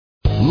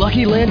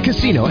Lucky Land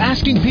Casino,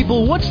 asking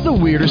people, what's the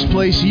weirdest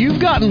place you've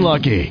gotten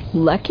lucky?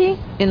 Lucky?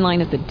 In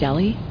line at the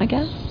deli, I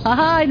guess?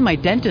 Aha, in my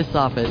dentist's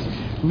office.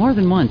 More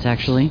than once,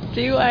 actually.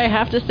 Do I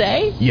have to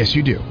say? Yes,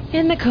 you do.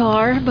 In the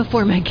car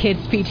before my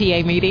kids'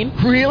 PTA meeting.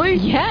 Really?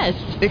 Yes.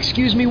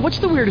 Excuse me, what's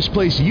the weirdest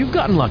place you've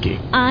gotten lucky?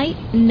 I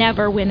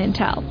never win and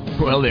tell.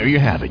 Well, there you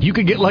have it. You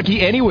can get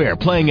lucky anywhere,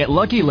 playing at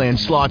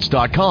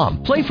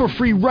LuckyLandSlots.com. Play for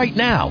free right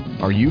now.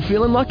 Are you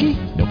feeling lucky?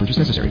 No purchase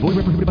necessary. Void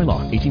where prohibited by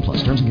law. 18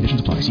 plus. Terms and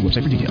conditions apply. See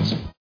website for details.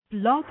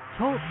 Blog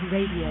Talk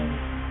Radio.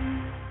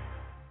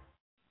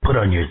 Put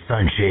on your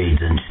sunshades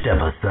and step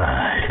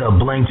aside. The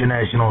Bling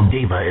International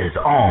Diva is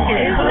on.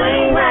 It's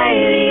Bling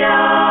Radio.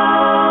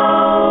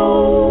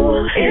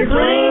 It's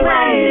Bling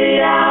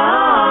Radio.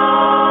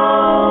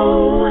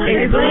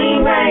 It's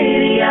Bling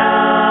Radio.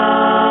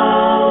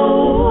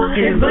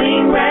 It's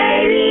Bling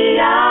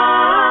Radio.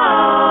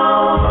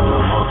 From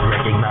the most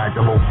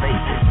recognizable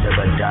faces to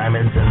the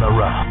diamonds in the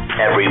rough,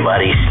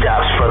 everybody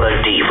stops for the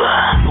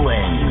Diva.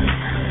 Bling.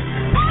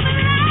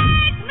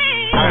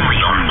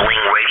 Only on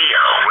Bling Radio.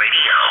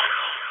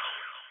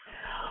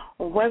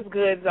 What's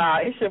good, y'all?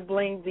 It's your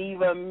Bling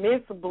Diva,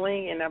 Miss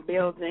Bling in the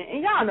building.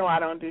 And y'all know I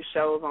don't do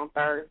shows on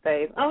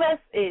Thursdays unless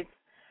it's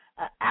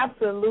an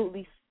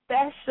absolutely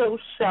special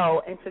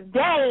show. And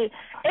today,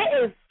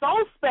 it is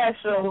so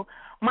special.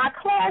 My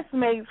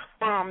classmates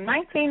from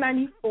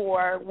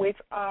 1994, which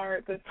are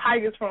the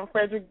Tigers from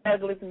Frederick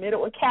Douglass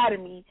Middle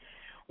Academy,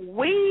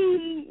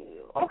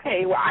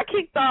 I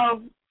kicked off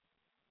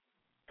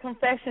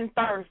Confession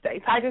Thursday,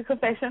 Tiger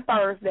Confession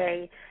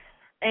Thursday.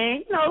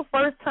 And,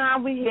 first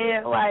time we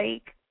had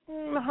like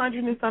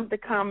 100 and something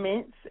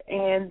comments,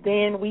 and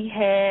then we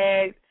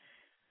had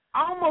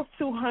almost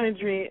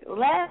 200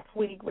 last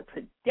week. But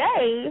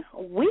today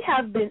we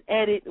have been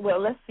added.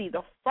 Well, let's see.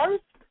 The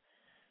first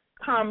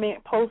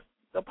comment post,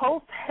 the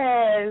post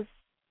has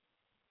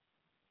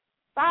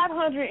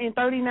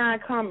 539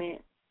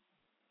 comments.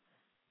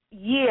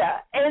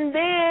 Yeah, and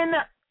then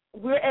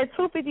we're at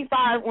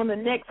 255 on the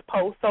next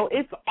post, so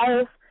it's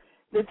off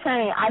the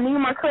chain. I need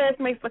my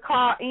classmates to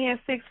call in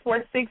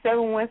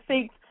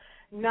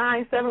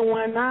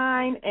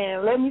 646-716-9719,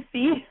 and let me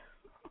see.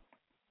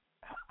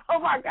 Oh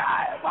my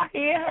God, my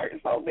head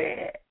hurts so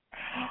bad.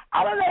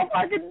 I don't know if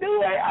I can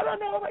do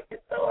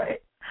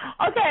it.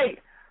 Okay.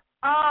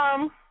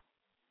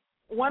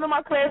 One of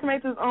my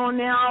classmates is on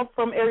now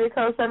from area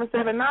code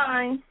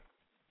 779.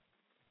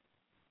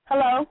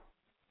 Hello.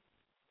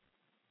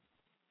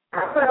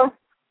 Hello.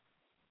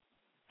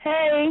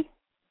 Hey.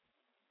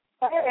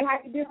 Hey, how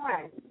you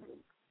doing?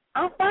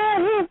 I'm fine.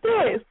 Who's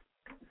this?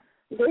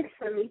 This is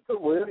Shanika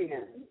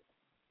Williams.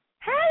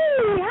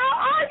 Hey, how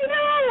are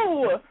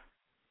you?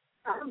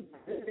 I'm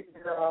good,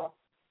 girl.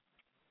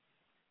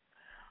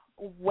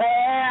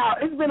 Wow,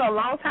 it's been a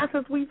long time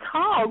since we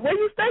talked. Where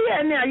you stay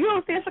at now? You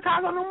don't stay in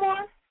Chicago no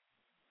more?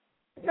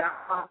 No,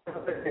 I've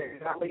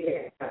been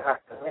here for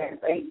the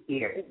last 8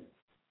 years.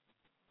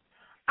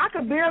 I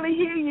could barely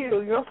hear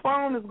you. Your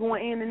phone is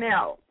going in and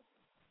out.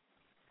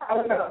 I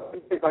don't know. Let me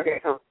see if I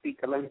get on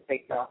speaker. Let me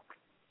take it off.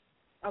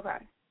 Okay.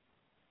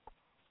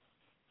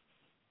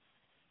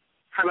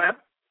 Hello?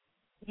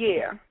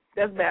 Yeah,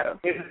 that's better.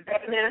 Is it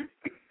better now?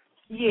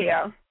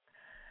 Yeah.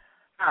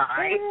 All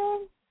right.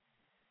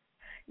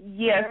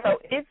 Yeah, so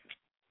it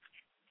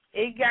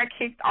got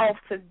kicked off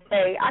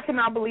today. I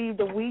cannot believe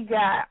that we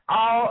got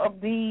all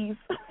of these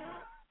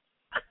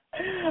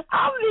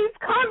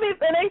comments,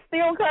 and they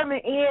still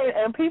coming in,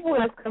 and people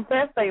have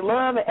confessed they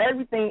love and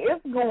everything.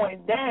 It's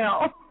going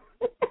down.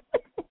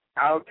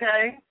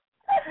 Okay.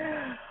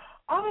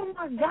 Oh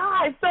my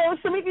God! So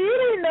Shamika, you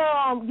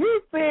didn't.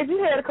 You said you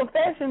had a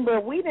confession,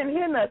 but we didn't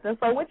hear nothing.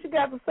 So what you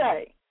got to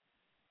say?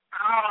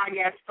 Oh, I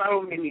got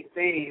so many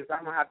things.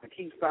 I'm gonna have to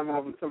keep some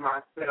of them to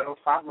myself.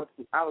 I was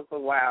a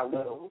wild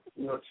little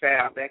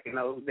child back in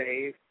those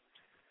days.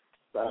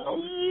 So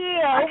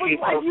yeah, I it was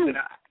like you.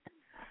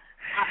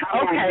 I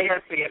okay.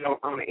 can't say it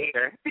on the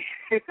air.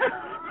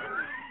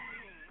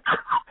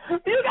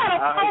 You gotta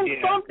post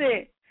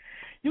something.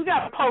 You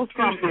gotta post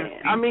something.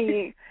 I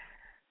mean,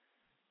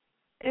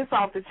 it's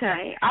off the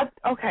chain.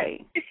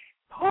 Okay.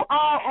 Who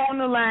all on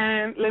the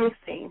line? Let me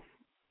see.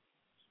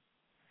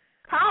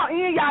 Call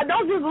in, y'all.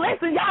 Don't just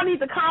listen. Y'all need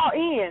to call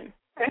in.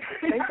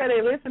 They say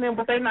they're listening,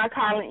 but they're not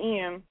calling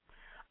in.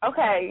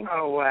 Okay.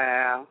 Oh,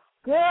 wow.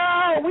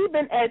 Girl, we've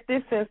been at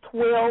this since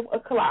 12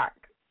 o'clock.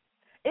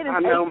 It is 8:30. I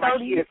know my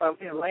kids up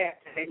here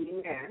laughing at me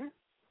now.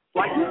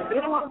 Like, you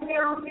still up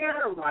there on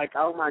there? I'm like,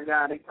 oh, my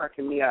God, they're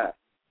cracking me up.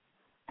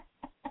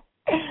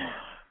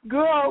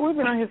 Girl, we've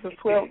been on here since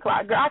 12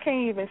 o'clock. Girl, I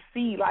can't even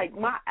see. Like,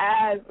 my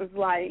eyes is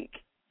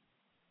like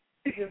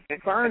just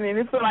burning.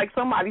 It feels like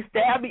somebody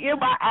stabbed me in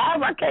my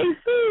eyes. I can't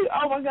see.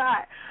 Oh, my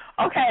God.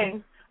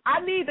 Okay, I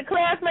need the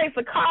classmates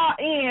to call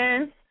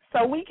in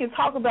so we can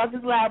talk about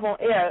this live on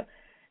air.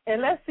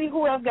 And let's see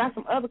who else got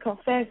some other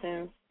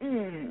confessions.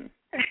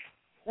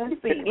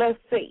 Let's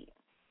see.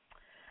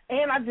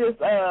 And I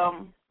just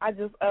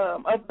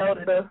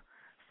uploaded a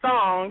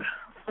song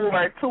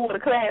for two of the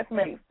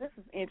classmates. This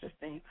is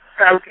interesting.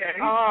 Okay.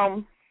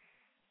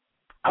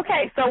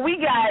 Okay, so we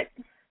got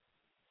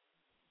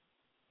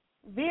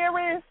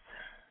Vera's.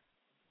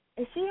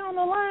 Is she on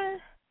the line?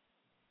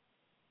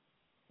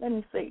 Let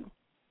me see.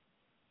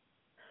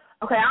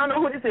 Okay, I don't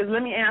know who this is.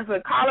 Let me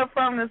answer. Caller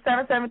from the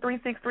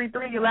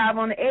 773-633. You're live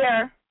on the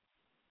air.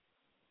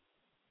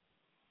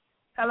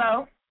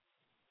 Hello?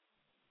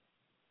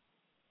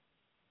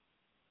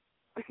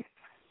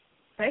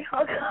 Hey,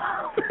 hold on.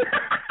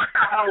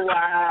 Oh,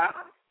 wow.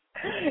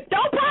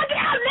 Don't punk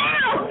out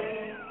now.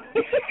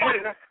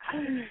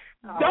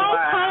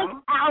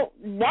 Punk out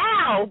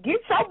now.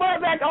 Get your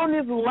butt back on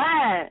this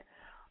line.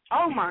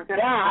 Oh, my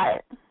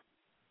God.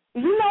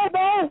 You know,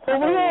 though, for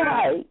real,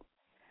 like,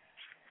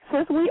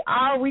 since we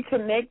all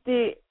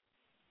reconnected,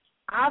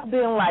 I've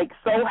been, like,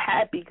 so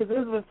happy because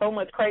there's been so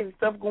much crazy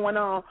stuff going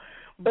on.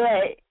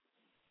 But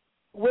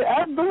with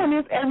us doing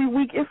this every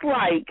week, it's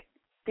like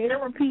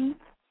therapy,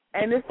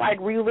 and it's like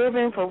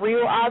reliving for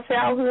real our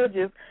childhood,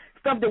 just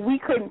stuff that we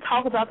couldn't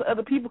talk about to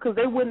other people because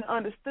they wouldn't have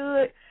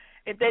understood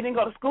if they didn't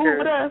go to school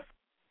with us.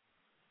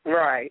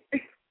 Right.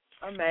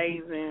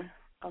 Amazing.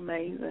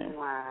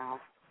 Wow.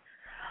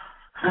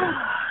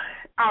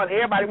 Oh,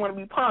 everybody want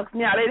to be punks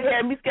now. They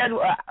had me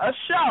schedule a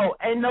show,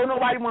 and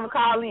nobody want to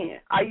call in.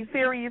 Are you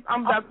serious?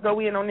 I'm about to go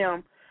in on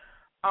them.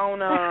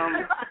 On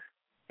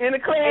in the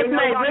class.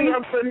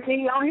 Putting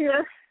me on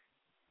here.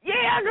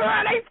 Yeah,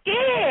 girl, they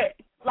scared.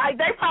 Like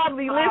they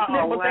probably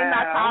listening, but they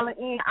not calling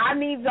in. I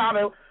need y'all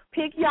to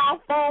pick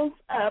y'all phones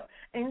up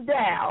and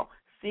dial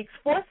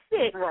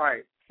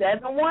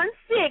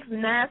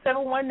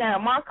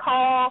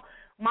 646-716-9719.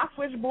 My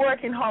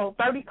switchboard can hold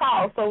 30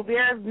 calls, so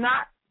there's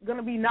not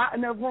gonna be not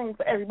enough room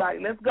for everybody.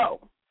 Let's go.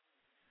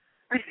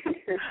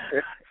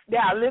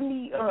 Now let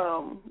me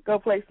go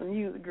play some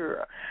music,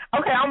 girl.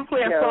 Okay, I'm gonna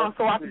play a song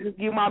so I can just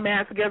get my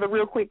man together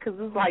real quick because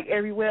it's like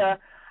everywhere.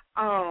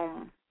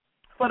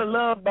 For the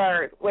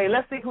Lovebird. Wait,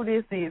 let's see who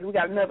this is. We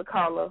got another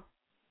caller.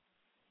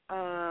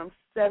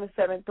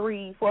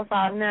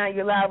 773-459.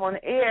 You're live on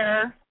the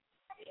air.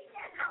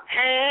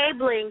 Hey,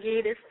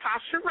 Blingin, it's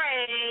Tasha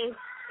Rain.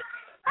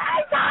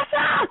 Hey,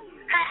 Tasha.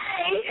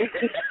 Hey.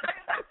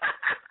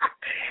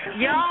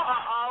 Y'all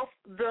are off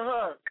the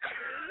hook.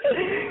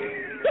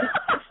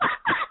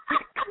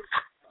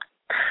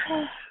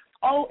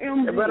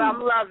 OMG. But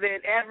I'm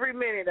loving every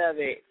minute of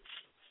it.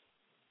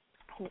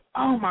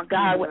 Oh, my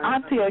God. When I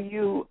tell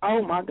you,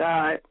 oh, my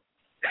God.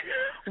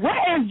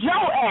 Where is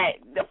Joe at?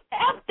 F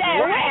that.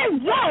 Where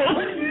is Joe?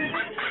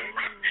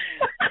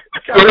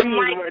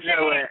 Where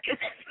Joe at?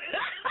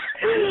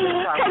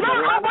 Because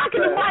I'm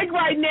rocking the mic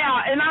right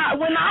now, and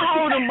when I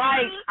hold the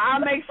mic, I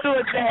make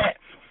sure that,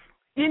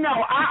 you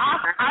know,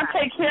 I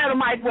take care of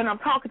the mic when I'm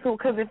talking to him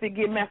because if it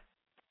get messed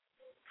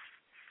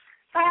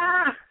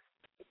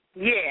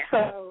yeah.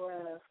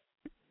 So,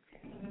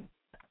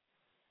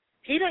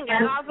 he didn't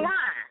get offline.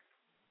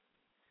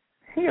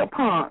 He a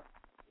punk.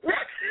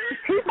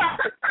 He's not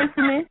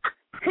listening.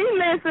 He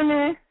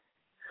listening.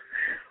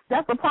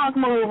 That's a punk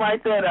move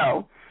right there,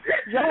 though.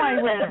 Joe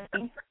ain't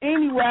ready.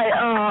 Anyway,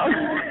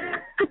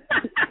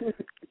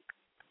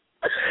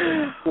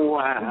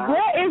 Wow.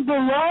 Where is the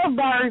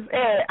Lovebirds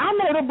at? I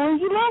made a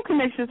Blingin Love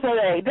connection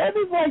today. That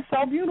is like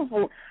so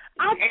beautiful.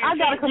 I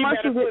got a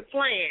commercial with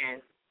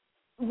playing.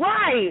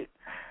 Right.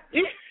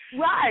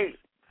 Right.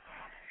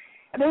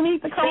 They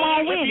need to come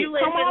on with it.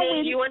 Come on with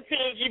it. You and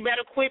Ted, you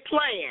better quit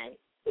playing.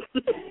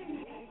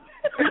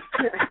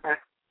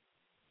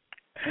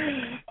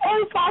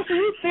 Oh, Sasha,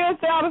 you still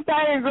sound the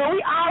same, girl.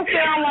 We all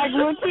sound like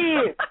little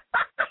kids.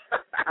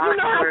 You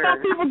know how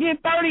some people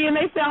get 30 and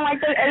they sound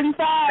like they're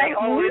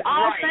 85? We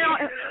all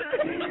sound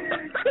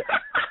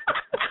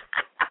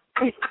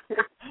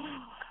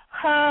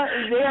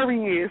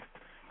hilarious.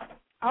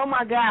 Oh,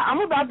 my God.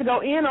 I'm about to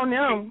go in on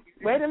them.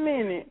 Wait a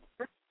minute.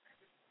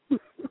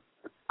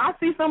 I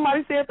see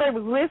somebody said they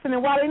was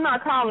listening. Why they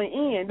not calling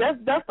in?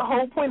 That's the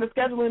whole point of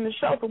scheduling the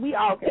show so we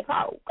all can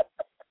talk.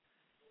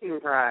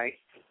 Right.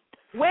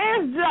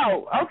 Where's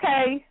Joe?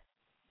 Okay.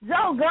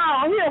 Joe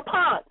gone. He a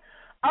punk.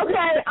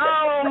 Okay,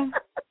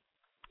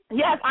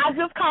 yes, I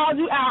just called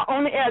you out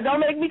on the air.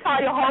 Don't make me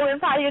call your whole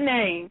entire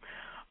name.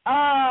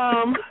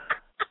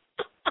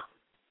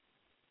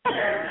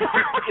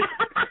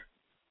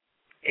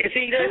 Is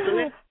he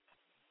listening?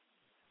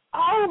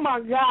 Oh, my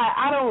God.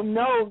 I don't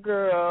know,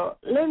 girl.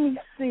 Let me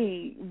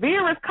see.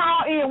 Vera's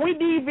call in. We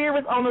need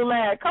Vera's on the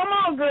line. Come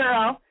on,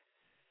 girl.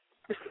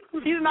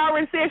 She done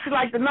already said she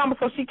liked the number,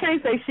 so she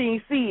can't say she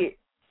ain't see it.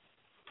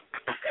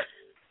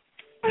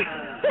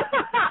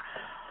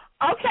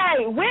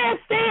 Okay, where's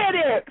Sad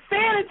at?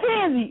 Sad and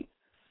Tansy.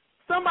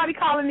 Somebody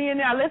calling in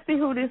now. Let's see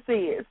who this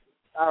is.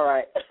 All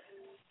right.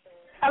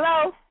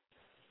 Hello?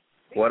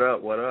 What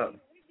up, what up?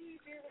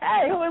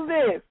 Hey, who is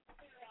this?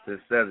 This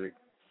is Cedric.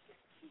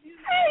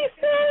 Hey,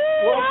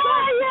 Cedric. How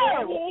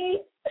are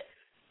you?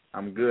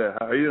 I'm good.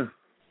 How are you?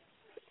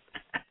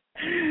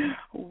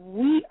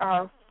 We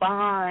are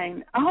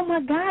fine. Oh,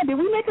 my God. Did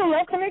we make a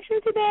love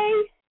connection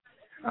today?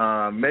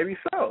 Maybe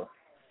so.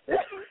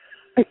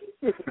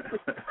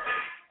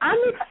 I'm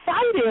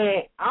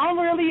excited. I'm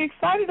really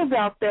excited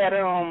about that.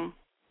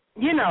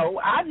 You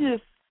know,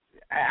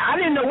 I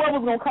didn't know what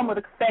was going to come of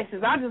the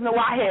confessions. I just know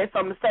I had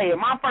something to say. And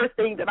my first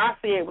thing that I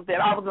said was that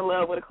I was in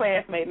love with a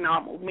classmate and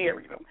I almost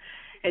married him.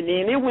 And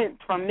then it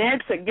went from that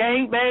to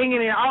gang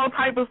banging and all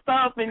type of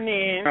stuff. And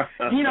then,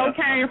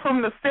 came from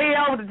the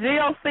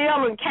jail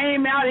cell, and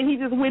came out, and he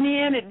just went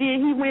in, and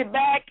then he went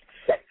back.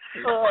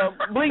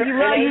 Blingin,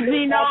 love you,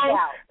 Gino.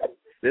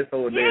 This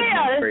whole day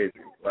has been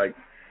crazy. Like,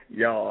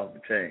 y'all off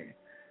the chain.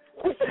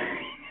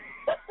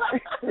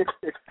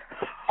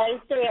 Hey,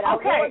 Fred, I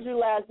warned you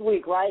last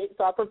week, right?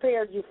 So I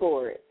prepared you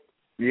for it.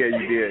 Yeah,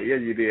 you did. Yeah,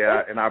 you did.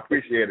 And I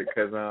appreciate it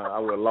because I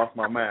would have lost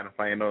my mind if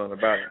I ain't known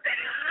about it.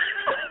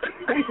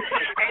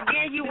 And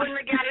then you wouldn't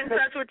have got in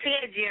touch with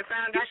Teddy and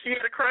found out she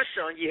had a crush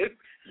on you.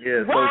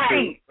 Yeah,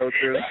 right. So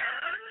true.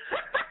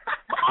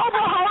 But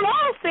hold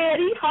on,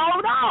 Sadie.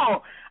 Hold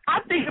on. I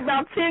think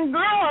about 10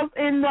 girls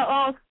in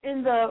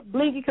the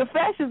Blingin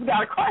Confessions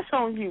got a crush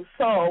on you.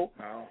 So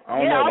I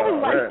don't know I was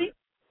about like,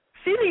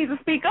 she needs to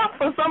speak up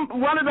for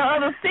one of the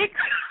other 6.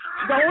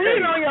 Don't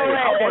lean on your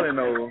ass. I want to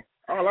know.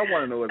 All I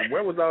want to know is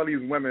where was all these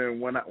women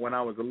when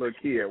I was a little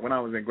kid, when I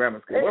was in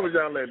grammar school? Where was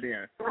y'all at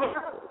then?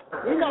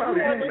 We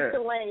weren't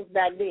into lanes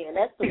back then.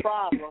 That's the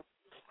problem.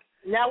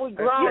 Now we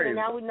grown and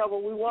now we know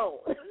what we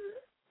want.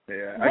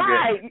 Yeah,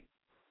 right.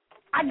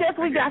 I guess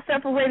we got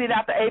separated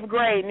after 8th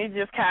grade, and it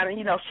just kind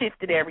of,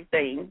 shifted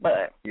everything.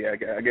 But yeah,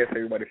 I guess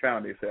everybody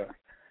found themselves.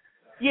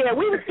 Yeah,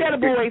 we were scatter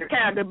boys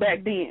kind of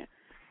back then.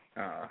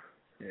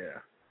 Yeah.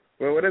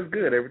 Well, that's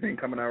good. Everything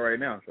coming out right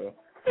now, so.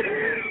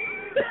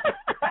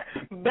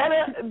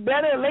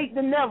 better late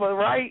than never,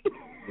 right?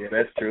 Yeah,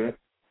 that's true.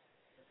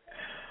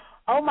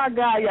 Oh, my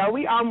God, y'all.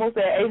 We almost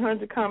at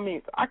 800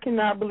 comments. I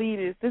cannot believe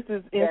this. This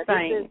is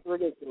insane. This is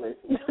ridiculous.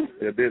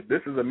 Yeah,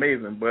 this is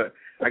amazing, but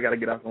I got to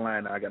get off the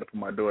line now. I got to put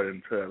my daughter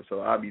in the tub,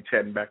 so I'll be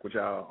chatting back with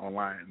y'all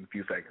online in a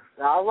few seconds.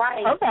 All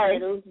right. Okay.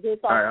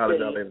 All right, I'll let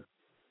y'all later.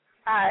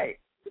 All right.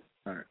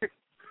 All right.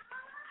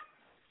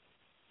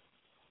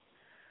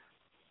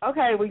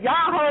 Okay, well,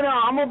 y'all hold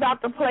on. I'm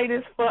about to play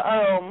this for,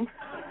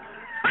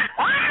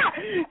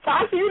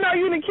 Tasha, you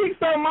done kicked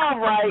something off,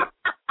 right?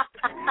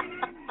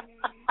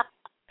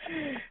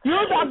 You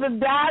about to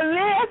die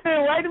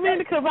laughing. Wait a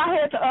minute, because I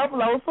had to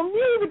upload some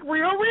music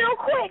real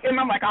quick. And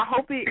I'm like, I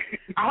hope it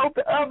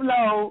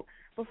upload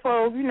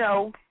before,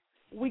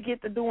 we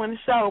get to doing the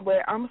show.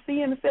 But I'm going to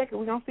see in a second.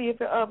 We're going to see if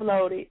it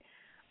uploaded.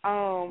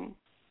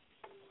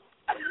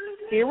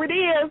 Here it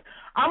is.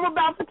 I'm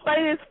about to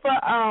play this for,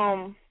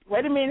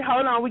 wait a minute,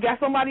 hold on. We got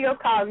somebody else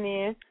calling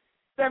in.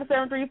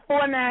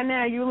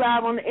 773-499. You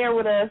live on the air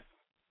with us.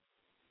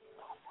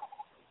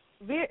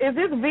 Is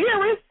this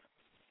Virus?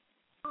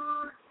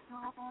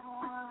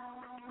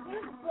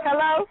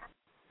 Hello?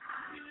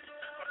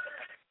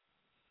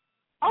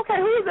 Okay,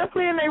 who's that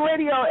playing their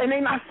radio and they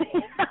not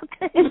singing?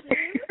 Okay.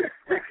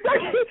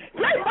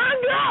 They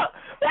hung up.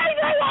 They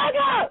hung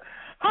up.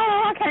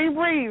 Oh, I can't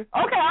breathe.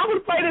 Okay, I'm going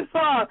to play this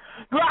song.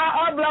 Go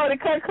out, upload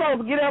it, cut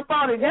close, get up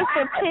on it. Just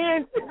for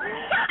 10.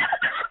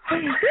 This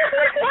is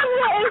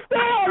what it's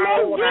called.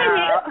 Let's get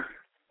it.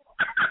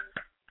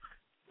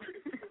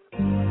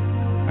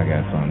 I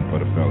got something for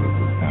the fellas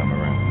this time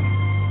around.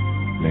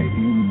 Ladies,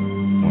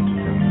 won't you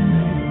tell me your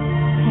name?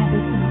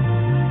 Tabitha,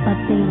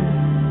 Athena,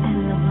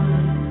 and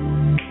Lavon.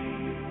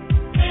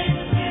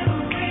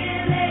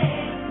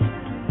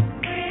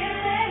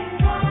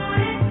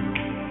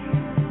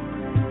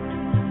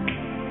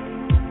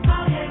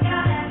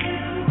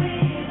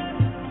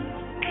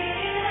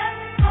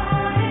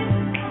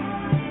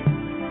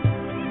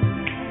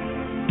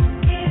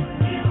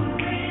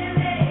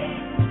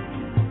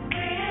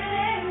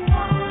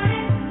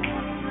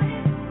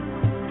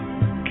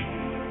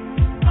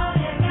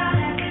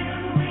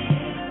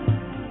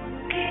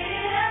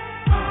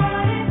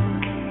 Oh,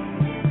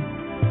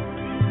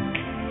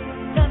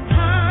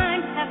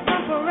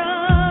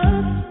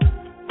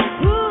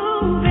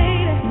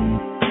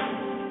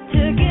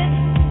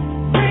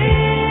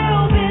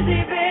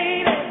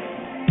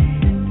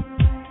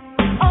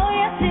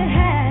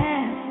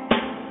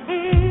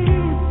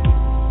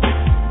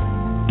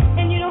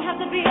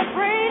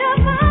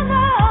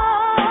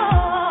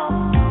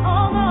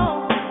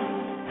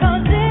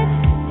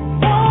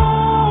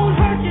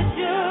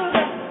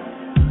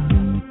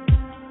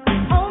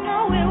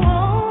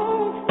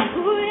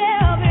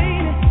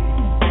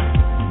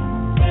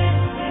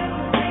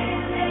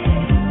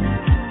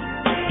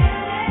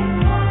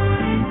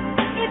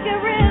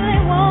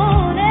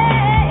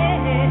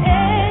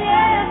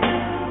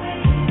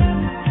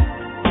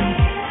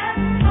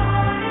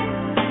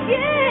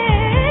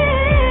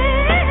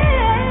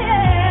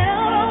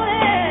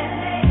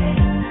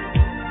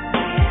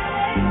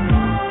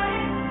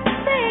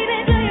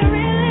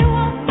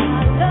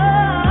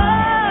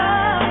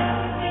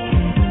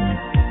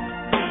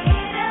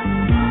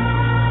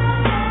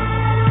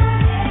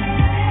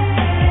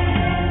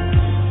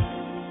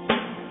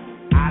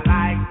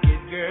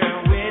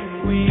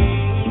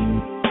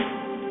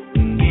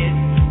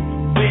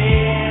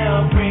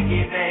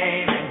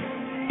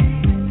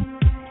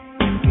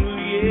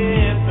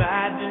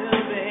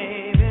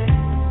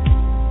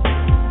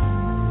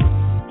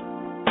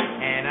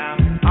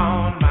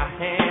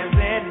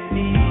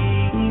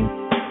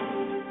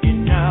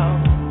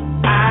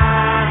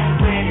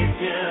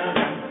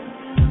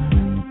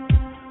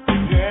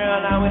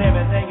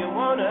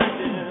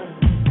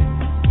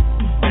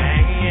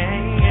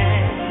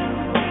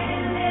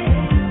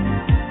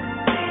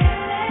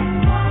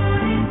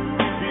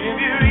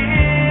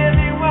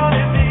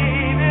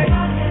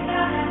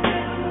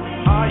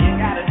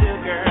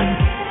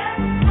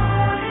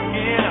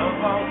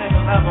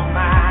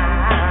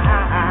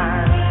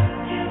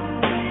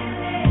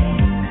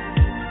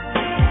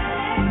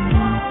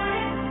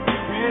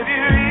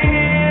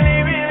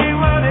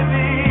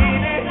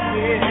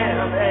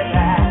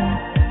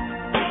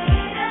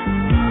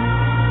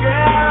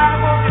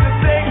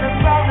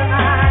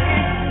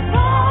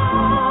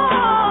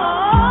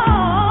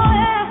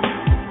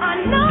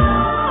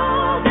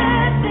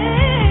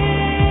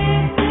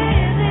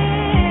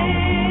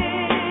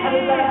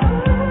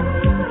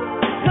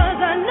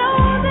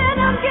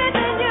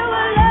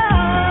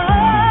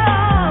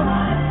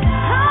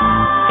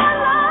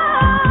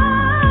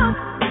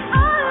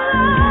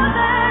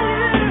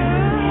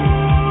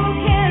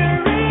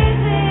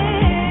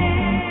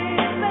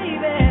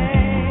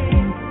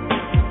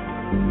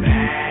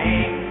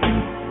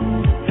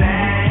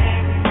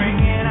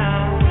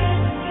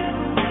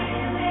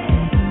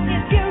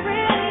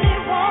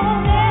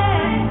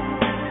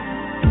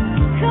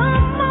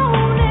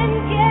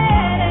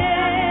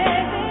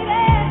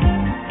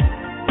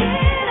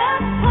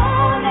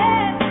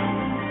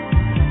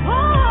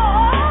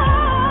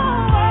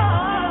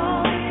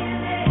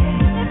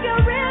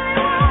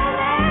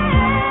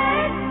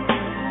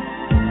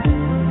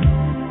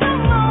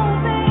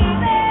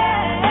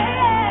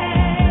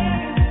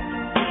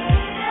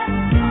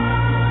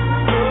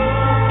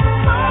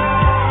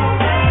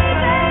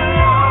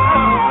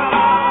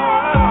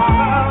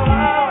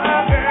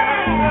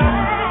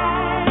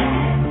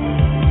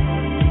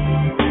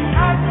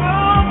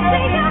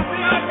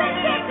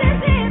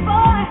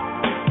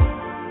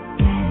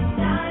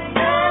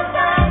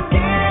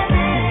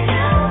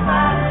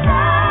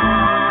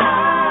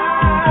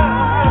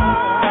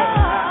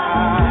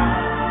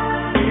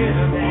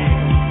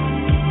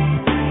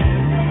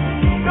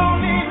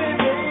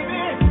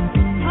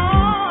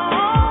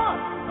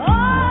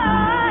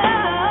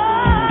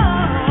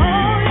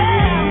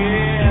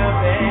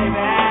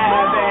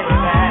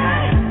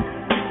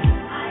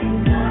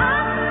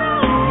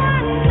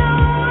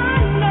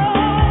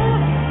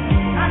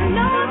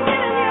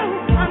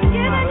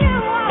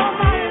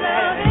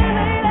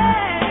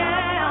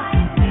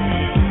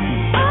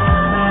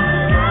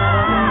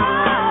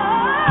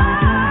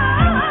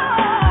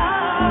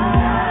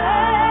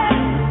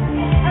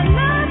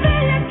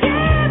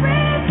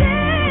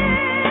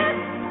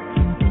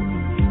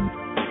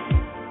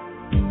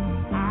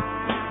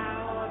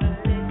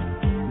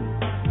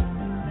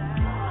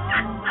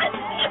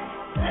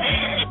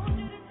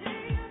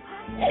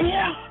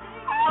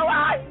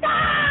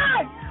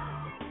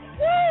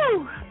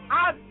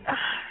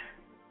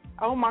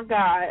 my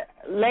God.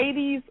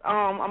 Ladies,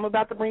 I'm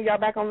about to bring y'all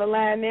back on the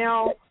line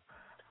now.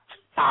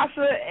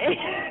 Tasha.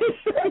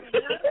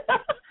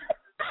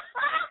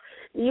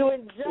 You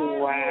and Joe.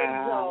 Wow. You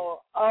and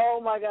Joe. Oh,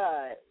 my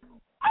God.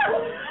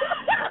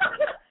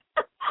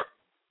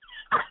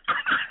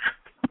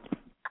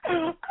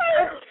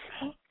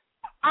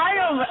 I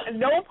am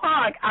no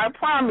punk, I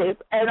promise.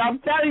 And I'm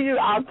telling you,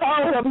 I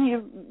told him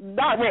he's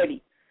not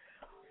ready.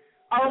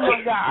 Oh,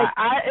 my God.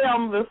 I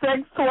am the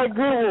sex toy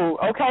guru,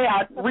 okay?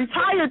 I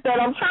retired that.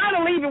 I'm trying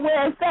to leave it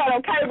where it's at,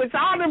 okay? But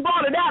y'all done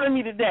brought it out of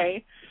me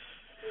today.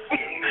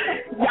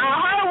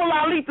 Y'all heard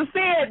what Lalita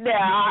said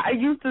now. I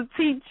used to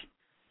teach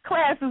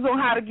classes on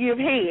how to give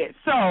head.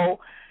 So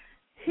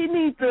he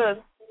needs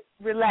to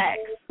relax.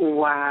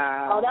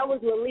 Wow. Oh, that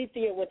was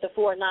Lalicia with the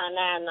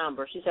 499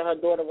 number. She said her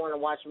daughter want to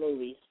watch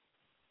movies.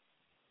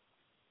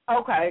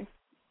 Okay.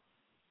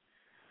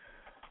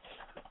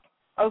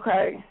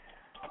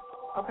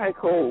 Okay,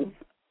 cool.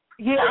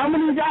 Yeah, I'm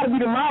going to need y'all to be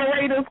the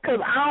moderators because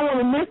I don't want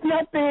to miss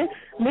nothing.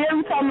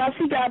 Mary talking about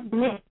she got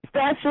the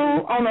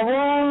statue on the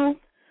room.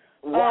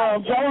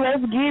 Joe,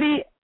 let's get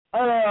it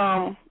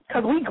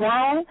because we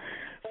grown.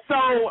 So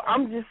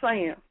I'm just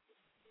saying.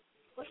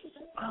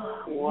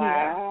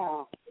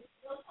 Wow.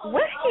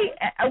 Where he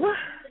at?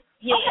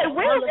 Okay,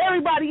 where's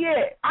everybody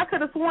at? I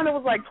could have sworn there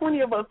was like 20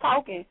 of us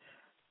talking.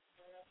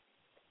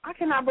 I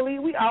cannot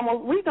believe we gonna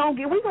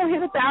hit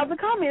 1,000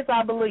 comments,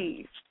 I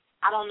believe.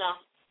 I don't know.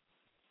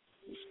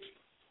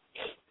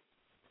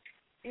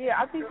 Yeah,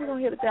 I think we're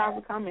gonna hit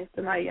 1,000 comments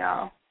tonight,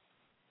 y'all.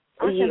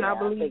 I cannot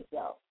believe. I think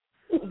so.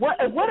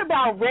 What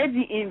about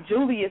Reggie and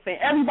Julius and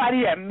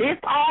everybody that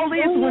missed all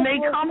this when they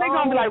come? They're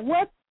gonna be like,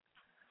 what?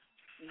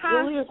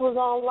 Julius was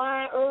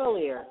online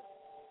earlier.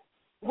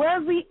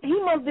 Where's he?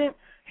 He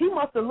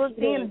must have looked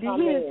in. He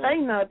didn't say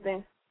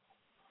nothing.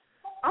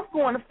 I'm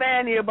going to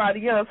find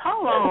everybody else.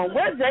 Hold on.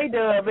 Where's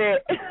J-Dub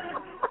at?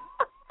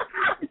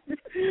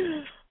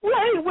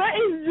 Wait, where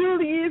is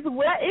Julius?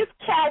 Where is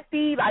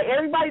Kathy? Like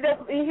everybody that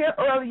was in here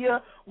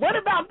earlier. What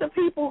about the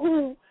people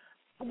who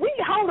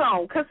hold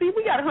on, because see,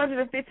 we got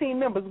 115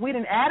 members. We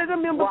done added a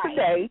member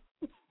today.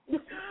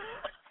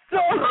 So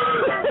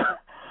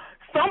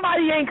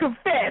somebody ain't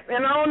confessed,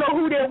 and I don't know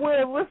who that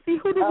was. Let's see,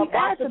 who did we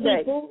add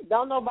today?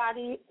 Don't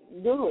nobody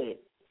do it.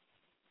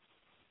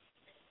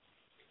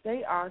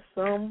 They are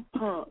some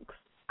punks.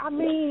 I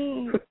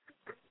mean,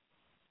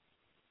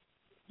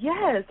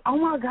 yes. Oh,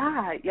 my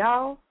God,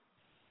 y'all.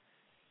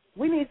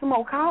 We need some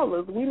more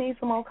callers.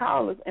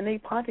 And they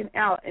punking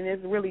out, and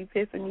it's really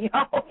pissing me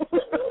off.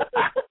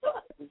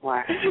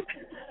 Wow.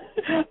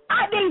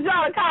 I need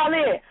y'all to call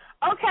in.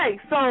 Okay,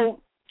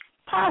 so,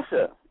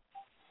 Tasha,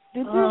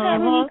 did you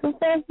have any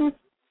confessions?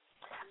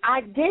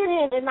 I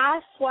didn't, and I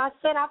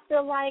said I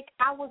feel like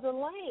I was a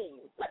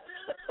lame.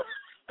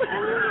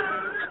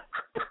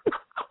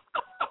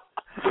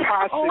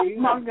 Oh,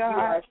 my God.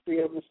 You are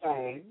still the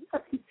same.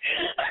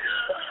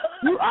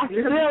 You are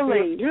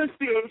silly. You're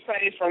still the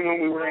same from when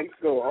we were in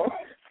school.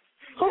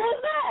 Who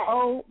is that?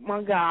 Oh,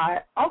 my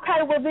God.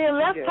 Okay, well, then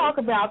let's talk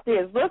about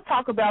this. Let's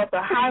talk about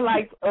the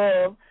highlights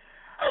of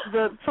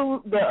the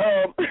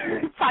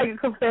Tiger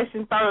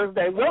Confession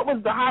Thursday. What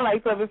was the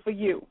highlights of it for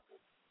you?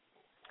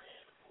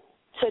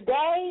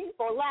 Today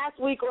or last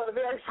week or the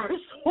very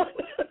first one?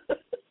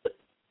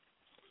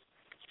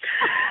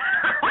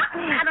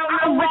 I don't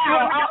know what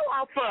you're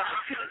off of.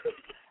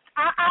 I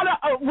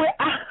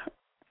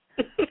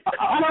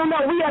don't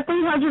know. We have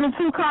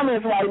 302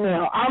 comments right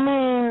now. I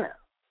mean,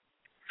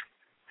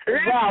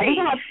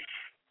 wow.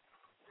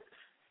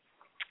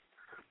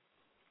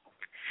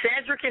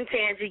 Cedric and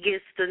Tangi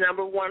gets the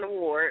number 1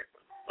 award.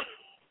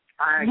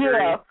 I agree.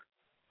 Yeah.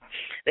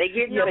 They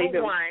get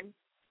number 1.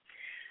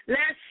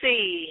 Let's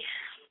see.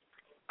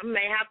 I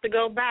may have to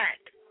go back.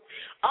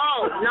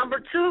 Oh, number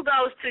 2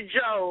 goes to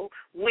Joe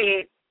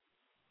with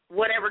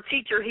whatever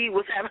teacher he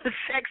was having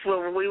sex with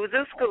when we was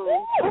in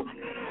school.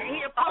 And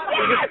he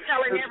apologized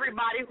telling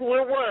everybody who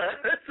it was.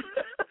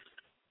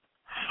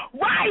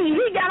 Right.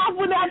 He got off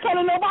without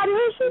telling nobody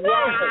who she was.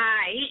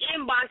 Right. He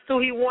inboxed who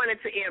he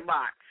wanted to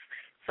inbox.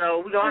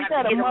 So we're going to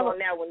have to get him on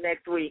that one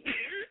next week.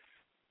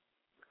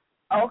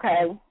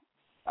 Okay,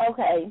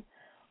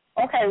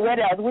 what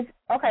else?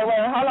 Okay, wait,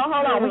 hold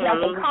on. We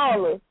got some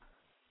callers.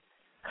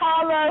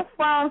 Callers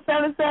from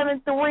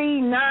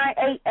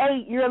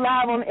 773-988. You're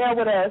live on the air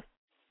with us.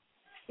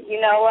 You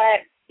know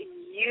what?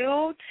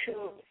 You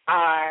two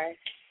are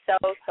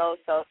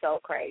so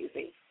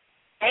crazy.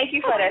 Thank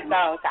you for that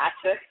song,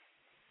 Tasha.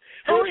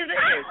 Who is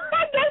it?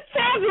 That's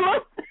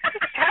Tangela.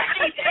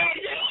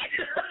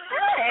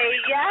 Hey,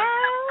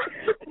 y'all.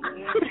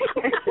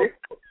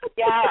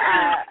 Y'all,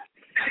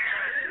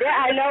 there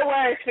are no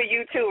words for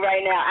you two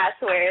right now. I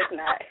swear it's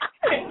not.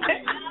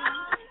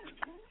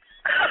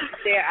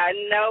 There are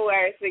no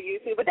words for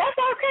you two, but that's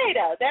okay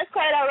though. That's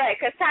quite all right.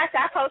 Cause Tasha,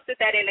 I posted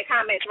that in the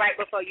comments right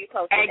before you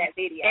posted that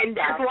video, and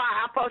that's why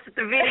I posted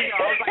the video.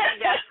 I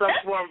got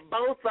stuff for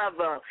both of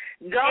them.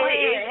 Go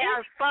ahead,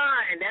 have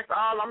fun. That's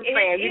all I'm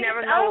saying. You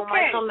never know what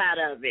might come out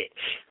of it.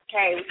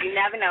 Okay, you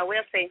never know.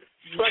 We'll see.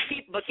 But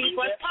keep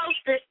us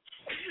posted.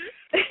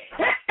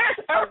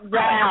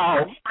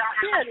 Wow.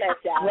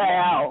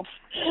 Wow.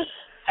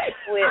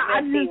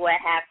 Let's see what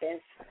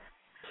happens.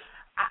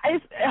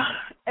 It's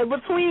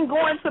between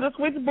going to the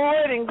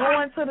switchboard and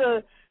going to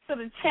the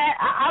chat.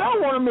 I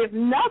don't want to miss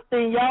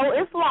nothing, yo.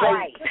 It's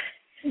like,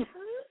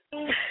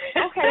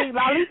 okay,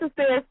 Lalisa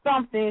said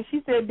something.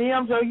 She said,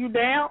 "Damn, Joe, you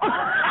down?"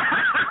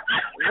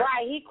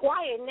 Right, he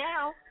quiet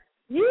now.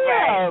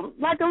 Yeah,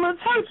 like a little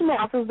church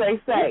mouse, as they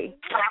say.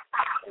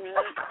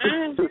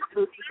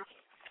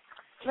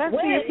 Let's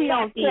see if he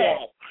on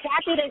set.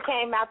 Kathy done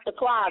came out the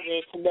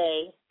closet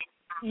today.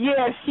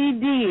 Yeah, she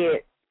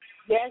did.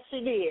 Yes, she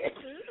did.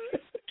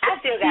 I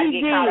still got to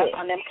get caught up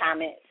on them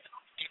comments.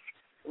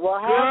 Well,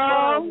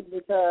 have fun,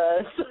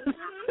 because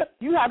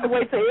you have to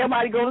wait till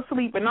everybody go to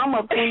sleep, and I'm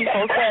up 24/7.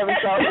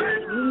 So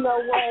you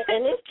know what?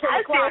 And it's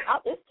 10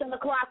 o'clock. It's 10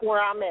 o'clock where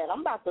I'm at.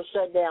 I'm about to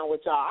shut down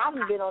with y'all. I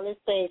haven't been on this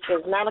thing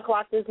since 9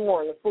 o'clock this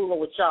morning, fooling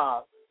with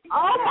y'all.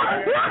 Oh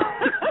my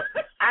God!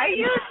 Are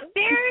you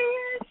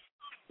serious?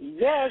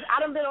 Yes, I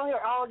done been on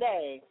here all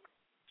day.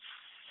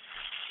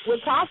 Well,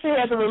 Tasha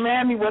had to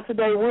remind me what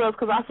today was,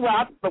 because I swear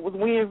I thought it was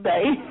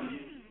Wednesday.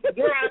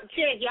 Girl,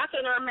 chick, y'all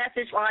sent her a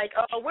message like,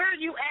 where are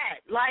you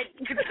at? Like,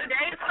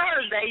 today's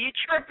Thursday, you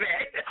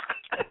tripping.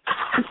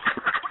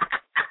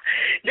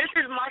 This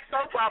is my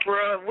soap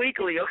opera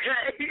weekly,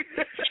 okay?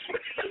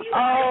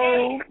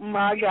 Oh,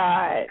 my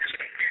God.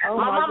 Oh,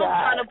 my mama's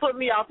God. trying to put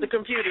me off the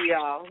computer,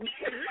 y'all.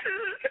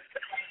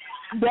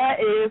 That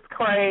is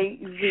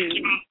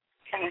crazy.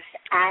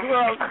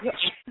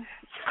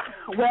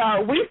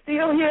 Well, we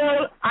still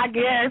here, I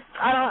guess.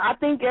 I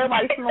think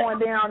everybody's slowing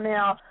down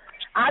now.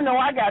 I know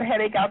I got a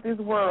headache out this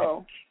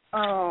world.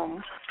 I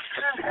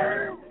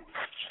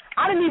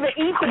didn't even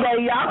eat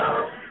today,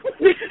 y'all.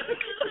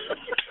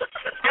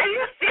 Are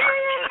you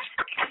serious?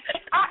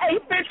 I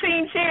ate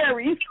 15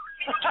 cherries.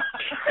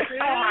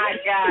 Oh, my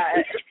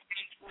God.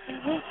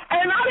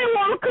 And I didn't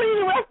want to clean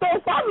the rest of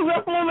those sauces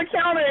up on the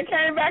counter and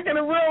came back in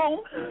the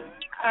room.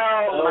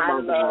 Oh, my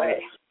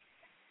Lord.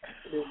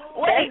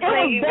 Wait, it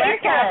was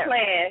workout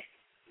plan.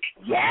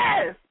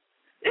 Yes.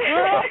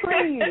 Girl,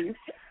 please.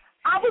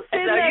 I was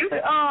sitting at the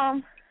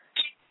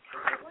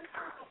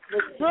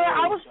girl,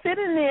 I was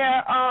sitting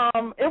there,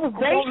 it was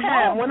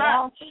daytime.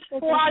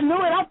 Before I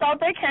knew it, I thought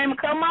they came and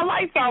cut my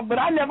lights off,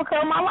 but I never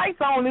cut my lights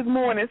on this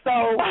morning,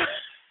 so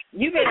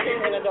you've been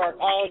sitting in the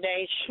dark all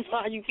day.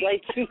 You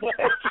play too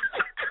much.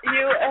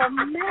 You a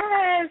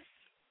mess.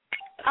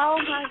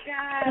 Oh my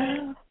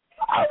God.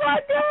 Oh my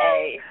God.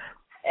 Hey,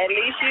 at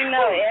least you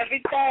know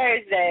every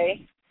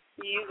Thursday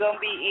you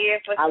gonna be here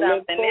for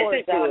something.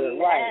 This is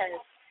a mess.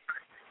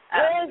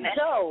 Where's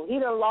Joe?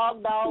 He done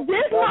logged off. There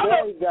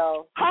we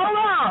go. Hold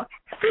on.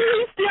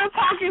 He's still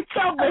talking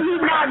stuff, but he's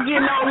not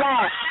getting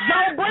online.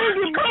 Don't bring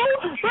it,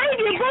 boo. Bring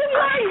it, boo.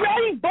 You ain't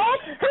ready, boo.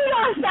 He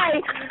gonna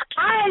say,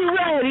 I ain't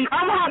ready.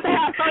 I'm gonna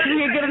have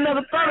surgery and get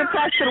another third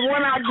attached to the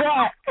one I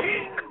got.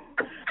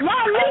 No,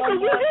 Lisa,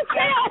 you just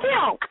tell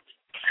him.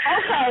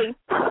 Okay.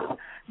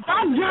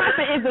 Doc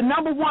Johnson is the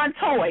number one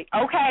toy,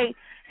 okay?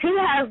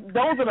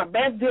 Those are the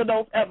best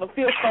dildos ever.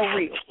 Feel so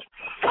real.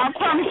 I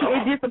promise you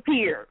it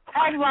disappeared.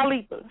 Ask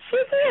Lalita.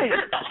 She's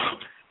serious.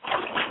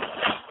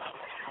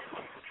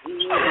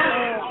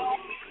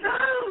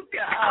 Oh,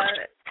 God.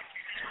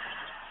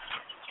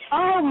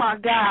 Oh, my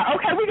God.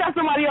 Okay, we got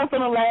somebody else on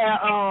the lab.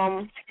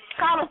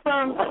 Call us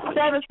from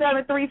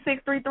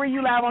 773-633.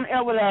 You live on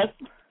air with us.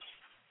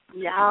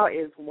 Y'all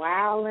is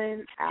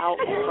wilding out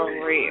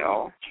for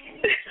real.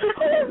 Who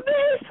is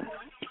this?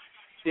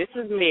 This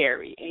is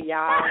Mary, and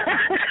y'all.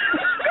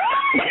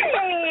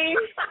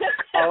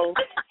 Oh,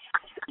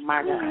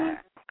 my God.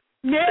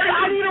 Mary,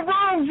 I need a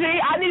room, G.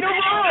 I need a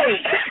room.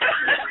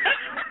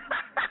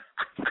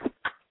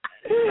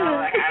 You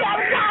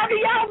gotta call me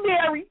out,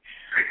 Mary.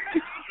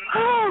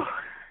 Oh,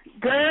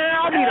 girl,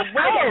 I need a room. I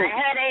got a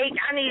headache.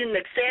 I need an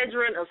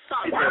Excedrin or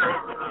something.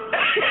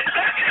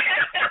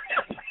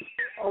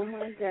 Oh,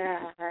 my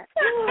God.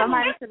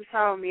 Somebody should have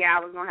told me I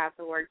was going to have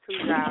to work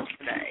 2 jobs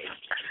today.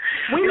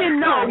 We didn't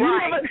know.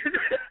 Right.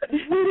 We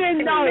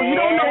didn't know. You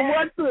don't know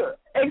what to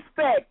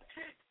expect.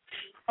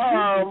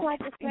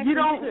 You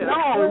don't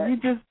know. You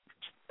just...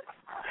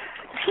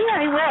 She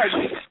ain't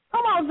ready.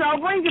 Come on,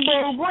 Joe. Bring it,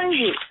 boo. Bring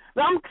it.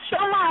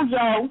 Show on,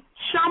 Joe.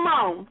 Show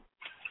on.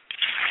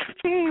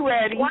 He ain't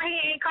ready. Why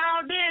he ain't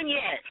called in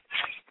yet?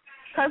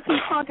 Because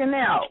he's hunking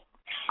out.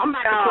 I'm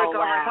about to click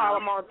on and call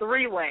him on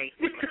 3-way.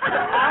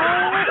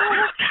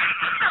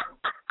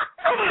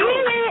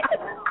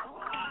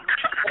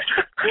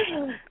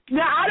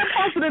 Now, I done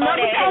posted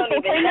another post.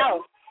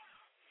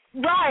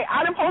 Right,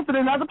 I done posted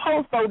another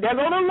post, so there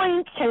go the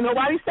link. Can't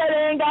nobody say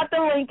they ain't got the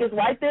link. It's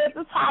right there at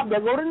the top. There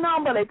go the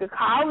number. They could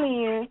call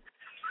in.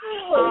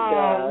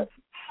 Oh,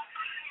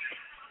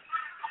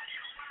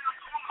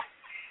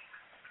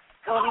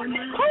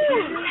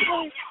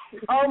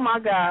 Oh, my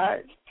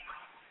God.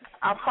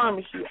 I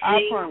promise you. I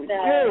promise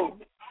you.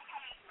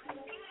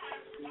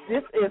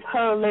 This is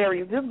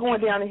hilarious. This is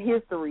going down in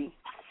history.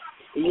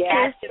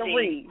 Yes,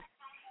 history.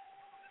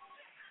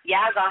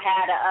 Y'all gonna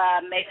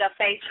have to make a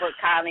Facebook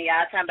calling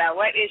y'all talking about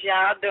what is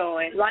y'all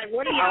doing? Like,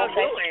 what are y'all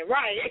doing?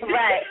 Right.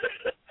 Right.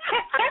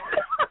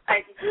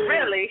 Like,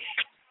 really?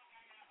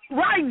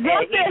 Right.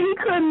 Joe said he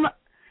couldn't.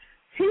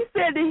 He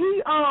said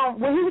that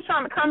when he was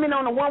trying to comment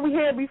on the one we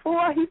had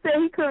before, he said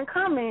he couldn't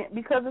comment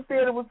because it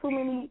said there was too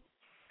many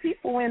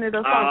people in it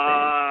or something.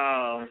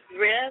 Oh.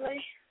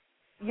 Really?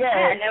 Yeah.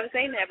 I had never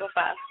seen that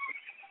before.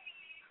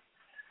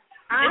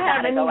 I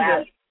haven't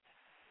either.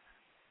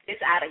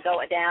 It's ought to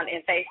go down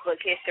in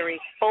Facebook history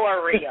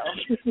for real.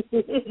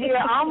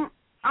 Yeah,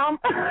 I'm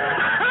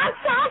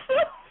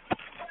Sasha.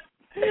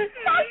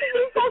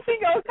 She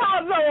goes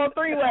call Joe on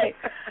 3-way.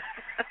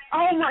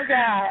 Oh my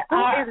God.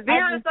 Is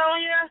Vera on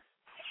here?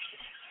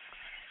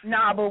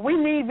 Nah, but we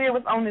need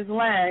Vera on this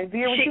line.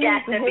 Vera, she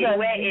got to be.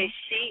 Where is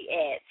she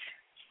at?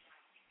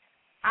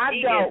 I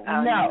don't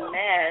know.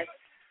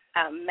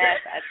 A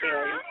mess, I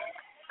tell you.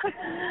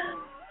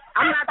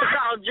 I'm about to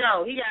call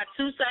Joe. He got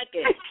 2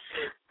 seconds.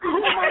 Oh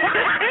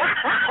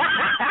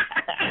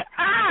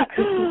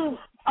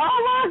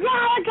my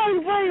God, I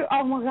can't breathe.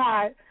 Oh my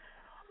God.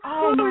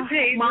 Oh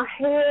my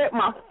head,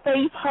 my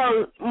face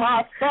hurt,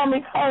 my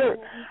stomach hurt.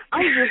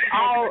 I'm just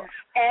all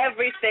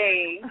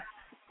everything.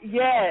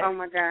 Yes. Oh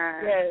my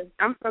God. Yes.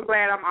 I'm so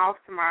glad I'm off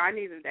tomorrow. I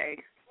need a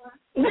day.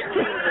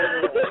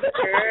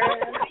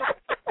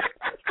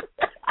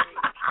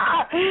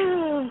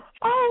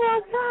 Oh my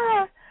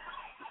God.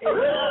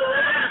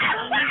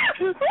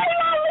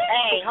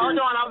 Hey, hold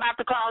on. I'm about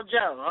to call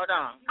Joe. Hold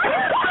on.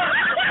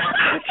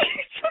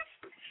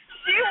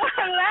 She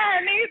wasn't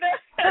lying either.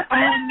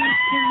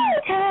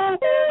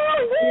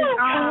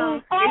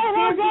 Oh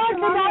my God,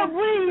 can I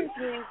breathe?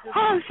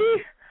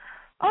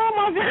 Oh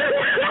my God. I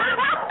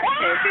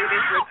can't do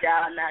this with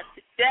y'all not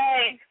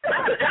today.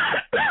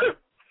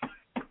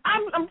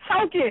 I'm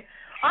choking.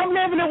 I'm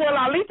living it what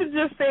Alita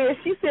just said.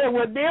 She said,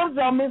 well, damn,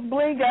 Joe, Miss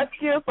Bling got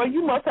skills, so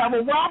you must have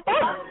a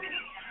whopper.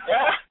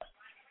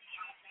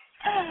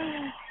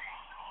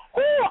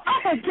 Oh,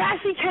 I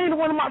forgot she came to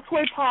one of my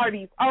toy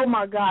parties. Oh,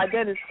 my God,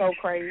 that is so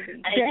crazy.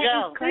 Hey, Joe.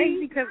 That is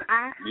crazy because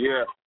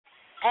Yeah.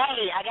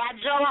 Hey, I got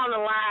Joe on the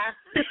line.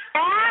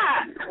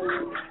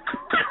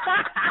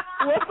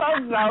 What's up,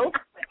 Joe?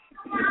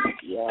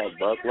 Yeah,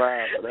 Buck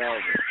Wild,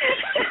 whatever.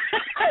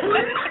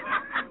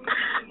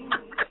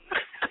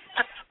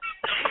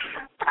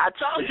 I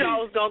told you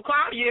I was going to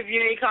call you if you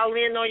ain't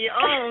calling in on your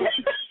own.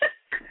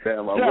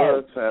 Damn, I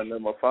was trying to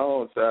let my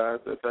phone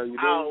charge. That's how you do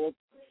it. Oh,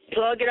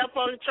 plug it up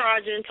on the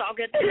charger and talk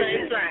at the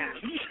same time.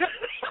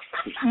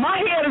 My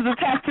head is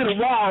attached to the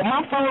wall.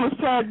 My phone is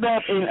plugged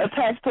up and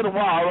attached to the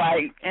wall,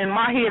 like, and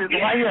my head is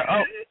right here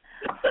up.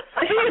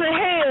 See the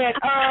head.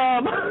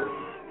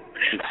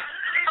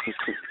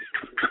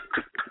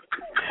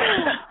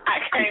 I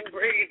can't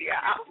breathe,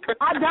 y'all.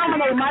 I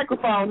dominate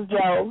microphones,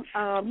 Joe.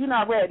 You're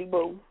not ready,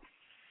 boo.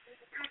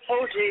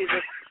 Oh,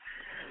 Jesus.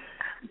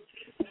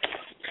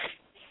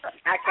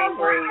 I can't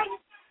breathe.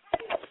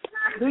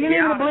 Do you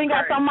need to bling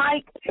out some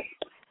mic?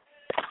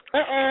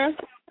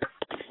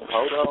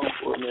 Hold on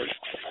for a minute.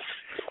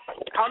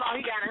 Hold on,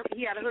 you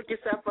gotta hook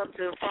yourself up to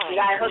the phone. You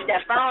gotta hook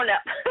that phone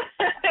up.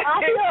 I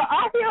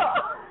feel.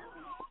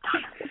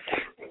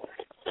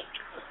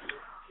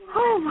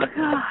 Oh my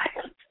God.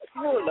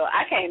 Oh Lord,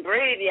 I can't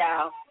breathe,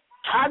 y'all.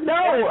 I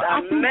know.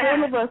 I think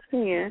all of us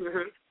can.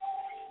 Mm-hmm.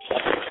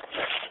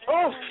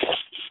 Oh.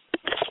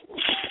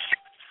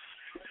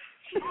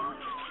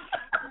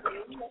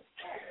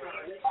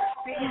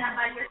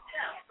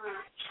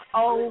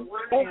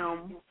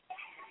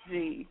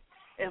 OMG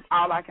is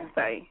all I can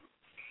say.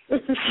 Yeah.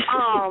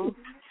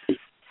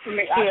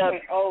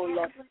 Oh,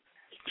 Lord.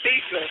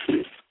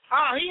 Speechless.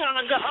 Oh, he hung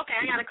up. Okay,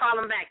 I gotta call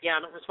him back,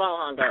 y'all. His phone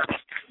hung up.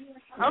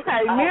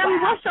 Okay, Mary,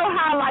 what's your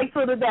highlight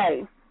for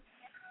today?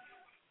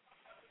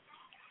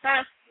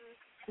 Huh?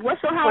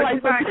 What's your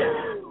highlight for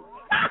today?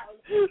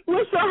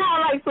 What's your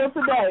highlight for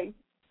today?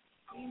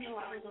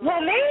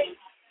 Well, me?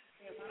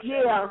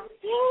 Yeah.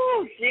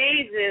 Oh,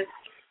 Jesus.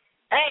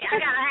 Hey, I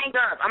gotta hang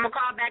up. I'm gonna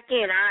call back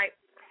in, all right?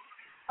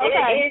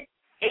 Okay.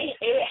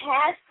 It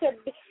has to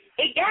be.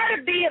 It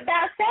gotta be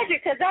about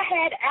Cedric because I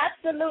had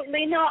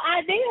absolutely no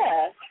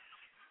idea.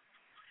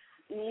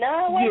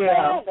 No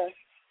whatsoever.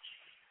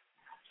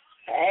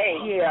 Hey.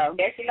 Yeah.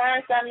 Guess you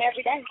learn something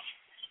every day.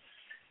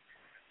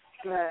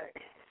 But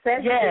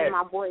Cedric is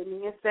my boy.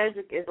 Me and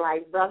Cedric is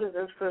like brothers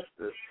and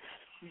sisters.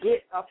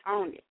 Get up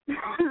on it. You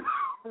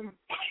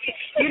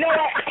know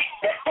what?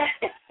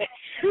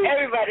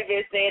 Everybody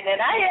been saying that.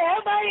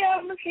 Everybody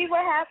else, let's see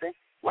what happens.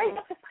 Wait.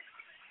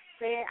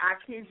 I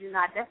kid you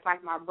not, that's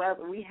like my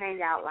brother. We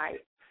hang out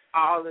like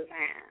all the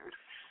time.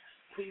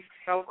 He's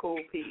so cool,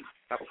 Pete.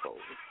 So cool.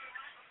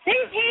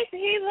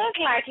 He looks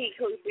like he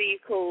could be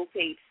cool,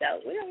 Pete.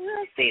 So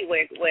we'll see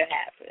what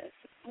happens.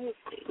 We'll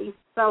see. He's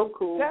so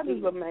cool. That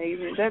is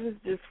amazing. That is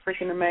just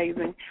freaking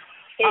amazing.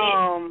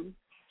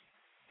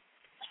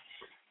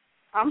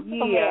 I'm so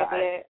mad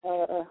that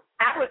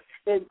I was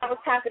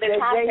talking to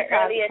Tasha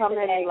earlier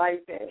today.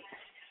 Like that.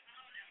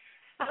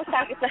 I was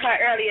talking to her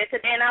earlier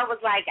today, and I was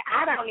like,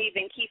 I don't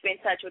even keep in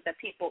touch with the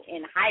people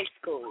in high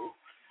school.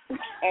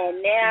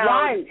 And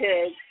now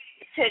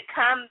to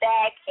come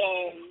back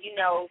and, you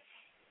know,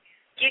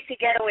 get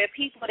together with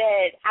people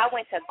that I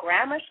went to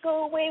grammar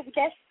school with,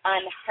 that's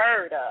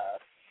unheard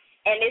of.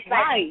 And it's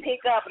like you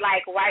pick up,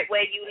 like, right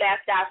where you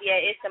left off. Yeah,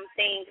 it's some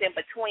things in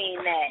between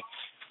that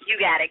you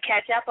got to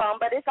catch up on,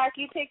 but it's like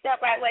you picked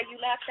up right where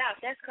you left off.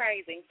 That's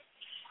crazy.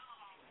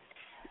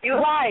 You're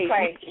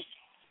crazy.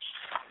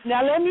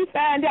 Now, let me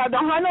find out.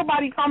 Don't have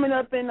nobody coming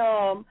up in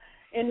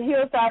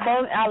Hillside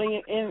Bowling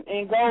Alley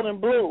in gold and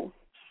blue.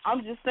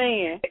 I'm just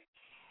saying.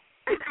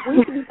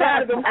 We should be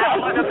tired of them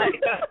colors.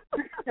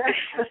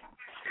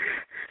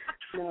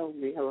 That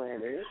would be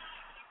hilarious.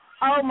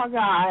 Oh, my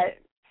God.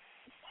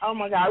 Oh,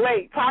 my God.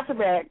 Wait, Tasha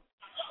back.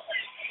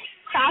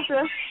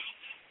 Tasha.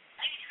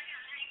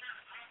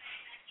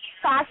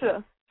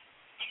 Tasha.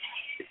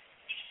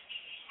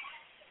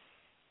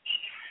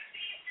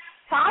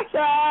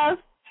 Tasha.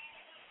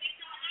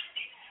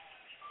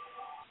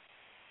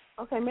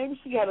 Okay, maybe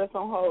she got us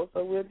on hold,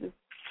 so we'll just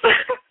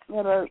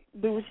let her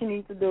do what she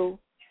needs to do.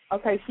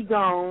 Okay, she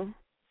gone.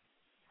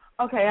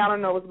 Okay, I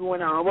don't know what's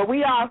going on, but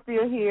we all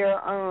still here.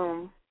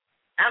 I'm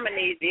gonna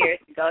need Dear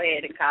to go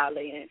ahead and call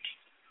in.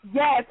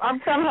 Yes, I'm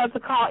telling her to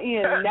call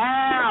in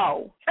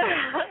now.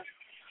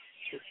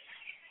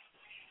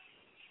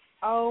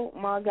 Oh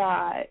my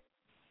God.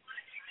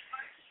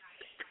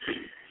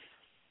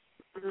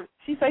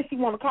 She says she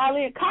want to call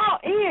in. Call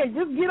in.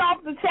 Just get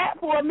off the chat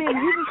for a minute.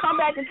 You can come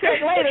back and check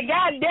later.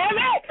 God damn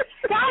it.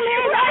 Call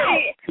in.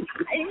 Right.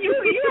 You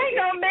ain't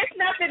going to miss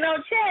nothing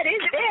on chat.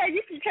 It's there.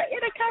 You can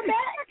it'll come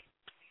back.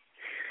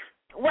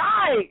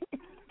 Right.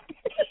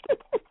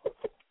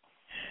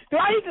 Do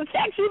I need to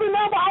text you the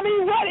number? I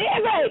mean, what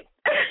is it?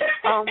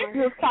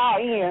 Just call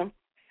in.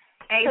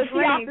 Hey,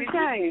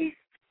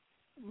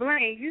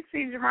 Blingin, you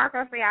see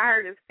Jamarco say I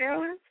hurt his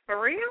feelings?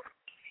 For real?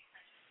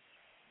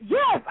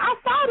 Yes, I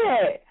saw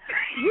that.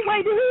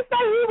 Wait, did he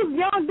say he was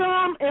young,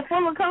 dumb, and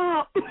full of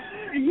cum?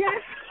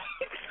 Yes.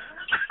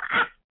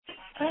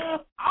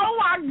 Oh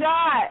my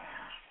God.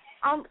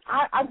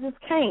 I just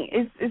can't.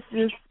 It's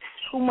just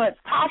too much.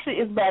 Tasha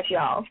is back,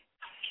 y'all.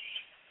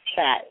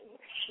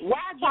 Why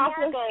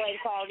Jamarco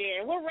ain't called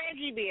in? Where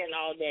Reggie been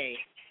all day?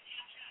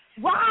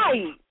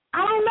 Right. I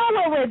don't know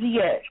where Reggie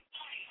at.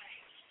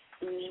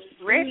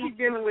 Reggie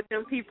dealing with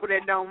them people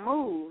that don't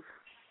move.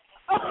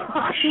 Oh,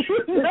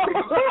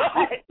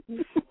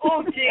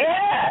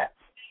 dear.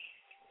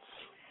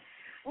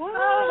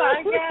 Oh,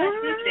 my God.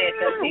 She said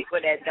the people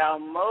that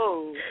don't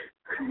move.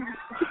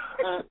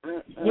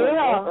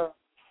 Yeah.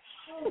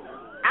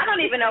 I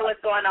don't even know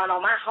what's going on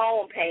my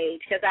home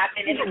page because I've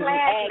been in the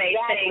classmate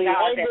thing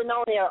all day. I've been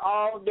on there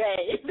all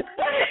day.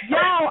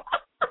 Yo,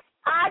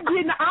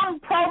 I'm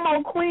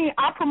promo queen.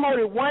 I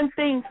promoted one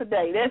thing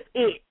today. That's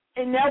it.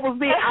 And that was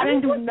it. I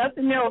didn't do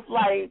nothing else.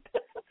 Like,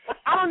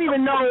 I don't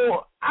even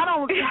know. I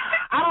don't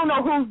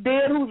know who's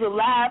dead, who's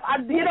alive.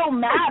 It don't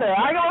matter.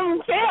 I don't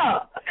even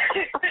care.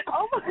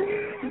 Oh my.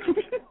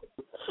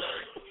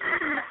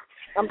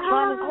 I'm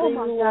trying to see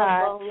who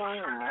else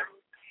online.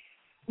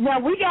 Now,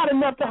 we got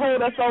enough to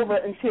hold us over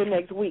until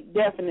next week,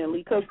 definitely,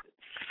 because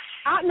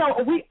I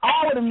know we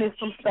all would have missed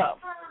some stuff.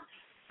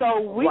 So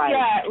we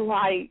got,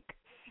 like,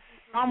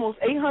 almost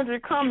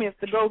 800 comments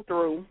to go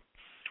through.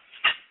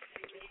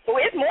 Well,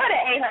 it's more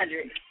than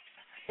 800. Is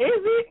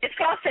it? It's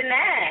close to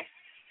 9.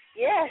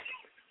 Yes.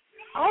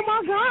 Oh,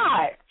 my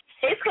God.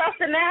 It's close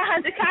to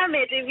 900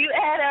 comments. If you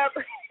add up,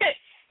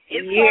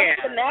 it's close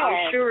to 9.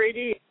 I'm sure it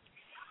is.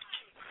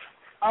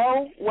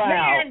 Oh, wow.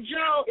 Man,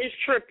 Joe is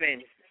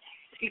tripping.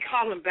 He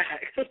calling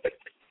back.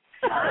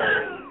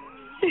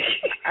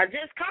 I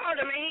just called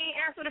him and he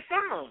ain't answer the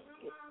phone.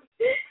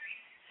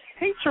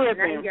 He tripping.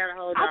 Now you gotta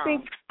hold on.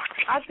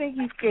 I think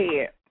he's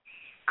scared.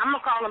 I'm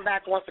gonna call him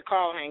back once the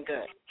call hang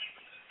up.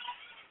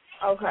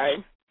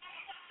 Okay.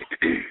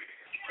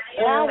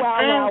 Wow.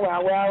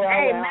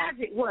 Hey,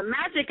 Magic. Well,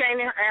 Magic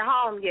ain't at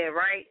home yet,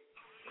 right?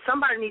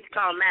 Somebody needs to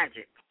call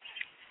Magic.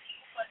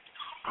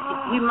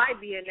 He might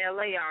be in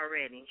L.A.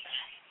 already.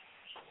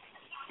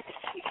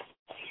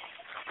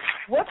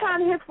 What time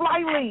did his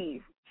flight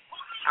leave?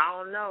 I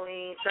don't know. He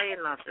ain't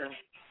saying nothing.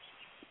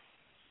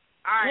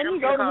 All right, Let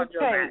me I'm go to his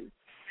page.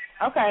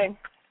 Okay.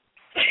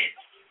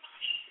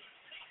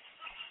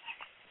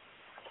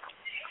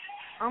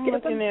 I'm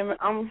looking at.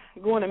 I'm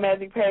going to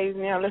Magic page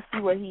now. Let's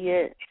see where he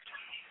at.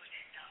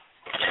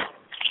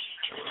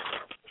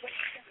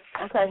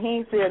 Okay, he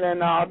ain't said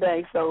nothing all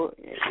day, so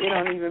it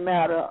don't even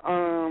matter.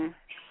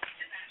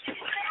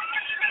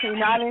 He's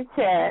not in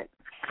chat.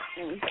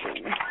 Let me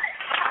see.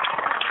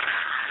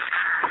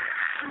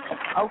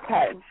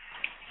 Okay.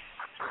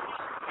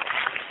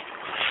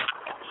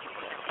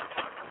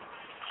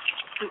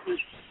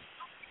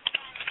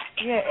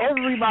 Yeah,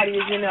 everybody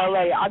is in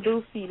L.A. I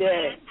do see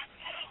that.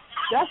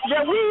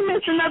 That we ain't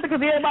missing nothing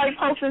because everybody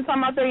posting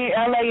something out there in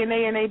L.A. and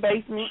they in their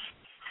basement.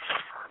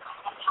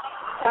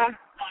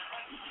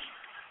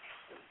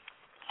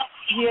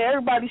 Yeah,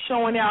 everybody's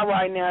showing out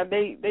right now.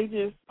 They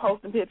just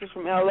posting pictures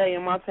from L.A.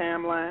 in my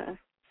timeline.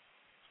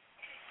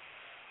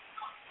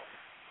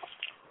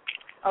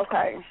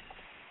 Okay.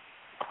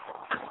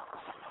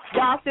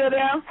 y'all still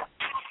there?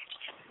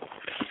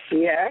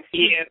 Yeah.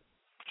 Yeah.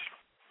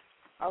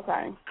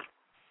 Okay.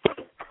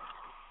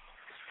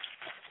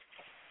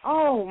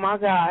 Oh, my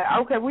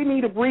God. Okay, we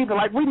need a breather.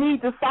 Like, we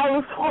need the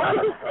silence.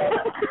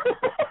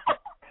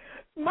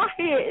 My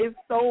head is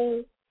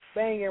so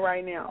banging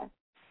right now.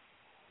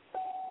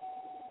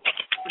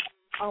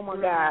 Oh, my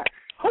God.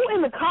 Who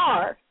in the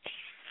car?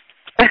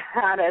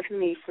 That's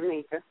me,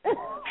 Tamika.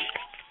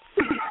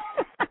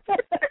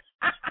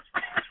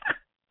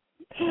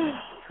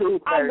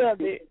 I love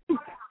it.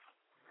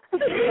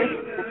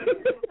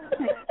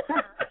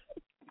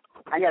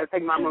 I got to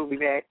take my movie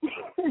back.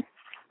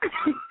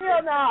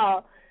 Hell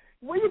no.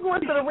 Where you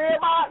going, to the Red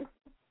Box?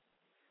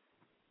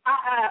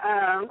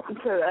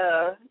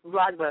 To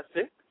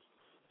Blockbuster.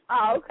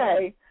 Oh,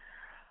 okay.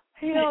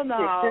 Hell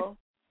no.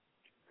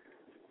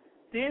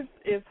 This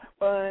is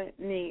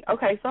funny.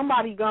 Okay,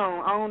 somebody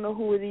gone. I don't know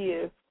who it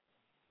is.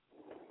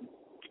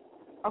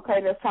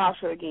 Okay, that's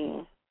Tasha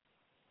again.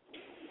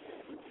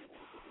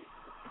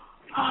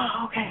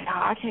 Oh, okay.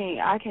 I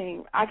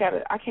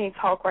can't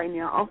talk right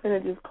now. I'm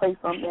finna just play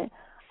something.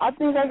 I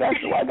think I got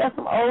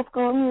some old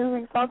school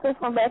music, something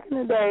from back in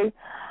the day.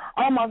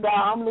 Oh my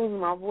God, I'm losing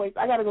my voice.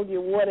 I gotta go get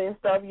water and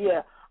stuff.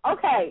 Yeah.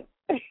 Okay.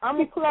 I'm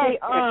gonna play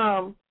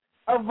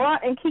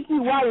Avant and Kiki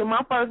Wyatt,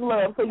 My First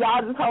Love. So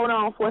y'all just hold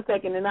on for a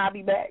second and I'll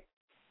be back.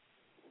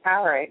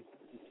 All right.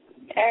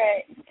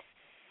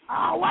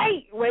 Oh,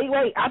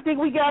 wait. I think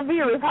we got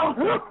Virus.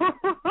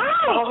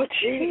 Oh,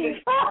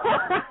 jeez.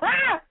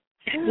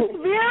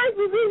 Virus,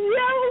 is this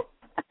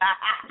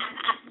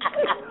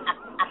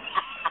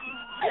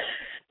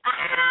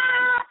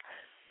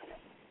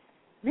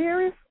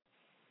you?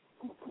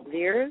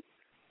 Virus?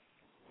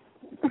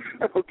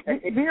 Okay.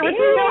 Virus,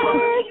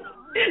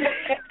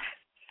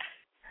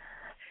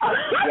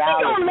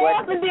 Y'all gonna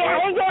laugh and then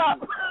hang up.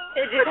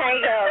 It just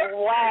hang up.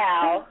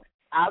 Wow.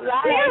 I'm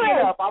not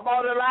hanging up. I'm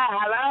on the line.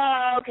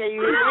 Hello, can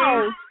you hear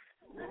me?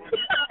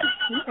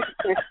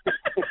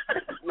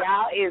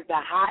 Y'all is the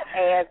hot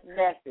ass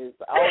messes.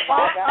 Oh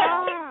my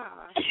God.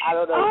 I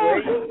don't know where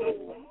you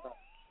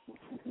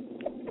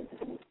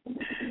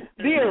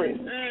Virus.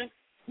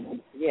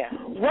 Yeah.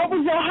 What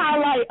was your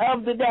highlight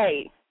of the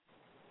day?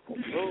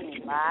 Oh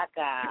my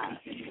God.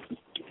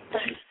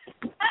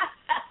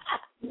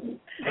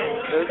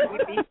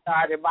 Let's get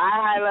started. My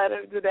highlight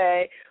of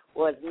today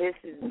was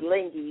Mrs.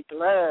 Blingy's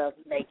love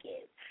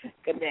making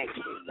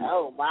connection.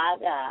 Oh my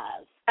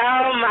God.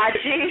 Oh my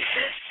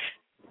Jesus.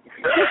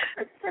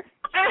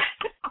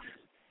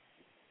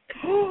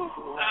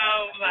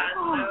 Oh my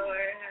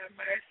Lord, have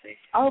mercy.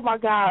 Oh my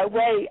God,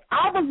 wait.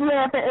 I was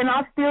laughing and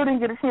I still didn't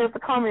get a chance to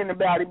comment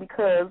about it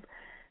because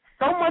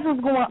so much was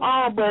going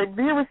on, but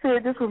Vera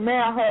said this was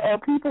mad her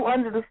people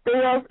under the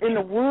stairs in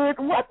the woods.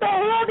 What the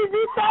hell did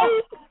you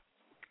say?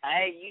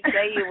 Hey, you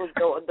say it was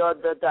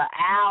the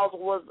owls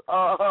was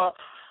Oh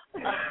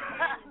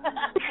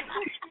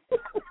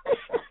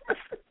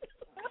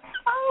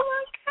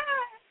my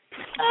God.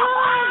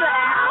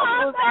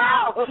 The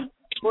owls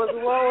was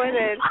blowing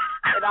and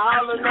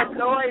all of that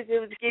noise, it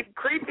was getting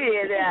creepy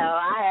in there.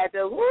 I had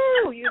to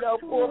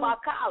pull my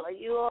collar,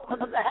 on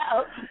the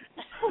house.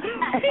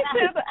 He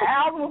said the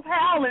owls was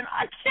howling.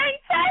 I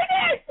can't take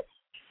it.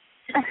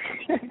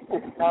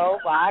 Oh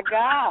my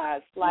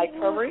gosh, like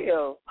for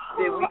real.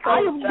 Did we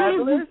call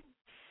Douglas?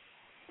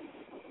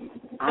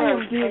 I am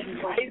dizzy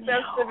right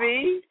now. To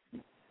me.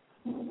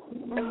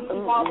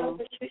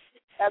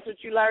 That's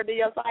what you learned in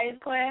your science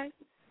class?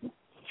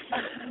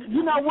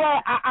 You know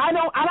what? I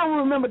don't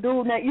remember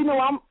doing that. You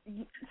know,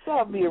 shut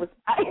up, Virus.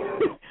 I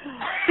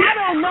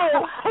don't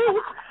know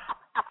who.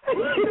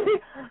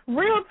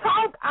 Real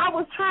talk. I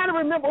was trying to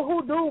remember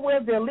who dude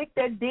was that licked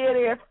that dead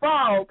ass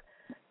frog.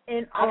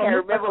 And I can't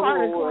remember who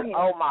it was.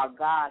 Oh my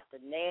gosh, the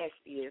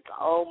nastiest.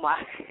 Oh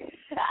my.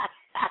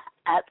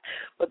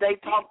 But they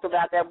talked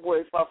about that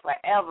boy for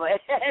forever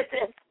at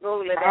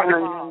school and I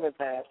remember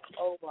that.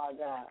 Oh my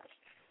gosh.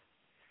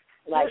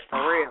 Like for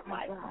real.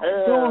 Like,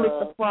 dude licked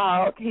the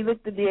frog. He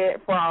licked the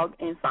dead frog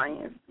in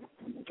science.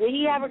 Did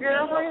he have a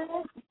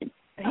girlfriend?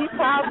 He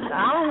probably,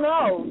 I don't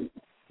know.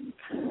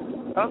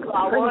 Uncle,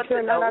 I want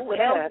to know who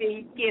else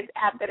he gets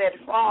after that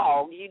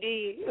frog. You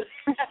did.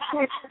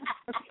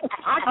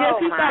 I guess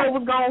he thought it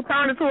was going to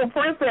turn into a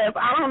princess.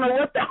 I don't know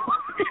what that was.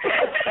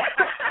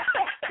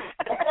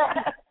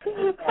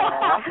 I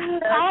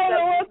don't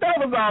know what that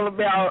was all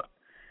about.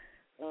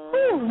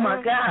 Oh,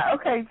 my God.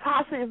 Okay,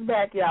 Tasha is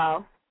back,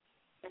 y'all.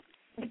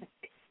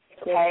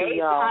 Hey,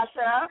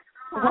 Tasha.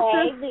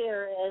 Hey,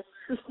 dearest.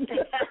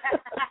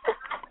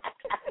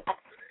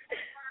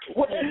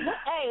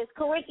 Hey, is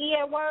Kariki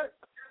at work?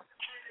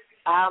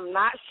 I'm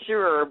not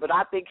sure, but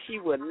I think she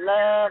would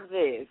love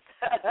this.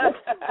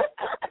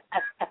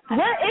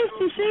 Where is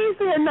she? She ain't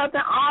saying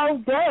nothing all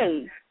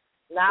day.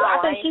 No, I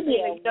think she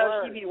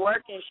be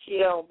working. She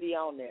don't be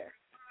on there.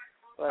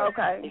 But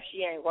okay. If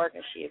she ain't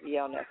working, she'll be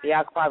on there. So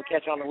y'all can probably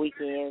catch her on the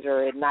weekends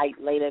or at night,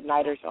 late at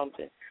night or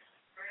something.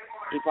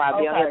 She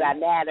probably be on here about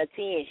 9 or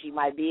 10. She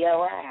might be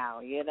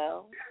around,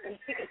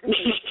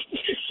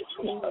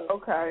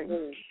 Okay.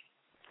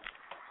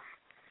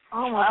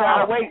 Oh, my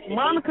God. Wait,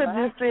 Monica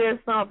just said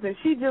something.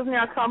 She just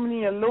now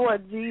coming in.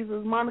 Lord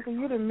Jesus. Monica,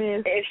 you done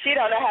missed. If she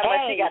don't know how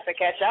much she got to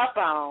catch up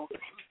on.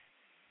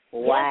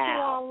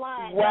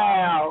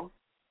 Wow.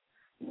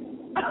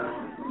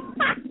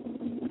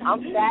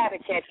 I'm tired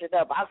of catching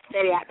up. I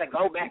steady have to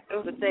go back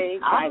through the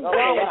thing. I'm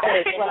going with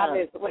this. What I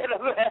missed. Wait a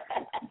minute.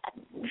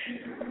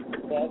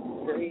 That's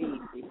crazy,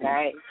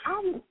 right? I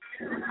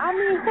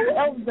mean, who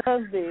else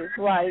does this?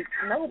 Like,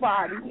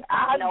 nobody.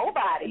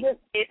 Nobody.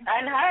 It's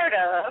unheard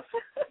of.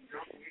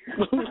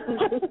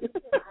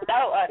 So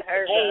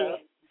unheard of.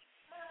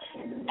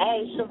 Hey,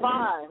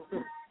 Siobhan.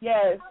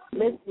 Yes.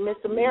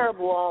 Mr.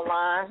 Marable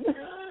online.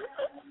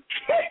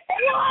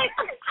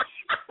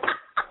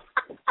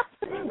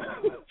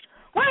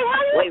 What?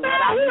 Wait,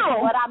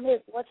 what I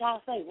missed? What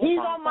y'all say? He's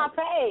on my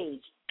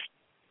page.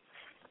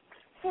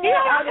 He's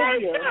on my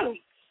page too.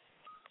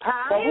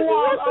 So who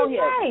all on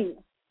here?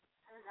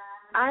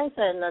 I ain't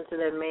saying nothing to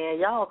that man.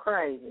 Y'all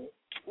crazy.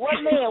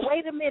 What man?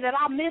 Wait a minute.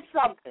 I missed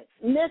something.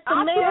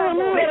 Mr.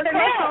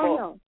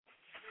 Marable.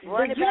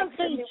 Run it back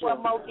to me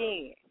one more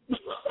again.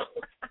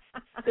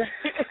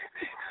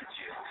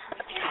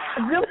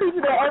 Good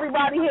people that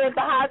everybody here at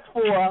the house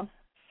for.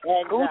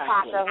 Who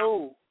talked to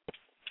who?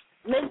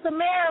 Mr.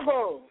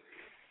 Marable.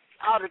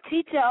 Oh, the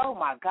teacher? Oh,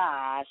 my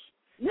gosh.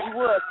 You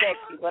were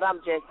sexy, but I'm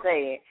just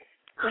saying.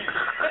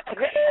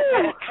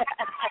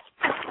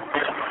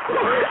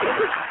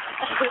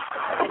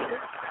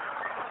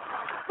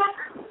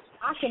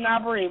 I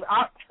cannot breathe.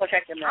 I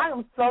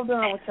am so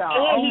done with y'all.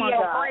 And oh my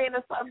your God. friend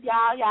or something.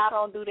 Y'all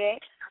don't do that.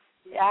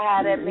 Y'all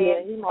have that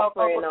man. He's my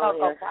friend on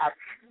here.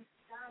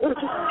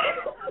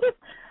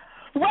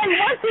 Wait,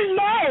 what's his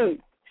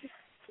name?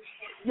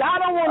 Y'all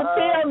don't want to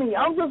tell me.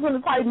 I'm just going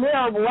to type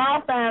Marable.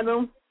 I'll find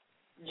him.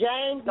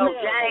 James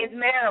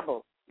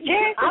Marable.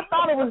 Yeah, I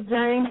thought it was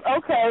James.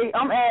 Okay,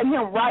 I'm adding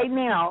him right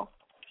now.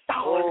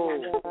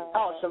 Oh,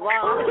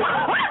 Siobhan.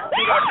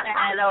 He got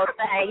that old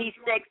thing. He's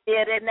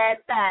sexier than that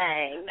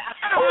thing.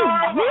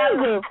 Oh,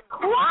 Jesus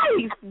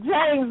Christ,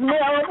 James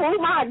Marable. Oh,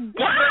 my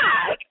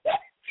God.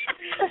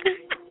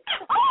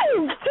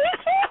 Oh,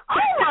 teacher.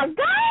 Oh, my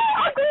God.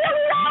 I can let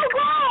it all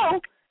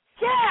go.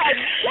 God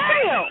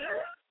damn.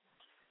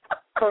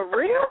 For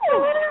real?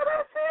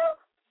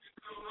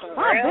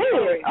 My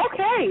bad.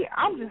 Okay,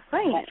 I'm just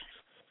saying.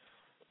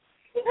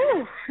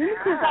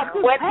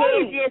 What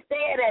kids just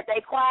said that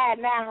they quiet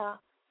now?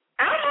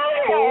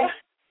 Oh.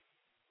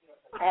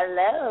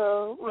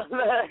 Hello.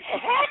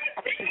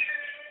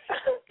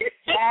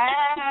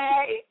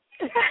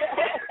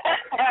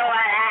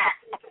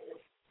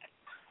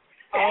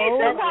 Hey.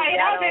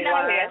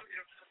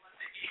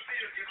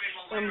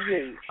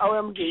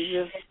 OMG,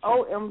 just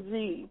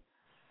OMG.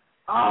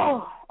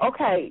 Oh,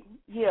 okay.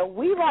 Yeah,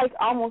 we like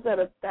almost at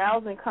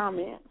 1,000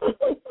 comments.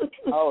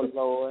 Oh,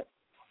 Lord.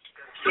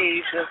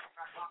 Jesus.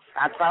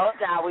 I told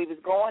y'all we was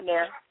going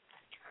there.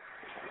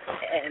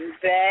 And,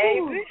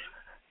 baby,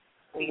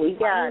 we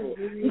got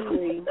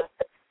it.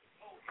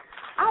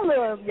 I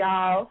love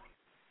y'all.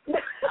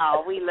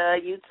 Oh, we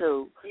love you,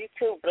 too. You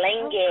too,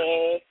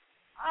 Blingin.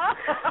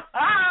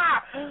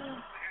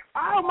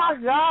 Oh, my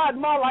God.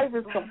 My life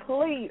is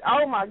complete.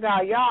 Oh, my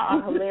God. Y'all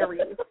are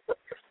hilarious.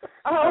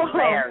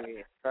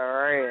 Hilarious. For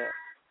real.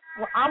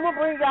 Well, I'm going to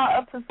bring y'all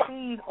up to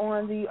speed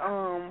on the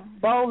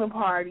bowling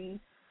party.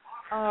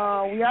 We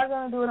are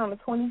going to do it on the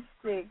 26th.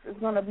 It's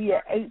going to be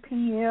at 8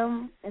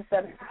 p.m.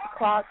 instead of 6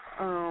 o'clock.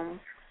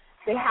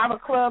 They have a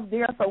club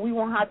there, so we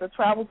won't have to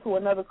travel to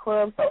another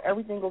club, so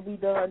everything will be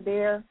done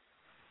there.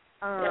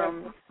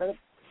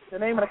 The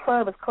name of the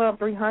club is Club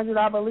 300,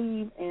 I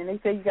believe, and they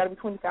say you got to be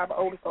 25 or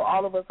older, so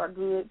all of us are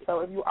good.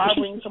 So if you are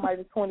bringing somebody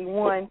to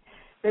 21,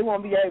 they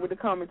won't be able to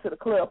come into the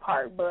club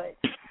part. But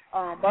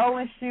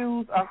bowling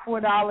shoes are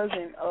 $4,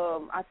 and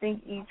I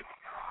think each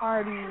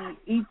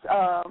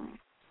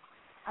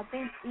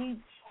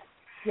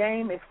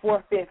game is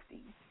 $4.50,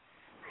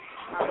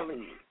 I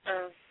believe.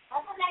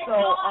 So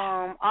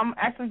I'm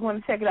actually going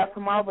to check it out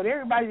tomorrow. But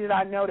everybody that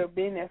I know that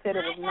been there said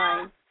it was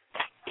nice,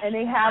 and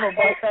they have a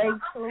buffet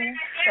too.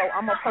 So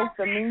I'm gonna post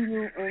the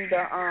menu in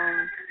the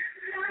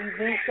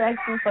event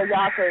section so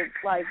y'all could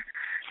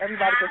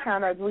everybody can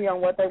kind of agree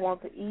on what they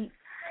want to eat.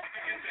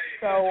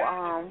 So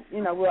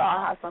we'll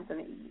all have something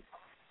to eat.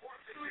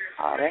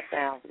 Oh, that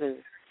sounds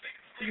good.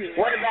 Yeah.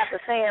 What about the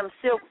Sam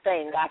Silk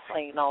thing I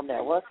seen on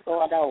there? What's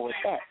going on with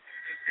that?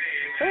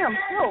 Sam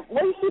Silk?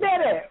 Where you see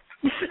that at?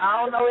 I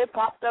don't know. It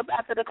popped up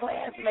after the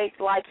classmates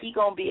like he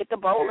going to be at the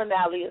bowling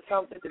alley or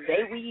something the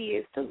day we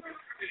is, too.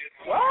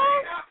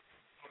 What?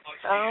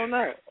 I don't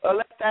know.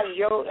 Unless that's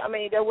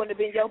that wouldn't have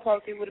been your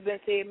post. It would have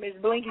been saying Miss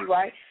Blinky,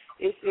 right?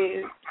 It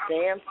says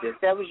Sam Silk.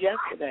 That was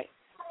yesterday.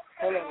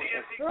 Hold on.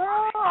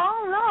 Girl, I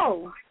don't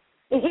know.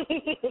 I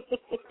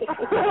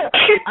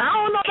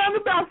don't know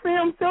nothing about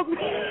Sam Silk.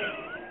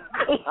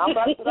 I'm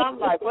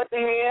like, what the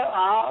hell?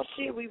 Oh,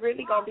 shit, we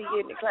really going to be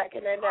getting it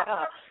cracking in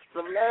there.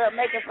 Some love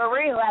making for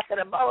real after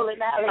the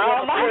bowling alley.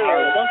 Oh, my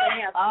God.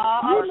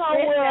 You know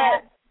what?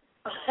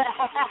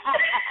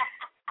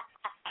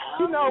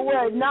 You know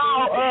what?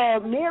 Now,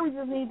 Mary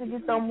just needs to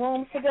get some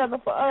rooms together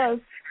for us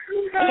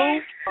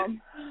There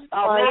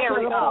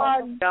we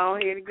go. Go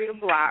ahead and get a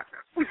block.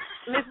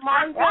 Miss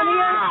Martin's on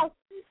here.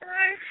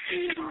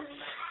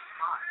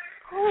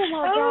 Oh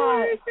my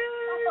God.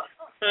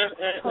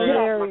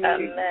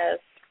 Hilarious.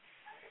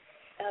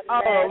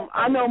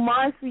 I know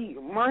Marcy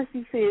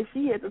said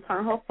she had to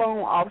turn her phone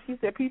off. She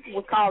said people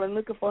were calling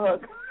looking for her.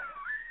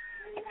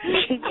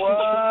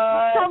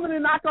 What? Coming to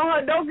knock on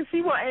her door because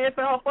she won't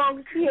answer her phone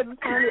because she had to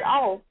turn it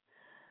off.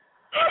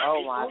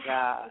 Oh my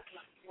God.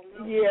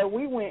 Yeah,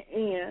 we went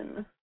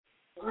in.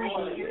 We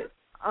did.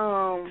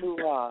 Too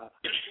hard.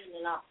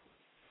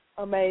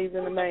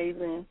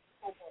 Amazing.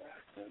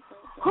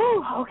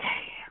 Whew,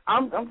 okay.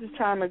 I'm just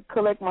trying to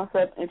collect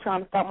myself and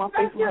trying to stop my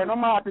face from hurting.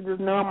 I'm gonna have to just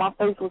numb my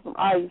face with some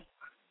ice.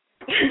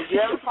 You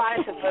ever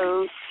find some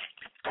food?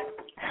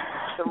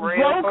 Some real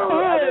Joe food.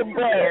 could,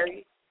 but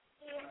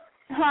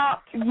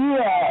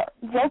yeah,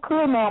 Joe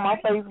could numb my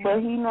face, but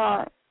he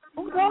not.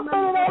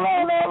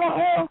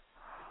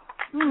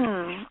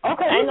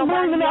 Okay, it's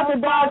moving out the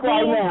dark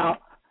right now.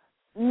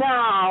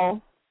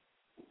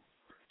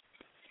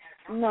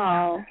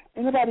 No.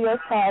 Anybody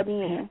else called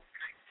in?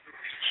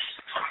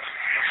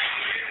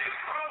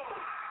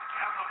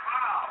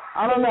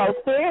 I don't know.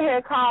 Sarah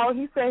had called.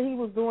 He said he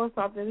was doing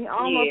something. I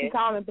don't know if he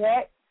called him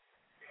back.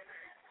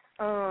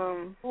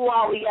 Who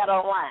all we got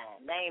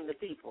online? Name the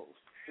people.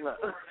 Look.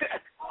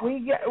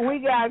 we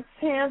got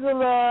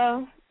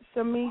Tangela,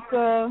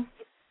 Shamika,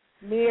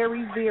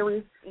 Mary,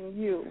 Veris, and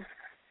you.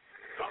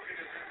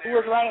 Who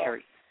was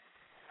Larry?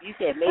 You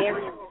said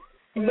Mary?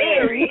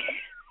 Mary.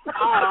 Oh,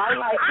 I'm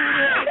like, who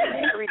is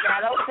Mary? Now,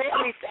 don't tell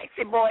me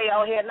sexy boy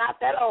on here, not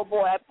that old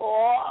boy,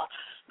 boy.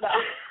 No.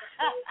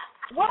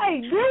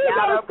 Wait, you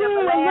don't see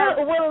with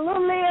a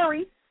little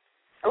Larry.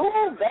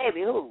 Ooh,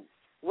 baby, who?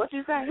 What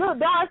you say? Little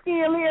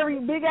dark-skinned Larry,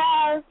 big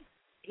eyes.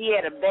 He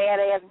had a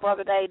badass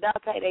brother named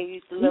Dante. They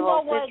used to live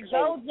on Central.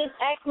 Joe just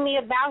asked me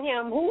about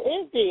him. Who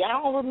is he? I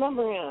don't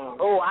remember him.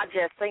 Oh, I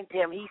just think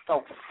him. He's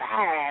so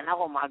fine.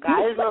 Oh, my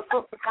God. His little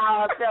sister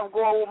called herself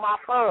going with my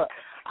son.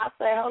 I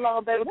said, hold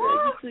on, baby,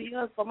 you too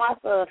young for my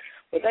son.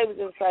 But they was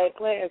in the same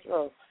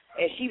classroom.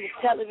 And she was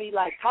telling me,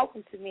 like,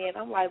 talking to me, and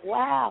I'm like,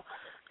 wow,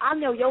 I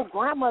know your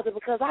grandmother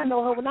because I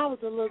know her when I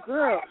was a little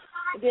girl.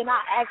 And then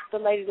I asked the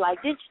lady, like,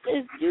 is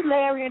you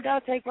Larry and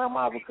Dante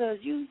grandma because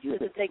you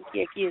been taking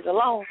care of kids a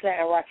long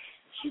time, right?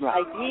 She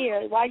like,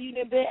 yeah, why you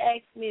didn't been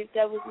asking me if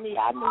that was me?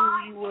 I knew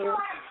who you were.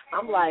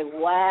 I'm like,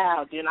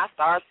 wow. Then I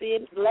started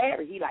seeing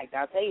Larry. He like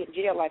Dante in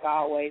jail like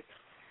always.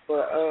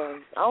 But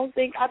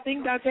I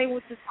think Dante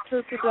went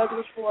to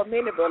Douglas for a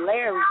minute, but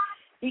Larry,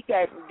 he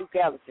came from Duke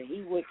Ellington.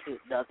 He went to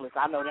Douglas.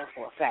 I know that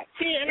for a fact.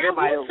 Yeah, and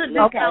I went to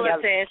Duke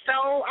Ellington,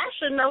 so I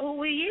should know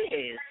who he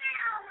is.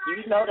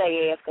 You know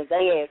they ass because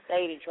they ass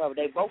stayed in trouble.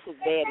 They both was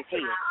bad as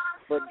hell.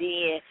 But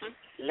then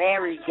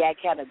Larry got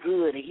kind of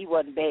good, and he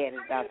wasn't bad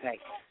as Dante.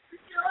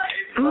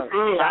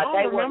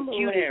 Dante wasn't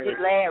cute as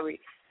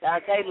Larry.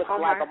 Dante looked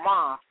like a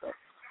monster.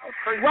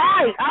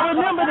 Right, I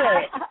remember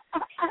that.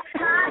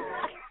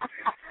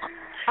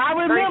 I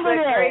remember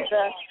that.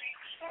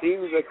 He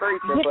was a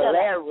creature, but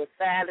Larry was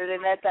sadder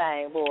than that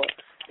thing, boy.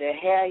 The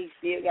hair, he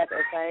still got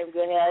that same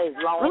good hair. His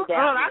long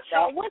down.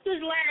 What's his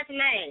last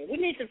name? We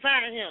need to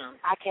find him.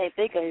 I can't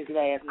think of his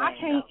last name. I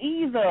can't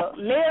either.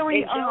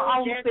 Larry, I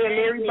almost said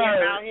Larry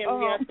Bird. You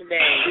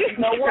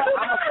know what?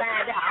 I'm going to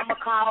find out. I'm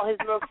going to call his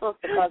little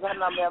sister because her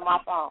number in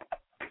my phone.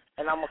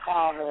 And I'm going to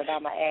call her and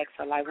I'm going to ask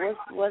her, like,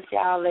 what's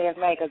y'all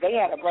last name? Because they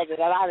had a brother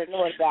that I didn't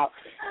know about.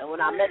 And when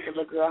I met the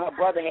little girl, her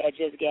brother had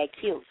just got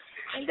killed.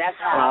 And that's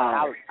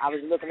how I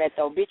was looking at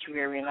the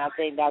obituary, and I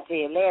think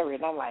Dante and Larry,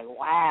 and I'm like,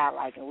 wow,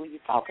 like, and we were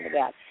talking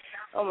about.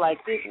 I'm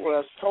like, this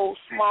world's so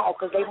small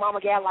because they mama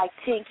got like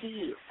 10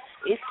 kids.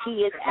 It's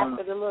kids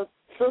after the little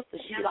sister.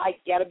 She like,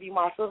 gotta be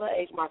my sister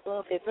age. My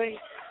son 15.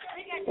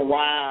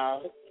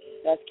 Wow,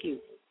 that's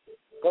cute.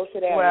 Go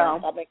sit down. Well,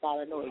 I make all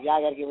the noise.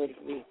 Y'all gotta get ready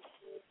for me.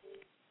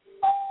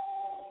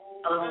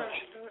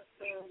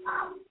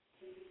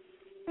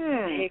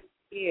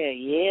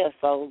 Yeah.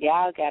 So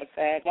y'all gotta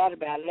find out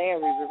about Larry.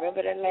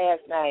 Remember that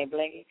last name,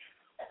 Blingin.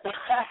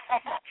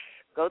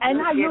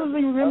 And I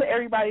usually remember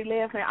everybody's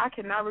last name. I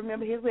cannot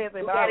remember his last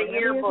name. He got a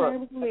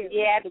yearbook.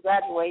 He had to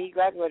graduate. He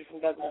graduated from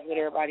Douglas with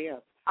everybody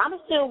else. I'm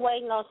still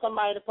waiting on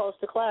somebody to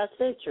post a class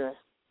picture.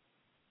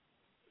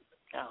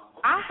 Oh.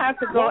 I have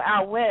to go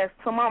out west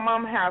to my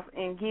mom's house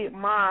and get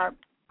my.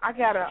 I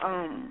got a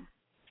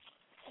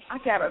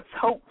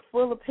tote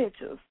full of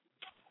pictures.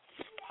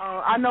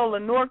 I know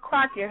Lenore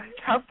Crockett,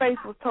 her face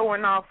was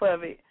torn off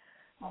of it,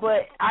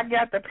 but I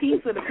got the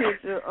piece of the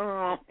picture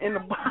in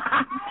the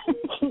box.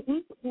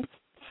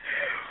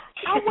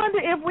 I wonder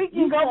if we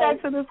can go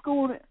back to the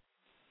school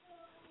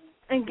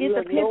and get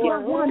the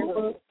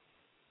pictures.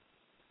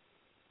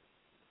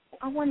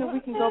 I wonder if we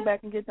can go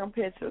back and get them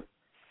pictures.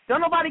 Don't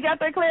nobody got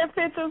their class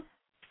pictures?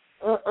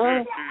 I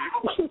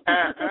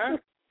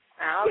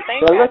don't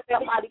think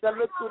somebody gonna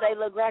look through their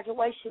little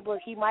graduation book.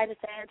 He might have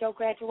signed your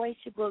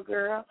graduation book,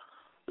 girl.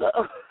 Girl,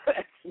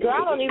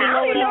 I don't even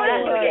know what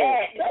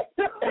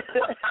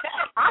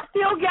I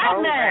still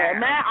got that,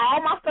 man.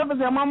 All my stuff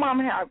is in my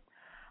mom's house.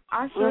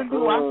 I sure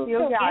do. I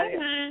still got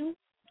it.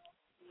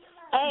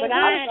 Hey, But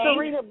I'm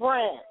Sharita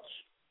Branch.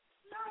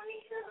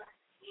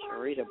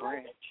 Sharita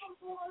Branch.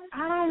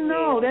 I don't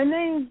know. That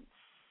name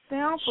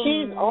sounds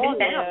familiar. She's on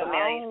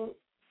there,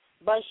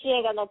 but she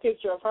ain't got no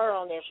picture of her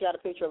on there. She got a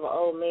picture of an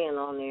old man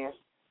on there.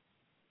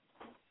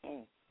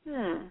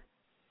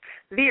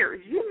 Vera,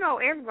 you know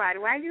everybody.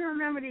 Why do you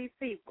remember these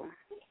people?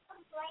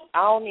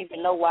 I don't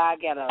even know why I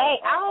got I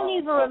don't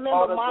even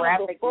remember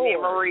photographic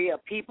memory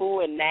of people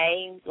and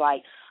names.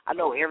 Like, I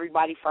know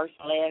everybody first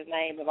and last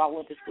name. If I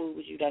went to school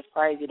with you, that's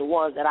crazy. The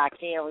ones that I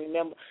can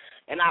remember.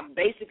 And I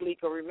basically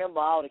can remember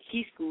all the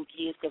key school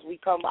kids because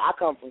I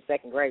come from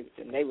second grade with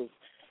them. They was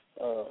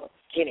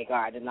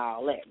kindergarten and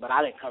all that. But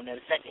I didn't come there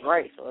to second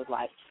grade. So it's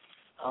like,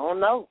 I don't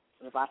know.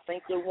 If I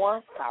think it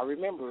once, I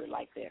remember it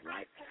like that.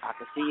 Like, I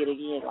can see it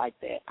again like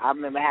that. I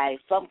remember how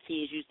some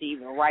kids used to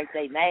even write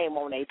their name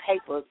on their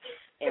papers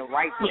and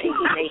write their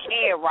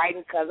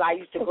handwriting because I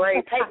used to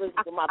grade papers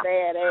with my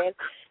bad ass.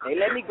 They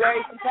let me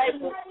grade some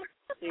papers.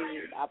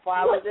 I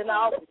probably was in the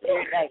office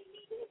every day.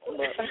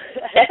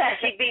 That's how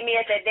she beat me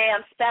at that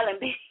damn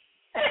spelling bee.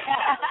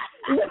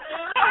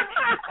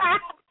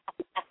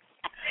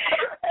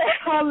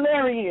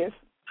 Hilarious.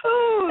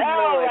 Oh,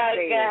 my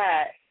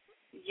God.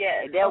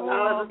 Yes. That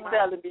was a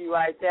spelling bee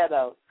right there,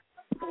 though.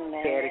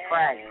 Had it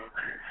cracking.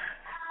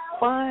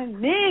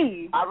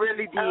 Funny. I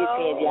really did,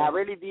 Candy. I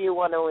really did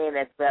want to win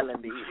that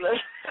spelling bee.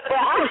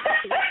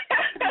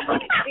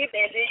 She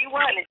said, "Do you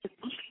want it?"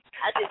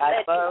 I just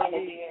said,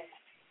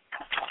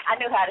 I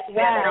knew how to spell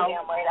it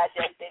damn right. I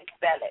just didn't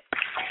spell it.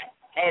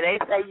 Hey, they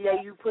say, yeah,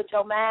 you put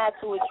your mind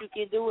to it, you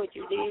can do it.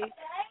 You did.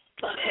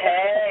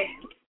 Hey.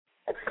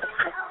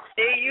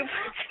 Do you?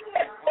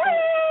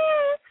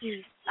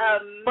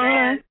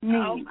 Man.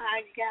 Oh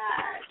my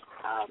God.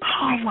 Oh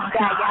my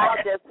God.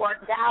 Y'all just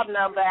worked our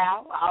number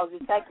out. All it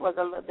take was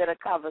a little bit of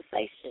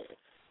conversation.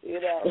 You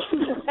know.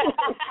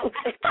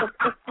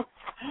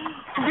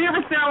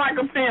 Vera sound like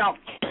a film.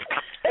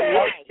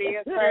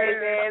 Still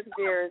crazy ass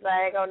Beers.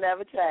 I ain't gonna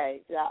never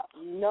change. Y'all.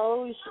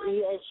 No,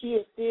 she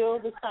is still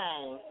the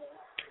same.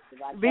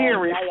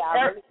 Vera.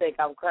 Y'all really think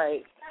I'm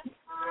crazy.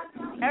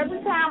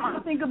 Every time I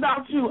think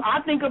about you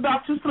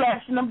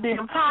slashing them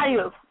damn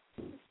tires.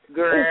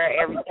 Girl,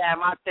 every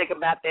time I think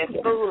about that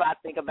school, I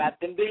think about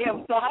them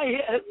damn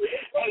tires.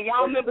 Hey,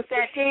 y'all remember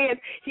Sanchez?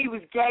 He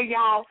was gay,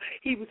 y'all.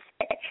 He was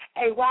fat.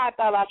 Hey, why I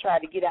thought I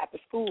tried to get out of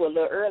school a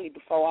little early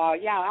before all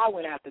y'all. I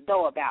went out the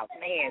door about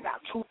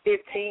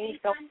 2:15,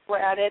 something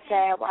around that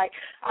time, right?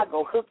 I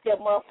go hook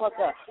that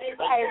motherfucker up. His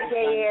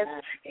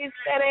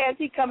fat ass,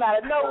 he come out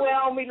of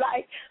nowhere on me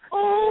like,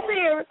 oh,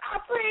 Beers, I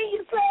pray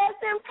you slash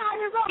them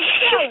tires on the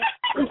show.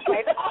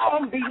 Like, I'm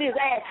going to beat his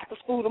ass after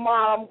school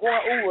tomorrow. I'm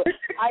going over.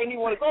 I didn't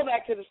even want to go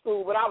back to the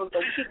school, but I was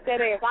going to kick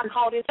that ass. I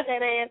called his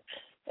fat ass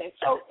and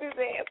choked his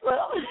ass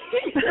up.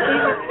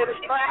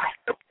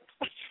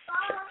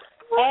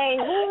 Hey,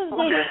 who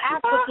is this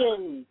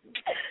African?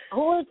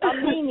 Who is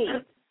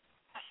Amini?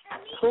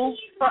 Who?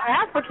 For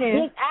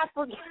African? This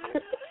African.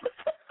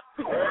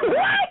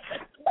 What?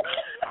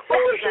 Who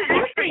is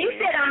African? You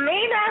said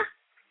Amina?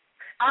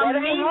 That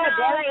ain't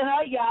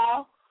her,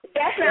 y'all.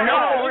 That's not no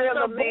her.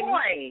 real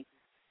boy.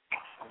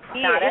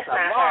 No, that's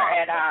not her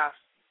at all.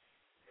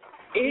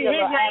 His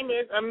name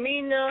is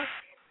Amina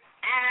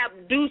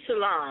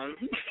Abdusalam.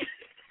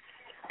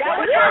 That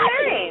was her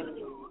name.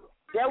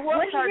 That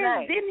was her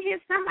name.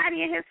 Didn't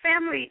somebody in his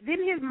family,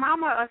 didn't his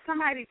mama or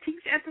somebody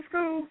teach at the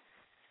school?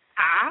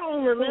 I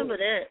don't remember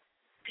that.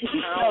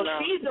 No,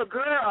 she's a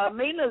girl.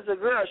 Amina's a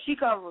girl. She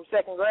comes from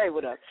second grade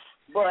with us.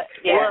 But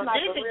yeah, it's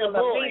like this a is real a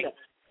boy. Amina.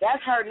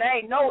 That's her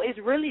name. No, it's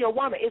really a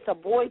woman. It's a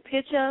boy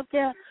picture up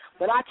there.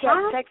 But I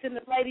kept texting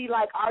the lady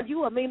like, "Are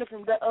you Amina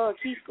from the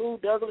Key School,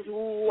 Douglas?"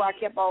 Ooh, I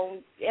kept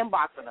on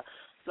inboxing her.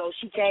 So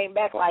she came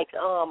back like,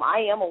 I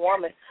am a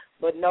woman,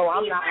 but no,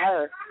 I'm not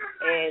her.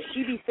 And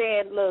she be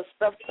saying little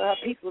stuff to her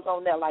peoples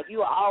on there, like, you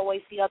will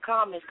always see her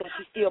comments because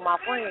she's still my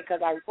friend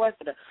because I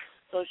requested her.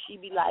 So she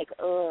be like,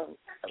 well,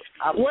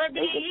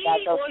 then he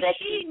or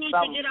she needs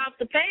to get off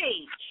the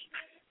page.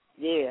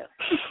 Yeah.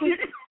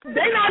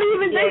 They not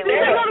even, they go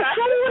to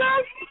school with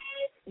us?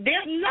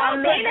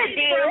 Amina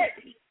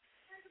did.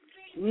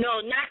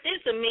 No, not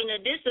this Amina.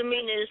 This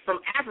Amina is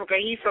from Africa.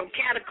 He's from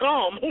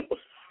Catacomb.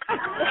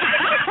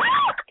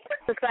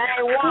 The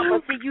same one,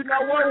 but see, you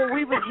know what? When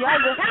we was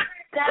younger,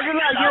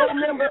 Tangela, you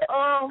don't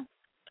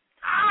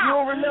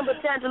remember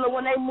Tangela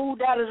when they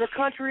moved out of the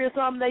country or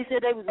something? They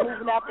said they was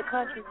moving out the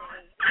country.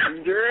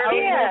 Girl,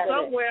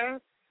 somewhere.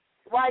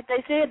 Right,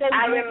 they said they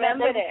was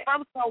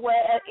from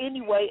somewhere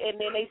anyway, and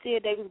then they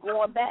said they was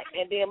going back,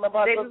 and then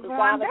remember they was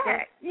going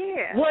back.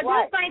 Yeah. Well,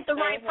 this ain't the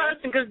right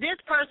person because this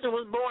person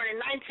was born in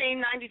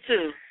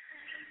 1992.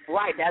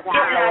 Right, that's how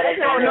I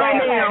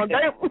know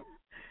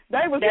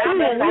they was the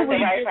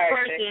right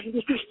person.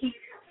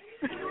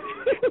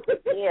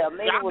 Yeah,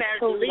 Amina was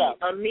cool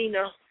up.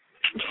 Amina.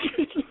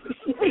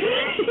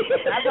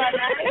 That's what I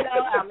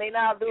know.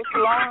 Amina Abdul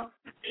Salam.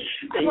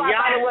 I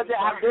thought it was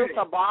Abdul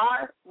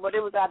Sabar, but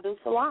it was Abdul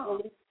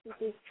Salam.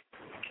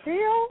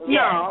 Hell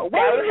yeah.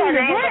 That's her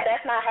name, but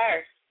that's not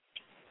her.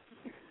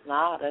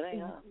 Nah, that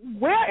ain't her.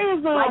 Where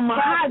is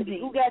Mahogany?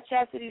 Who got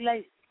Chastity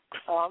Lace?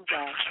 Oh, I'm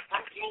sorry.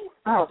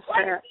 Oh,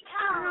 shit.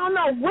 I don't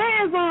know.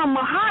 Where is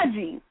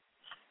Mahogany?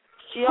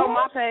 She on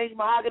my page,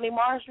 Mahogany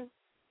Marshall.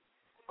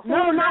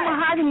 No, not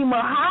Mahogany.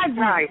 Mahogany.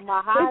 Right.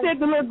 They said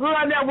the little girl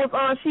that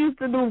was she used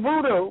to do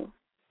voodoo.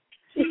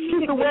 She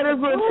used to wear this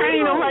little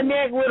chain on her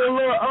neck with a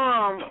little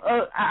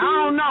I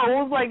don't know. It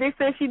was like they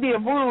said she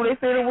did voodoo. They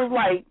said it was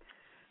like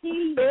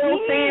spell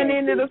sand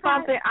in it or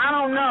something. I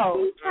don't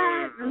know.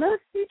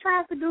 She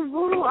tried to do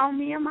voodoo on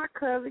me and my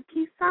cousin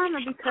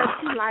Keisana because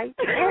she likes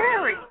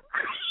Eric.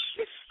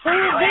 Hold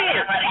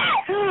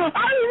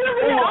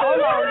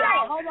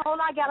on,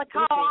 I got a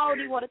call. I don't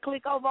even want to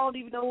click over. I don't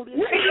even know who this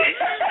is.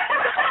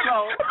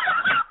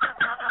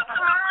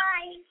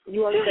 Hi.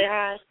 You want to say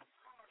hi?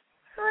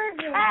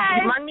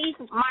 Hi. My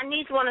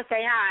niece want to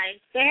say hi.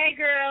 Say hey,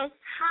 girls.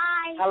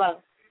 Hi.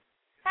 Hello.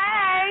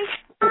 Hey.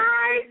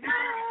 Hi.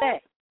 Hey.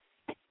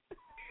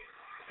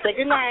 Say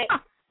good night.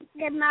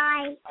 Good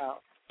night. Oh.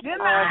 Good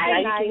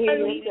night. Nice to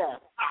hear you.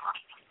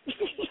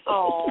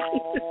 Oh.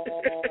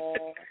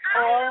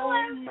 Oh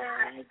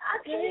my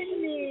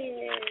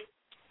goodness.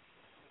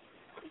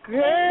 Who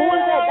is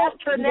that? That's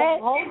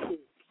Trinette?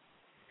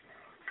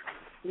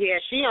 Yeah,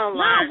 she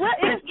online. No, what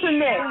is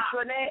Trinette?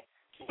 Trinette?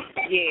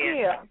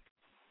 Yeah.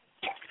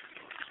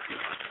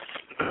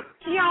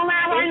 She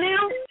online right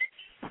now?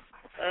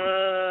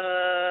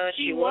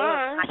 She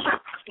was.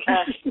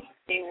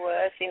 She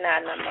was. She not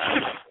no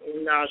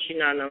more. No, she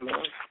not no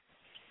more.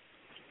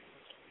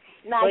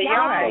 Now,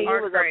 y'all say it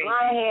was a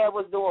blonde hair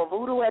was doing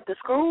voodoo at the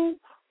school?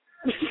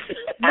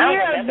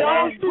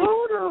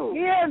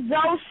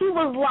 Joe, she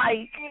was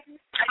like,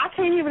 I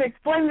can't even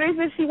explain it. They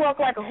said she walked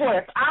like a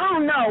horse. I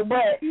don't know,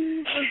 but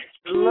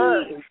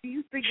look, she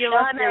used to give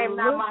her name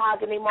not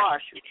Mahogany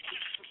Marshall.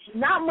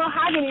 Not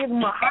Mahogany, it's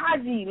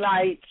Mahogany.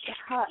 Like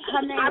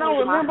her name. I don't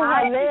remember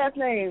her last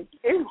name.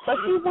 But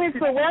she went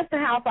to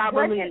Westinghouse, I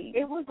believe.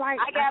 It was like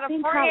I got a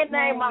friend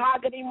named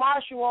Mahogany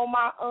Marshall on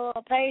my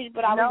page,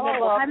 but I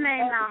remember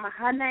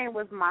her name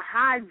was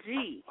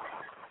Mahogany.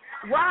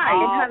 Right.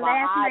 And her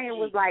last name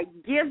was like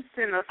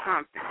Gibson or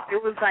something.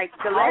 It was like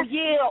the last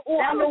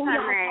that was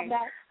her name.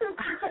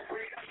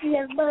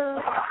 Yes,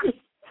 love.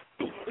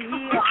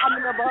 Yeah, I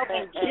remember her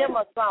from Jim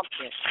or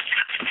something.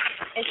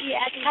 And she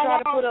actually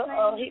tried to put a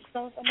hit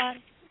on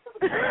somebody.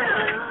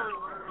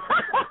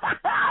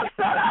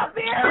 Shut up,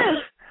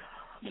 bitch.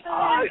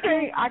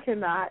 I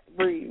cannot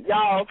breathe.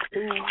 Y'all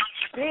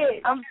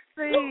shit. I'm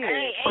serious.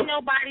 Hey, ain't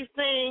nobody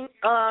seen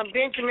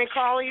Benjamin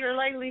Collier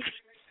lately?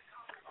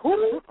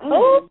 Who?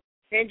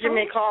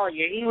 Benjamin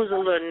Collier. He was a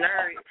little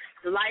nerd.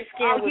 The light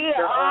skin with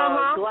the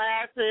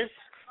glasses,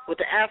 with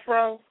the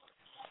afro.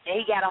 And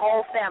he got a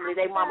whole family.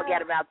 Their mama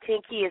got about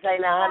 10 kids.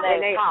 Ain't her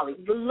name Polly.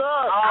 Look,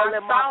 I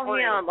saw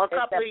him a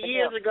couple of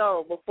years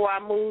ago before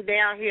I moved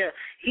down here.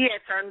 He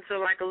had turned into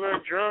like a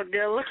little drug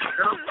dealer.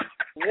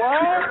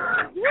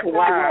 What?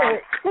 Wow.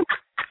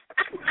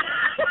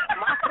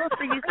 My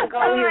sister used to go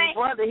with his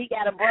brother. He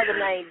got a brother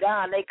named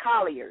Don. They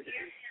Colliers.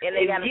 And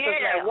they got a sister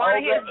named one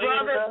of his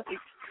brothers.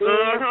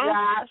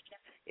 Josh.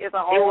 It's a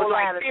whole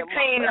line like of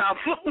 15 of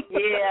them.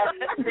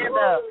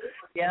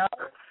 Yeah.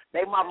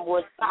 They mama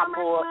was top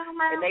boy,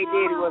 and they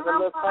daddy was a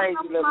little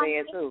crazy little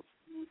man too.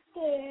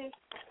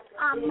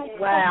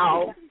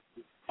 Wow.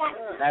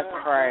 That's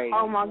crazy.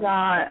 Oh my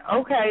God.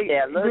 Okay.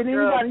 Yeah, little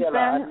girl anybody still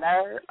a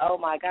nerd. Oh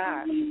my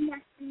God.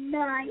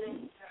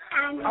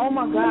 Oh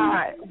my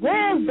God.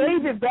 Where's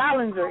David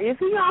Ballinger? Is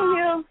he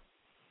on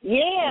here?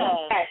 Yeah.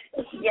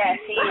 Yes,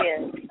 he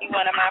is. He's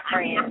one of my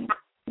friends.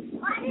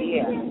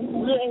 Yeah,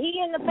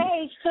 he in the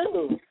page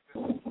too.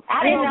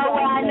 I didn't know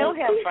where I knew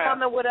him He's from.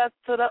 coming with us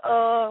to the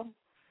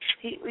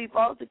we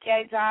supposed to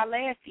came to our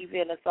last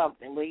event or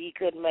something, but he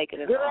couldn't make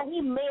it. Girl,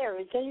 he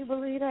married. Can you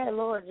believe that,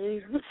 Lord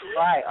Jesus?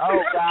 Right.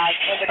 Oh God.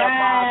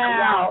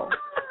 Wow.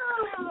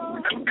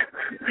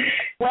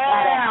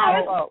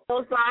 Wow.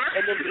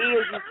 And the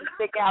ears used to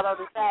stick out on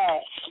the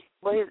side.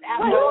 But his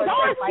apple was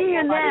dark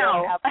skin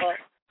now.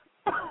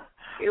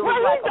 It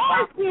was like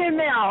dark skin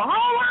now.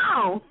 Hold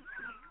on.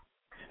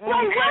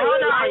 Wait,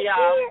 hold on,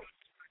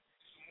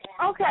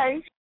 y'all. Okay.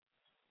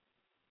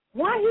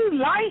 Why he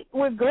light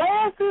with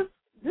glasses?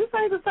 This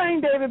ain't the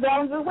same David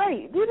Ballinger.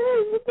 Wait, did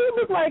he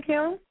look like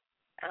him?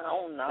 I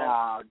don't know.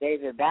 No,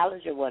 David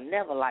Ballinger was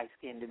never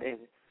light-skinned,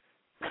 David.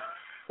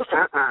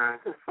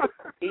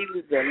 He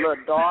was a little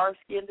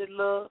dark-skinned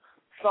little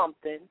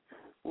something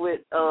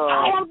with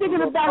I'm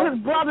thinking about his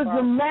brother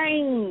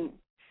Jermaine.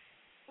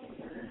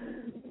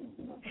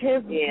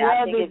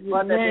 I think his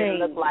brother didn't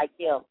look like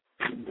him.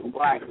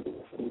 Right.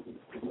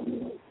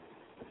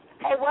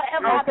 Hey,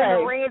 whatever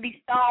happened to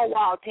Randy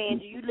Stonewall,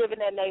 Tangy? You live in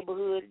that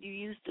neighborhood. You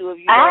used to if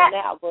you don't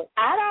now, but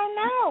I don't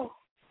know.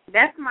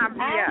 That's my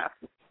BF.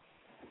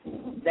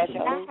 That's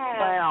your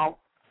Wow.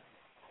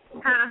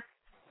 Huh?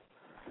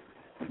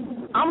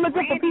 I'm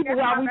looking for people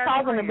while we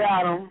talking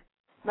about him.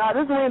 Now,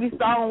 this Randy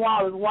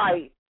Stonewall is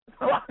white.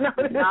 So I know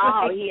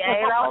no, he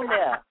ain't on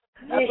there.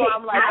 That's why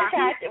I'm like, I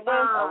tried to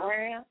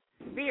around.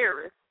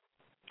 Virus.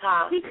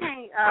 He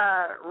can't.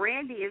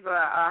 Randy is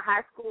a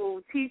high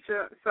school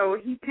teacher, so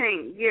he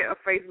can't get a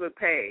Facebook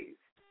page.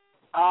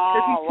 Oh,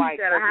 he teaches right.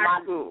 at a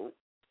high school.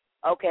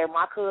 Okay,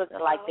 my cousin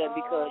like that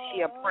because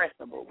she a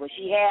principal, but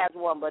she has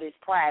one, but it's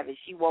private.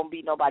 She won't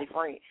be nobody's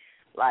friend,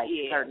 like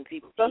certain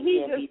people. So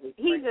he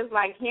just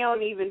like he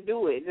don't even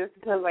do it just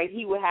because like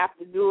he would have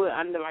to do it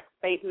under like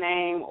a fake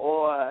name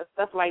or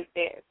stuff like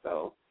that.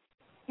 So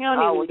he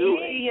don't even do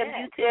it. You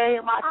tell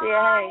him I said,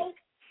 hey,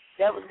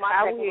 that was my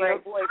second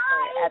grade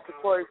boyfriend at the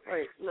Corey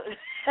French.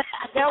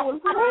 That was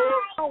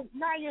oh,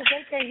 Maya,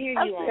 they can't hear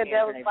you. I said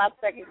that was my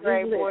second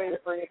grade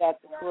boyfriend at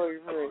the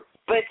Corey French.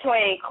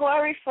 Between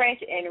Corey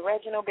French and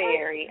Reginald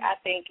Berry, I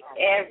think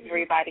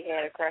everybody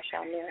had a crush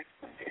on them.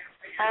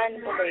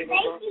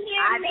 Unbelievable.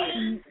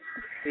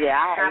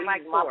 I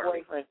like my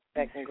boyfriend's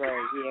second grade.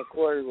 Yeah,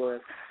 Corey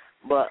was.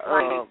 But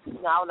I don't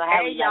know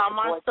how hey, y'all,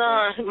 my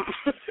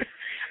son,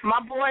 my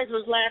boys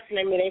was laughing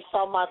at me. They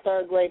saw my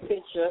third grade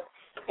picture,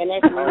 and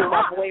they knew who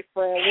my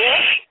boyfriend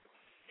was.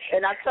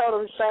 And I told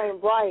them Shane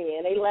Brian,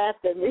 and they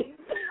laughed at me.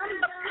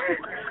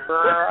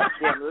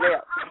 Them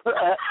lips.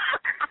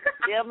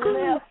 Them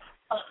lips.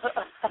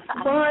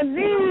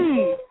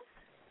 Bunny.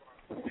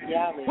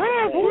 Yeah,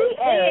 where's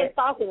he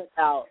talking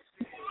about?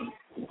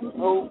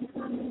 Who?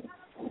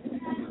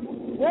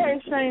 Where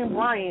is Shane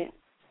Bryant?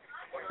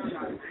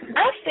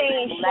 I've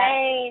seen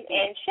Shane,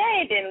 and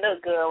Shane didn't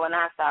look good when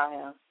I saw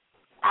him.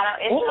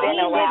 It's been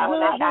a while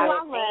when I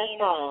saw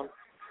him.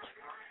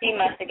 He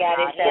must have got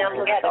himself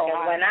together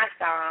because when I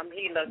saw him,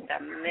 he looked a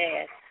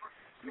mess.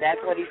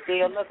 That's what he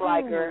still looked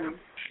like, girl.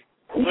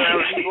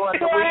 Well, he going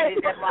to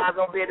Luigi's, that mom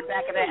gonna be in the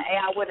back of that. Hey,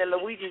 I went to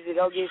Luigi's to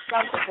go get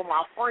something for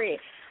my friend.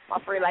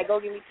 My friend like,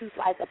 go give me 2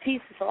 slices of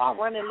pizza. So I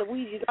run in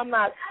Luigi's. I'm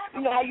not,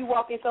 you know how you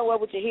walk in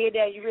somewhere with your head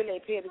down, you really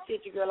ain't paying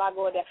attention, girl. I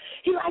go in there.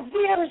 He like,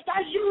 Vera, is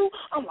that you?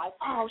 I'm like,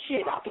 oh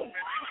shit, I can't.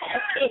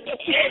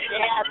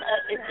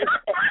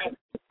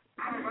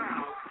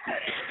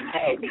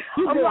 Hey,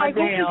 I'm like,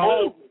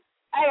 damn.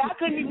 Hey, I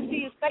couldn't even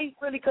see his face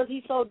really because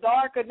he's so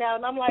darker now.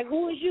 And I'm like,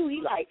 who is you?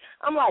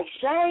 I'm like,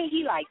 Shane.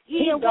 He like,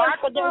 he's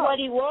darker than what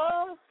he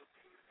was?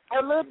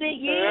 A little bit,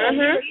 yeah.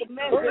 Mm-hmm.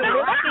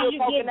 You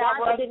get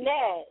darker than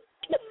that.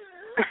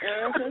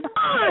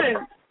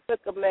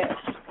 Took a mess.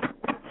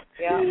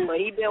 Yeah, but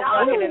he been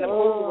working in the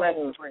food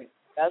restaurant.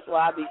 That's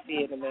why I be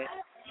seeing him at.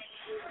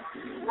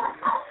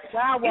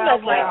 Wow.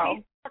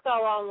 Martha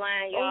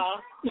online, y'all.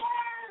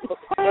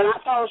 And I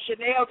told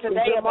Chanel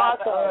today,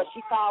 Martha,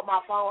 she called my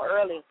phone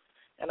early.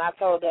 And I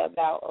told her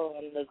about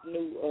the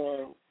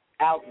new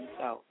album,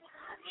 so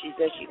she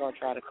said she's going to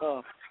try to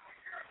come.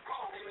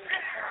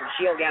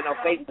 She don't got no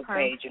Facebook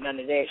page or none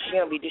of that.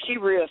 She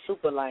real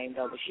super lame,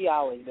 though, but she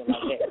always been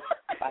like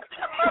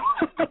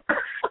that.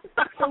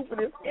 Stupid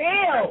as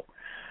hell.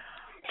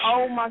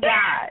 Oh, my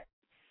God.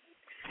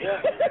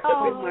 Yeah.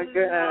 Oh, my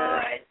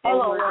God.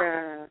 Oh, my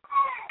God.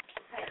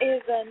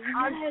 Is a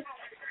nut.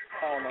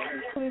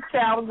 This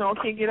child was going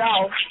to kick it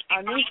off.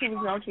 I knew she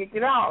was going to kick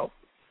it off.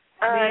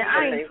 Man,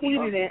 I ain't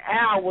tweeted in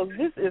hours.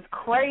 This is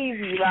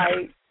crazy.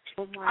 Like,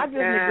 I just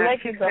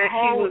neglected the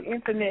whole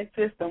internet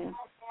system.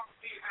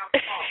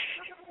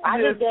 I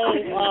just gave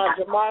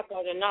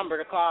DeMarco the number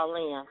to call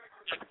in.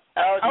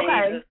 Oh,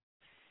 okay. Jesus.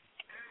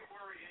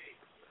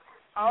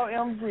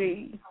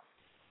 OMG.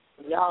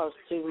 Y'all is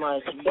too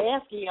much.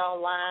 Bansky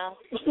online.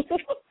 Is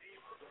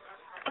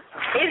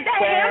that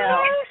him?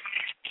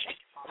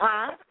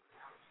 Huh?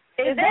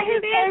 Is that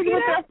his face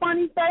with that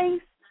funny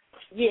face?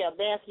 Yeah,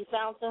 Bansky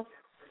Fountain.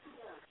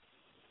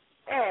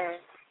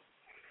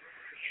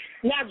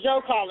 Now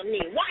Joe calling me.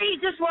 Why he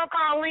just won't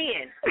call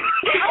in?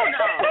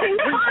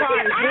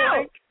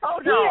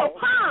 Hold on.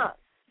 Huh?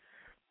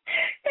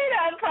 He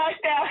done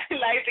punched out. I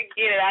like to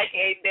get it. I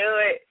can't do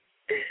it.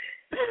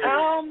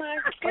 Oh, my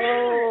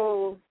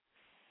God.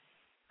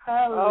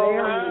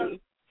 Hilarious.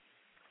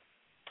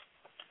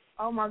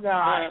 Oh, my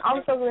God.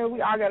 I'm so glad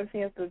we all got a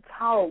chance to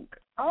talk.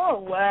 Oh,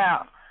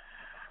 wow.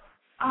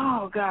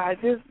 Oh, God.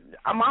 Just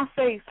my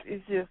face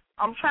is just,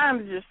 I'm trying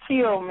to just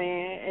chill,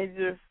 man, and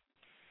just,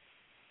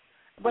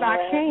 but I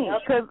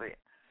can't because,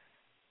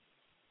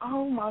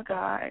 oh, my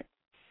God.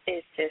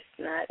 It's just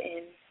not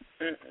in.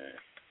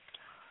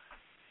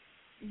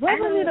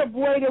 Wasn't it a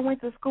boy that went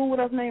to school with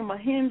us named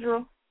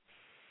Mahendra?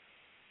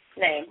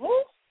 Name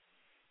who?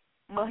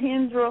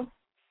 Mahendra.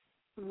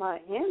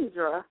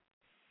 Mahendra?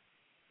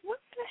 What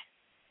the?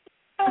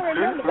 I don't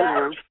remember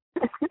that.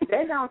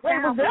 They don't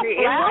sound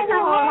familiar.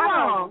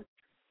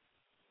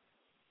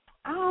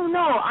 I don't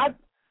know.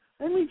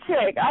 Let me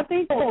check. I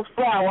think it was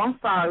Flower. I'm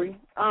sorry.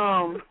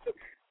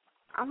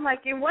 I'm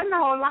like, it wasn't a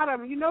whole lot of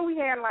them. You know, we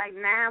had like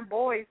 9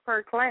 boys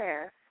per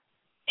class.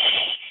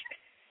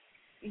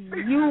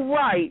 You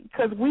right,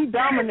 because we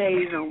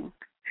dominated them.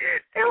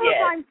 It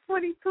was like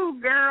 22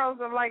 girls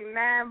and like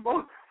 9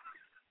 boys.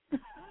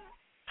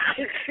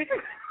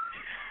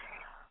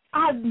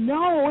 I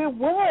know, it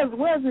was,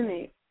 wasn't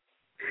it?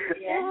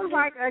 Yeah. It was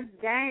like a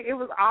gang. It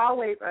was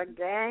always a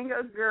gang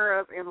of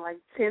girls and like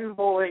 10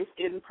 boys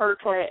in per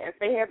class.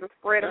 They had to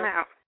spread them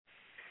out.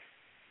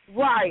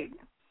 Right.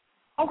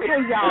 Okay,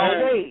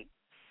 y'all, wait.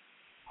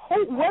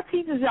 What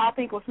teachers y'all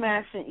think were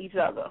smashing each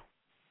other?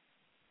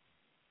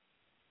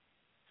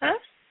 Huh?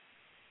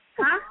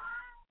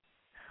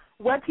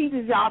 What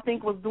teachers y'all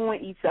think was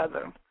doing each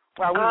other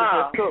while we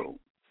were at school?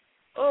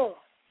 Oh.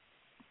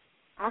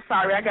 I'm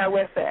sorry, I got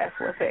wet fast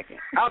for a second.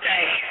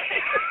 Okay.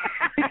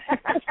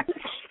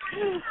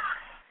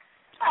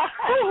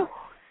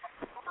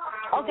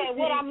 Okay,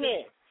 what I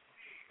missed?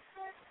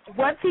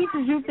 What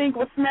teachers you think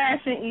were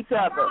smashing each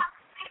other?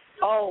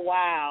 Oh,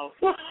 wow.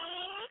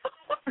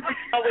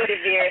 I'm with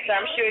it, Vera, so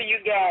I'm sure you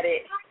got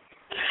it.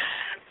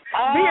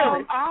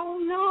 Really? Oh,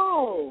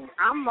 no.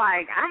 I'm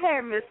like, I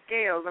had Miss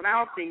Scales, and I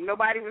don't think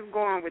nobody was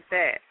going with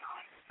that.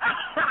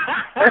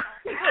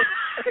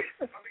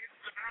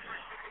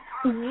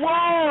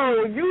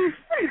 Whoa, you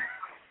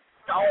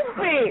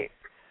stupid.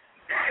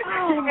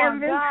 Oh, my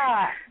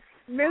God.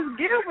 Miss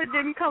Gilbert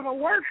didn't come to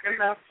work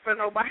enough for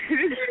nobody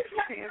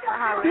to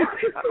holler.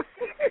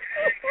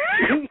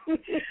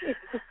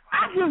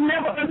 I just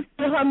never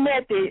understood her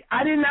method.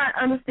 I did not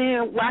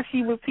understand why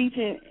she was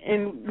teaching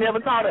and never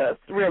taught us,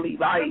 really.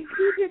 Like,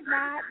 she did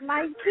not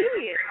like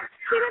kids.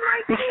 She didn't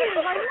like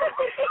kids.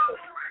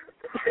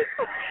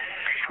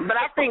 But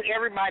I think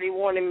everybody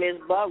wanted Miss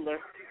Butler.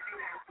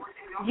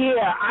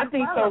 Yeah, I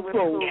think so,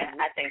 too. Yeah,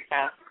 I think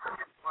so.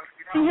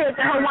 She had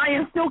the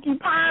Hawaiian Silky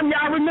Palm.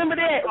 Y'all remember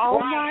that? Oh,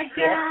 my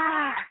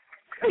God.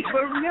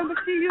 But remember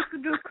she used to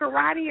do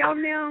karate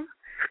on them?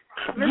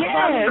 Miss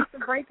Butler used to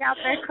break out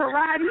that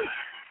karate.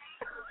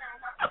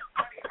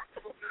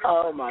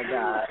 Oh, my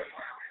God.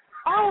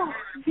 Oh,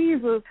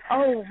 Jesus.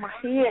 Oh, my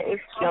head is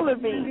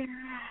killing me.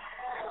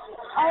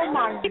 Oh,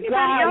 my God,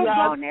 y'all.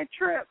 y'all. On that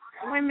trip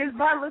when Miss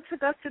Butler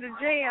took us to the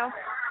jail.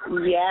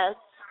 Yes.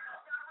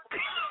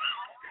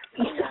 I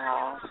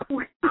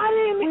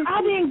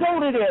didn't go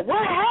to that.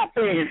 What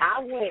happened? I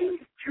went.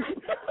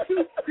 She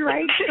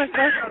straight took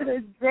us to the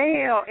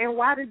jail, and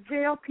while the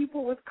jail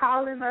people was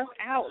calling us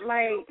out,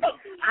 like,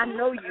 I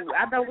know you.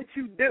 I know what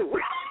you do.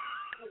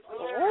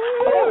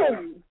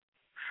 Ooh.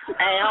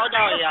 Hey, hold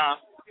on, y'all.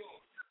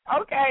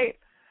 Okay.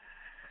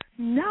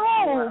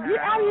 No, get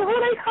out of here. Who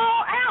they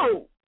called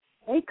out?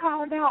 They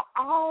called out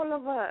all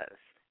of us.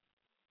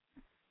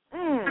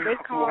 They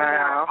called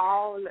out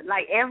all,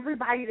 like,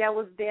 everybody that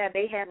was there.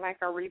 They had, like,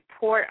 a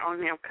report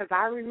on them. Because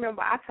I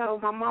remember I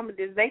told my mama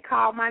this. They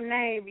called my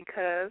name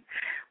because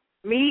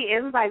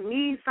it was like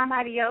me,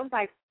 somebody else,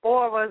 like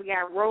 4 of us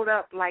got rolled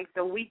up, like,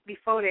 the week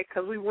before that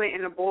because we went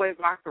in the boys'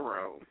 locker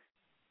room.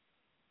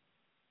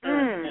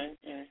 And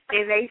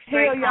they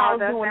straight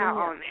called us out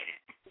on that.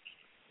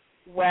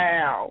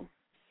 Wow.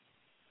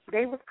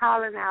 They was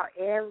calling out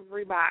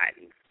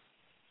everybody.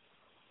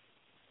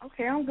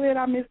 Okay, I'm glad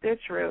I missed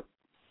that trip.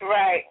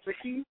 Right. But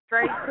she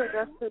straight took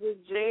us to the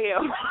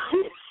jail.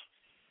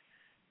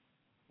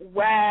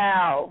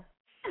 Wow.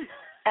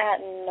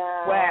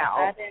 No.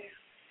 Wow.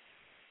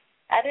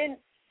 I didn't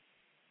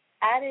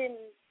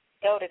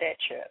go to that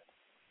trip.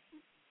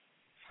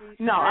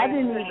 No, I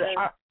didn't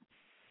either.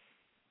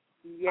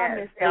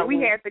 Yes, and we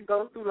had to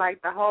go through,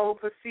 like, the whole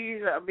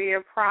procedure of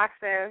being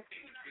processed.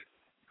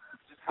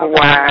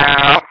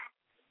 Wow.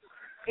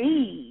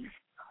 Eve.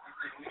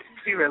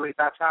 She really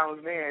thought y'all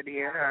was there,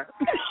 dear, huh?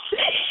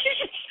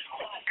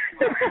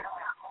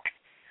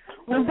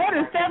 Was that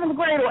in 7th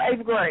grade or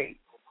 8th grade?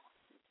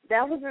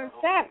 That was in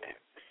 7th.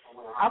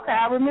 Okay,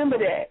 I remember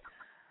that.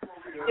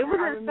 It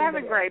was in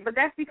 7th grade, but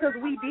that's because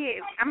we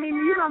did. I mean,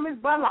 you know, Miss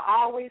Butler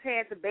always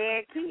had the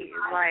bad kids.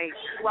 Like,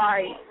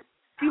 right.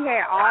 She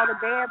had all the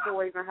bad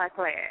boys in her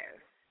class.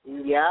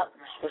 Yep.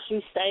 But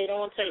she stayed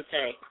on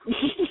Tay-Tay.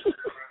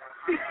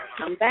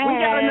 I'm back. We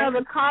got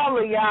another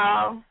caller,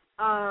 y'all.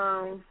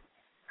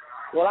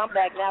 Well, I'm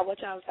back now. What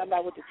y'all was talking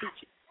about with the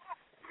teacher?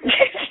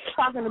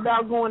 Talking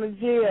about going to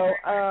jail.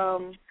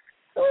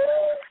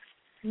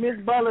 Miss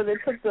Butler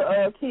that took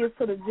the kids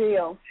to the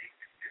jail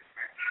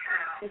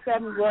in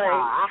 7th grade.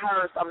 I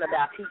heard something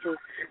about teachers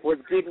was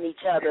getting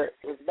each other,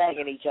 was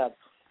banging each other.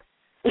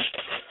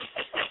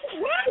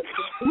 What?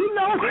 You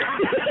know,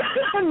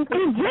 in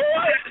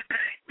jail?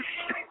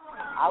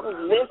 I was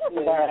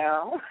listening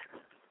now,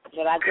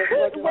 but I just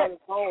wasn't on the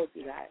phone with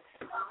you guys.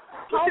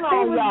 Hold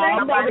on, y'all.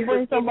 I'm about to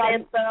bring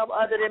somebody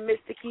other than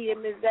Mr. Key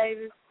and Miss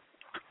Davis.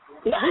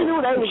 We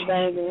knew they was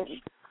banging.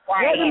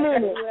 Wait a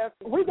minute.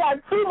 We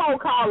got 2 more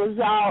callers,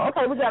 y'all.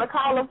 Okay, we got a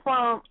caller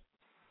from.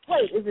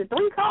 Wait, is it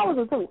 3 callers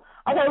or 2?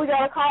 Okay, we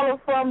got a caller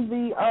from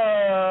the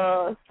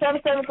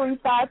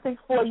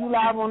 773-564. You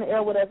live on the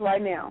air with us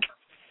right now.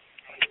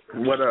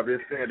 What up?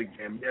 It's Ed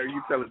again. Mary,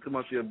 you telling too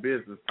much of your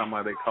business. Talking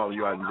about they call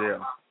you out in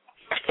jail.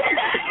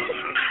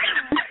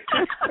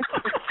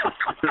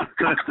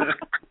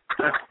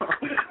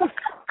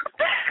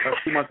 That's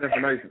too much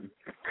information.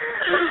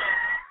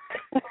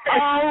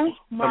 Oh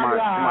my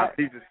God! My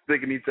teachers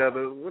sticking each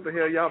other. What the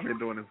hell y'all been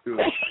doing in school?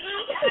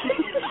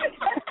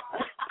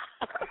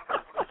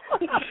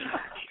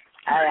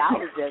 Hey, I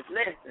was just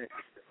listening.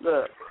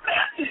 Look.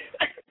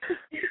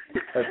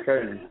 That's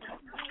crazy.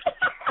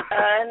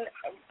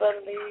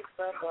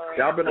 Unbelievable.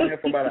 Y'all been on here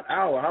for about an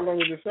hour. How long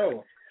was the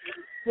show?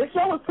 The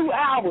show was 2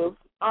 hours.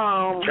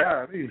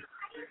 God,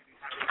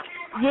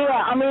 Yeah,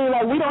 I mean,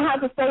 like, we don't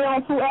have to stay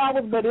on 2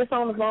 hours, but it's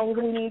on as long as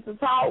we need to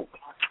talk.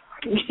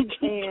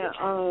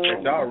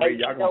 And, y'all ready,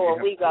 y'all know what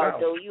we gonna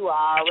do. You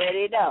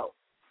already know.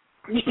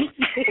 Me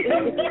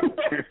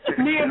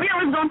and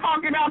Vera's gonna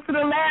talk it out to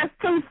the last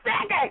 2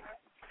 seconds.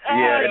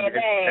 Yeah, and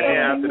then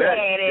after that,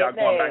 y'all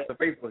going back to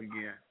Facebook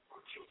again.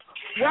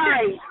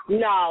 Right.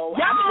 No,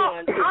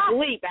 I'm going to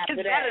sleep after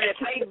It's that. better than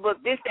Facebook.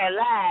 This that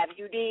live,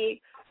 you dig?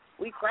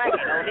 We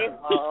cracking on this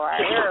right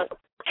here.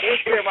 This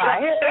shit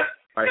right here.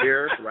 Right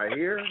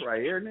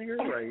here, nigga,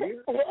 right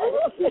here.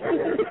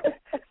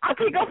 I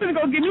think I'm gonna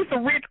go get me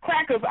some rich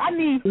crackers. I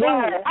need food.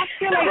 I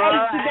still ain't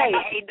ate today.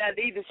 I ain't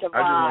nothing either, Shabbat.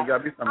 I just want to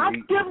got me something to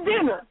eat. skipped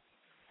dinner.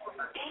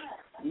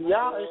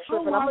 Y'all is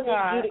tripping. I'm gonna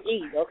need you to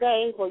eat,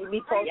 okay? Before you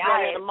be posting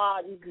in the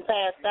mall, you can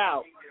pass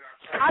out.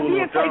 I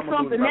did take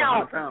something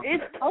out.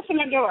 Open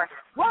the door.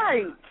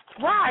 Right.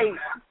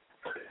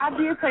 I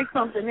did take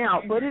something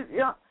out, but it.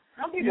 Yeah.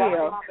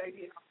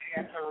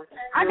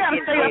 I gotta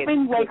stay up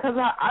anyway because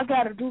I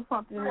gotta do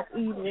something this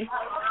evening.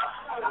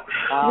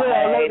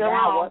 Later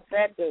on. What's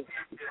that do?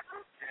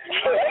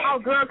 Oh,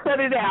 girl, cut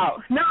it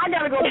out. Now I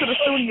gotta go to the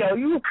studio.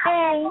 You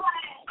fool.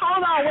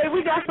 Hold on, wait.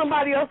 We got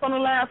somebody else on the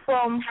line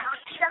from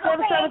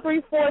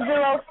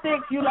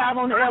 773-406. You live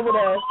on the air with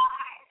us.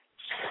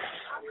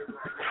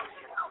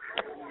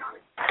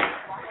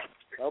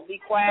 Don't be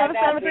quiet.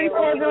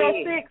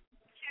 773-406.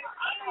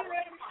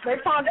 They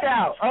punked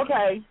out.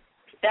 Okay.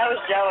 That was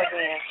Joe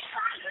again.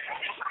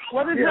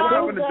 What is Joe?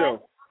 No, What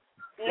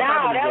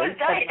that was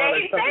Joe.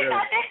 Did he say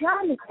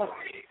something?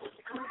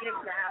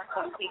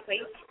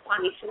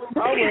 Oh,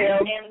 well.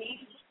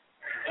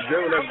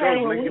 Joe, let's go.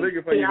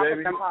 Looking for you,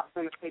 baby.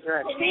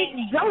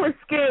 Joe is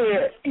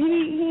scared. He I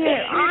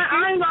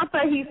ain't gonna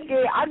say he's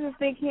scared. I just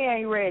think he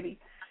ain't ready.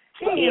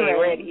 He ain't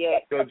ready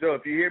yet. So, Joe,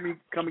 if you hear me,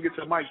 come and get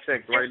your mic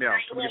checked right now.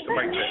 Come and get your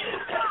mic checked.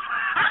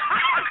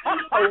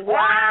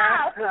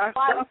 Wow.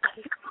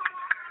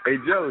 Hey,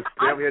 Joe,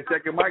 stay over here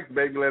checking mics,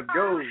 baby. Let's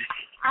go.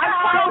 I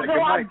told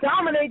you I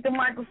dominate the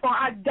microphone.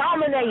 I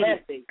dominate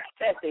it.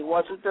 Testing,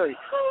 1, 2, 3.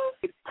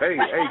 Hey,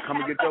 come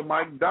and get your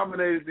mic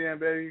dominated then,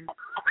 baby.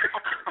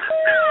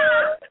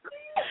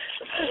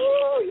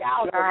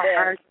 Y'all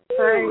are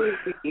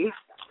crazy.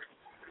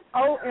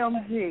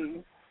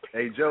 OMG.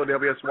 Hey, Joe, they'll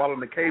be swallowing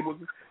the cables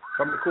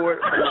from the cord,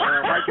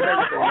 mic and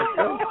everything. Let's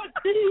go.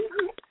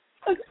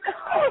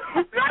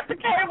 It's not the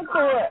cable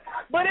cord,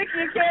 but it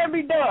can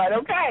be done,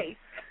 okay?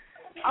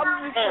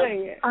 I'm just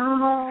saying.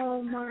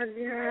 Oh my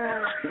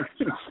God.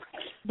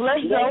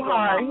 Bless Joe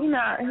heart. He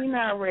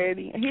not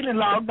ready. He done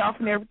logged off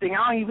and everything.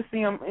 I don't even see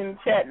him in the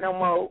chat no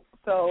more.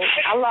 So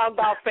I logged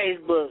off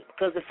Facebook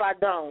because if I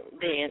don't,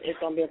 then it's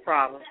gonna be a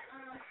problem.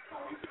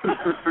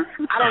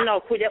 I don't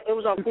know. It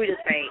was on Quita's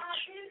page.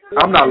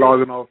 I'm not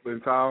logging off in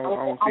time. I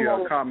don't see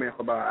a comment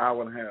for about an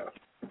hour and a half.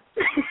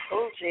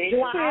 Oh, geez.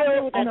 I'll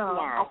do that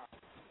tomorrow.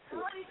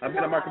 I've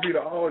been on my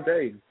computer all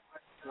day.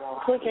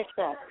 Quick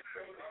accept.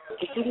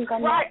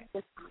 Right.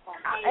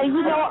 And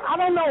you know, I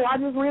don't know. I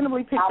just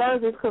randomly picked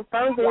Thursdays because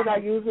Thursdays I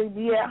usually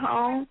be at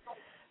home.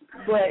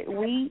 But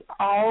we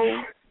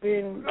all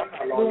been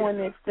doing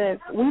this since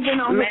we've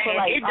been on here for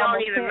like it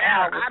don't even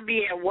matter. hours. I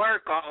be at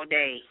work all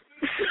day.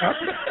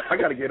 I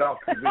got to get off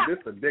because this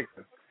is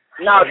addictive.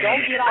 No,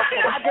 don't get off.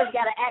 I just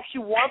got to ask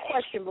you one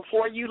question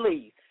before you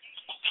leave.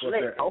 What's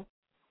that?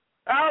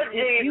 Oh,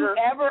 Did you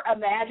ever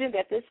imagine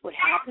that this would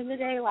happen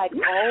today? Like,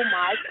 oh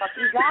my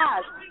fucking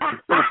gosh.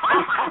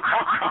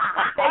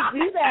 They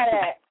do that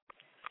at.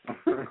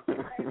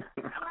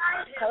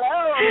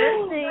 Hello,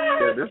 listening.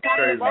 Yeah, this is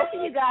crazy. Both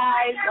of you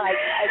guys, like,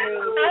 I mean,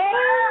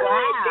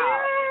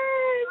 wow.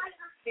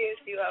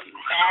 You are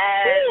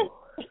bad.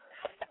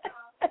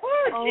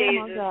 Oh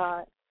my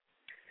God.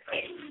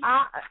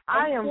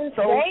 I am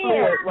so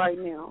scared right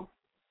now.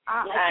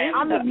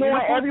 I'm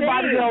ignoring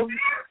everybody else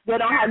that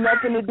don't have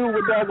nothing to do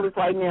with Douglas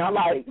right now.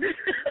 Like,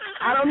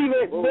 I'll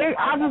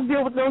just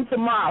deal with them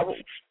tomorrow.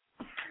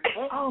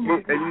 Oh my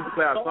God. Hey, you need to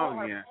play our song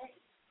again.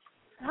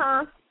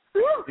 Huh?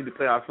 You need to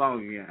play our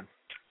song again.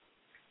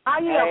 I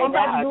am. I'm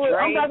about to do it.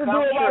 I'm about to do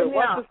it right now.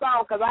 What's the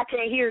song? Because I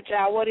can't hear it,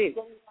 y'all. What is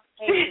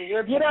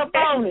it? Get up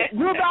on it.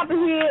 You're about to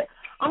hear it.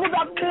 I'm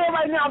about to play it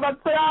right now. I'm about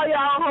to play all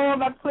y'all home.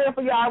 I'm about to play it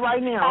for y'all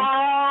right now.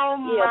 Oh,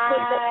 yeah.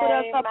 Put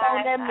us up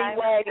on that meat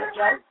wagon,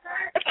 Joe.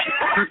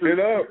 Keep it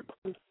up.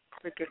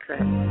 I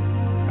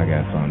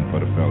got something for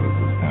the fellas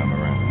this time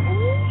around.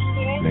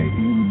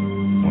 Ladies,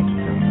 won't you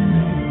tell me?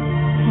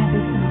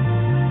 Tabitha,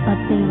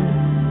 Athena,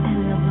 and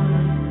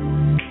Lavon.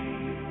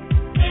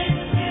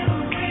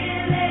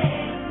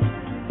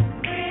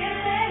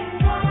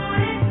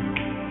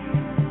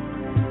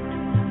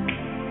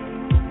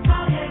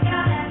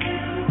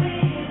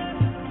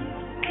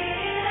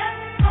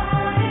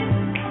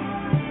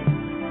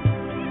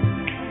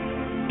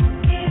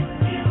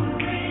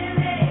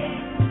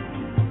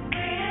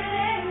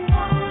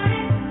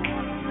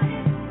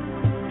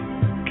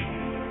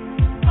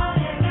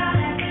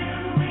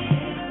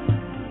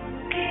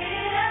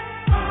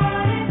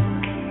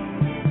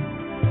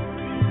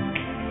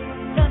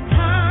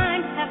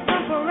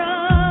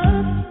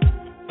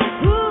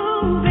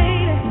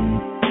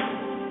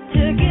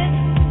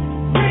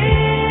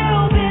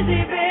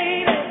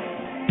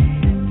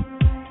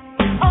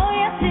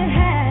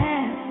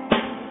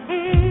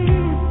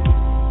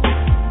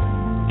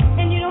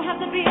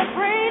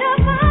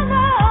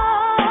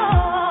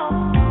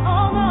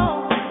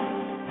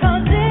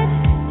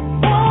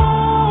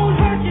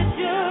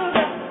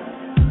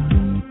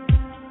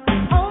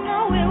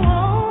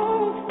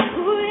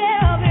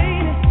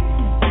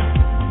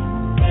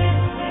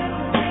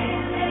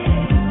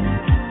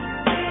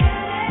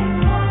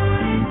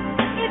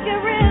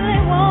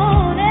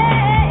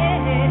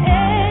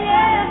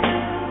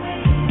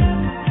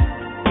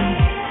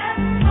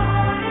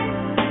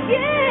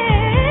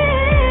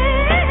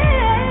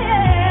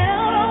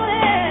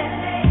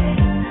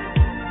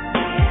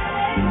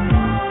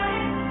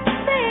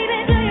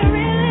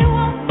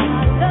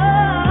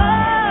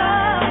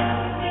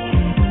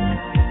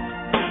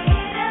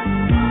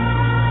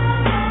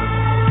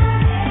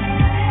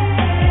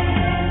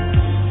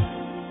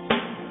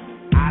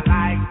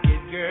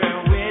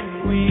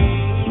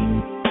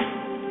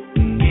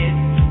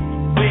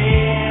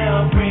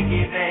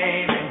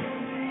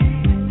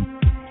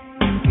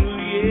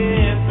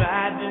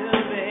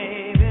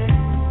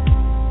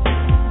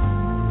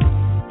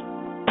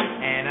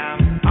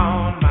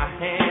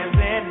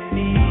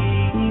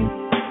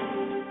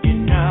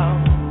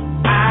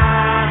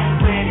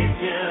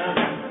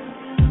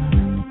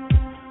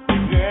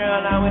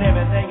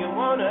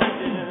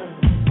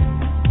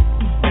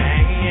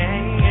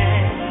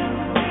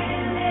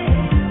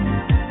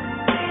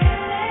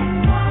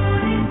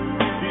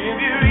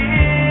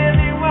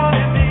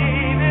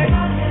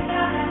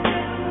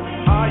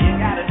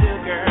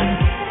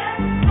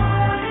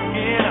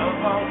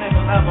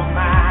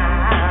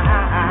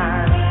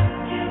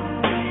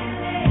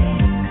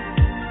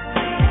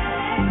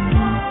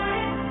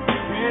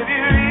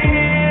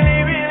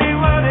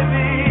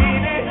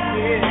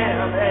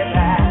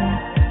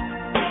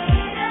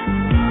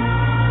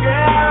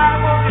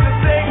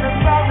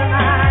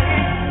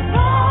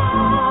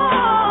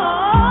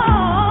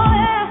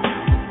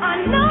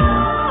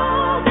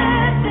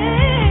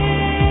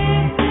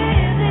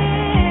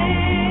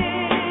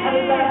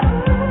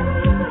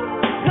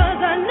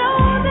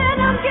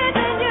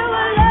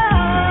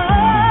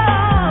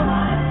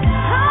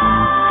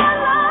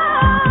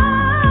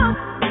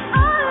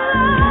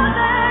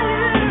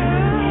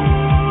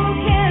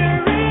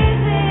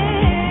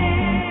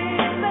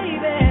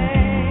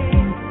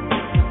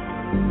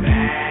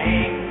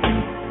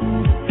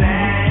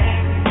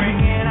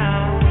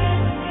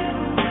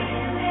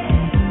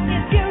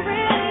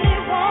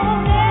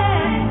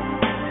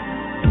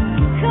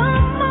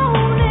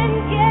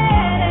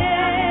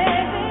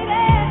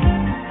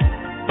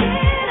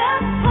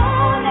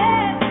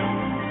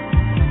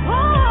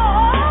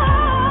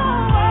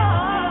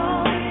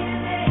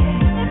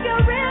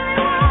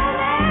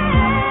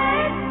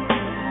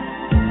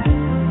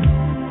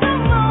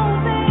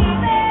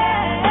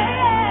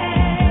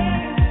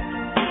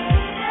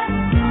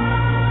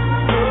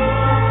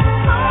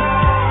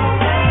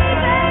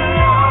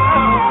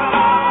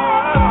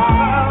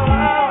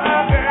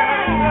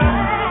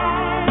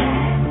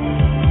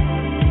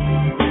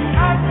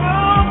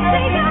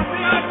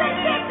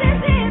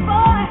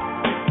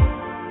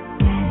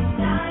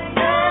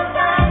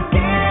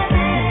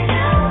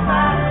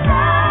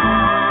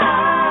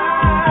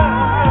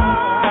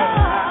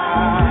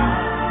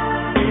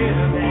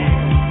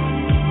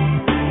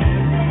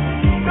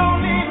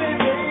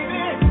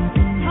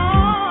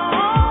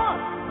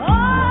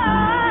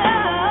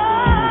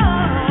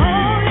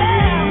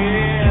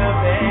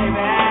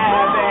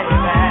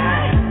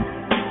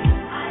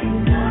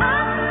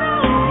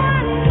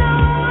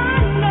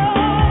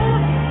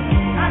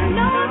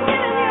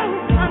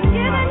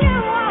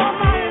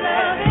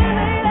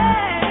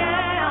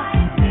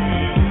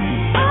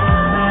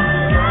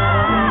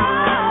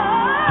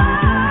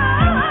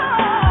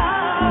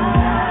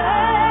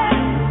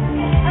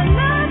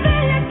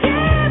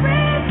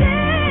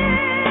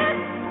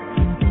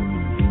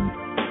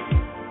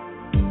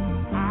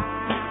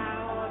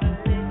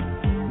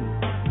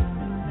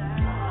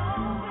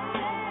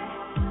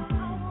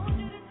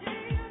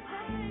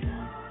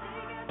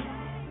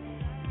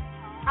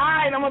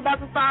 right, I'm about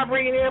to start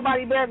bringing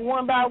everybody back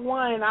one by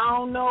one. I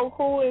don't know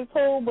who is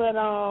who, but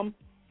I'll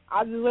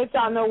just let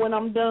y'all know when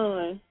I'm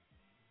done.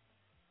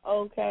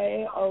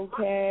 Okay.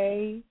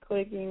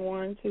 Clicking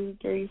 1, 2,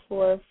 3,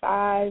 4,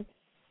 5,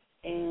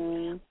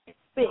 and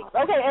 6.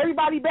 Okay,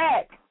 everybody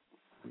back.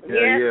 Yeah.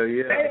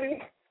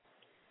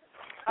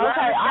 Okay,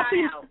 I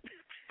see.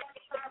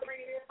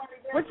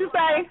 What you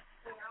say?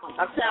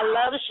 I said I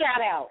love the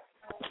shout out.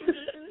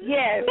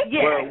 Yes.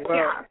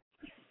 Well,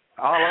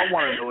 all I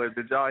want to know is,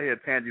 did y'all hear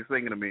Tangy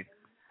singing to me?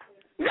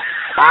 Get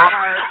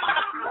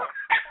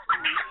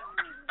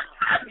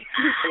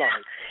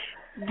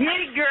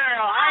it,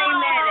 girl. I ain't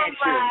mad at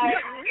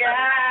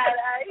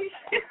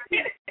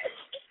you.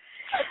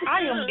 I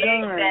am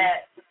done.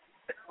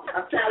 I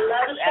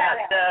love the shout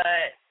out.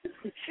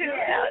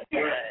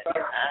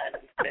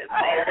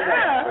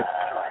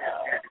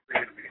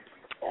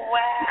 Wow.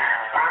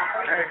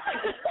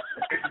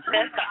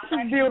 This is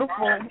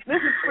beautiful.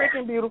 This is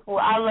freaking beautiful.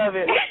 I love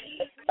it.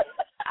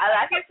 All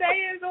I can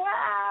say is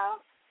wow.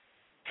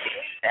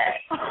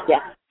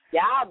 Yeah.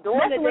 Y'all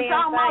doing the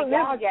damn thing.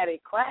 Y'all got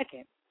it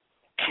cracking.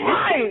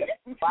 Right.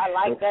 I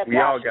like that. We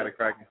all got it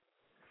cracking.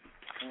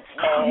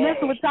 I'm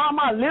messing with y'all,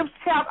 my lips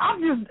chapped.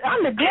 I'm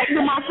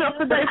neglecting myself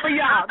today for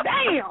y'all.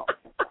 Damn.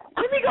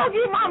 Let me go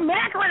get my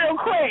Mac real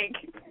quick.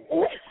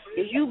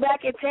 Is you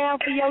back in town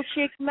for your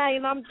chicks,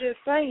 man? I'm just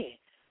saying.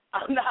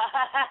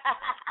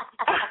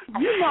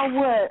 You know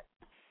what?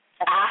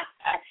 I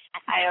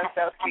am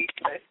so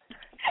speechless.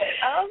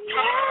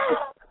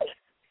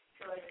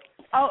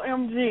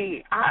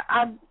 OMG.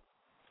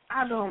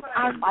 I don't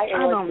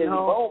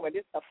know.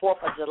 It's the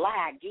 4th of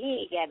July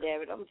again,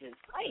 goddammit. I'm just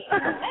saying.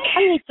 I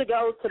need to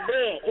go to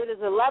bed. It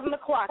is 11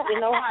 o'clock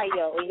in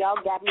Ohio, and y'all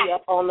got me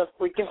up on the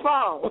freaking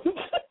phone.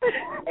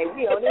 Hey,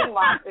 we on this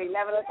mark at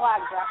 11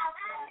 o'clock,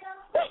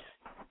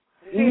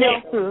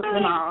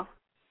 No.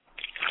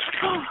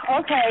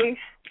 Okay.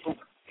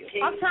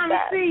 I'm trying to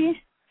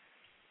see.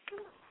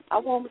 I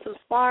want some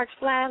sparks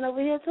flying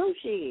over here, too,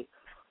 shit.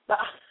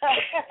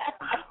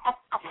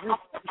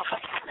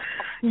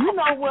 You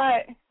know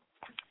what?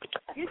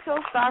 Get your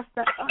stars.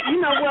 You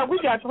know what? We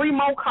got 3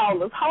 more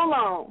callers. Hold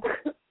on.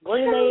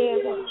 Bring their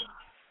ass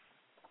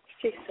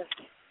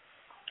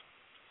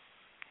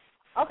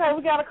up. Okay,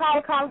 we got a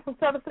caller calling from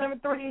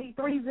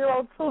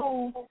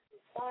 773-302.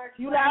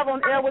 You live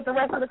on air with the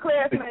rest of the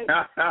classmates.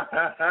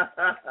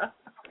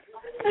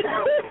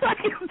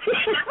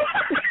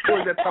 Who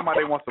is that talking about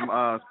they want some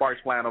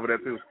sparks flying over there,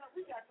 too?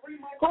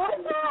 Who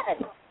is that?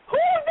 Who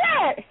is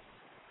that?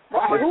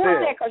 Right, who is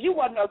that? Because you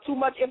want to know too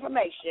much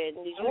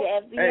information. Did you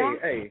have the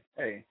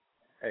Hey.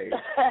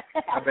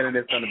 I've been in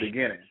this from the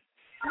beginning.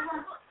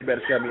 You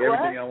better tell me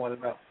everything I want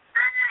to know.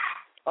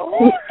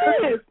 Who is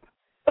this?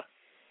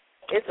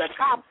 It's a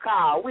cop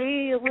car.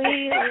 We. I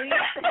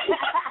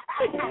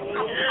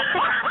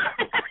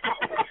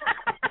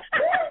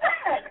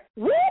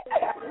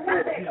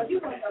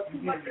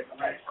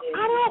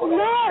don't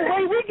know.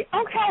 Wait,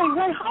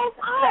 hold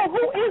on.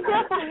 Who is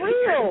that for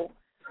real?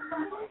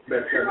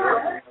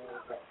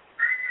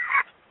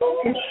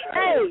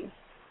 Hey.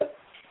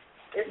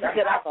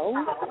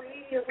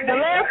 The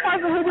last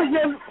person who was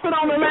just put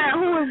on the line,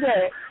 who is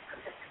that?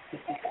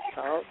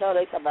 Oh, no,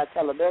 they talking about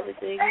tell them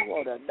everything you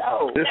want to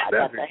know. I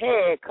got the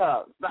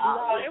handcuffs. Wait a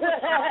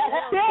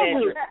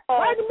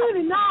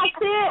minute. No, I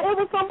said it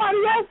was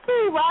somebody else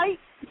too, right?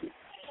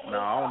 No,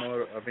 I don't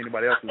know if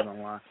anybody else is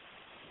online.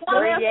 The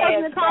last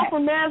person that called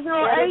from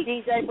 908.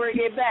 DJ, bring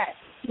it back.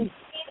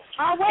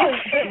 Oh,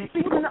 wait.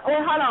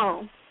 Hold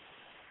on.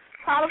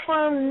 Caller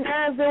from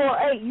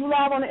 908. You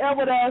live on the air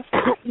with us.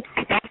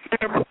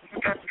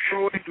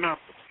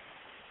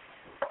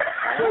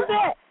 Who's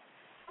that?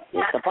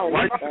 It's the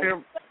police.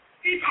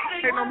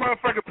 Ain't no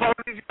motherfucking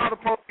police. You call the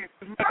police.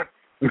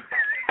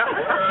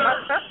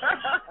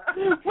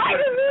 Wait a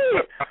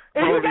minute.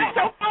 If you got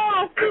your phone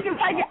on speaker,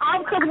 take it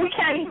off because we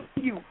can't hear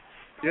you.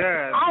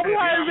 Yeah. All we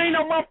heard is ain't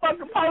no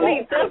motherfucking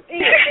police. That's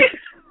it.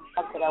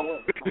 That's what I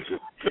want.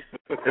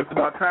 It's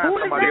about time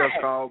somebody else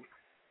called.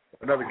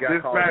 Another guy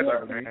called.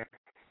 Man.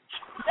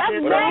 That's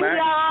Mac,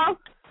 y'all.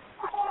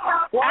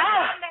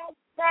 Wow,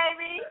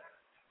 baby.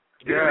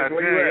 Yeah,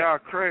 y'all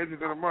crazy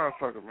than a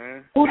motherfucker,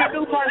 man. Who the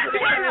new person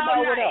that came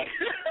over with us?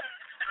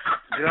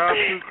 Y'all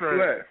too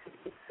crazy.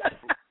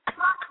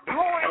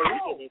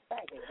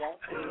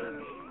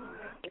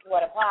 It's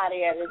what a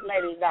party at this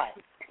ladies' night.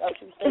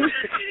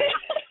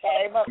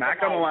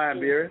 Mac on the line,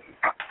 Beers.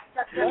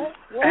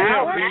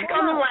 Mac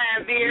on the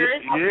line,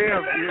 Beers.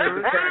 Yeah,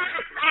 Beers.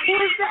 Who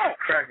is that?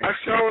 I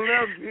sure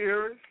love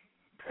Beers.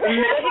 Mac on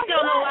the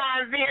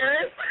line,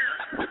 Beers.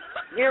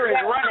 Beers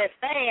running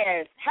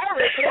fast.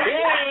 Hurry,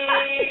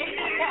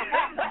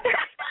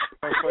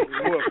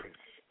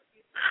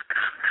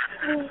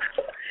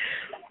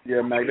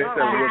 Yeah, Mac, they said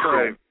we're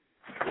crazy.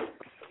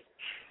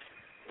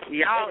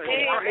 Y'all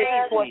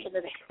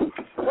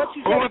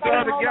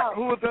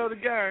Who was the other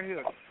guy in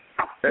here?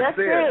 That's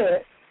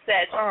it.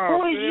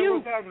 Who is you?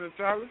 What's happening,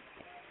 Charlie?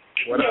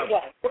 What up?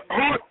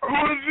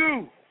 Who is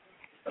you?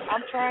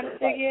 I'm trying to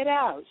figure it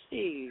out.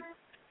 Shit.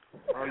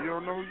 Oh, you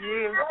don't know who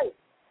you is?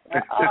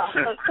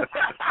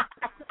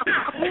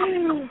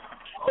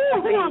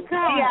 Oh my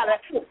God.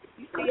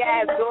 See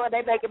how it's going?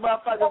 They making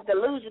motherfuckers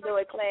delusional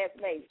in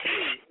classmates.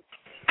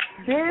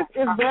 This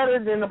is better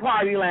than the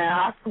party line.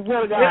 I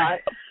swear to God.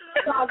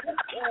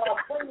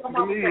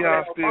 Believe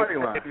y'all still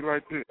crazy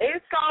like this.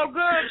 It's so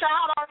good,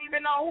 y'all don't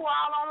even know who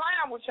all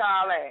online with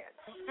y'all at.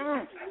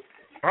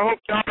 I hope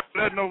y'all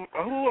let know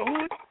who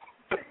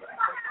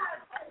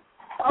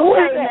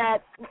Okay,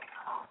 Matt.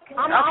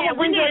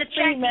 We need to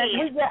check in.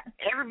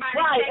 Everybody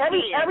check in.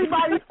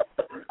 Everybody.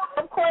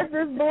 Of course,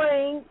 this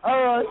Bling,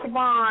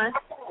 Siobhan.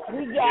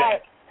 We got,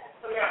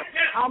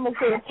 I'm going to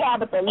say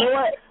Tabitha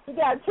Lord. We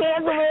got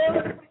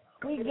Tangerine.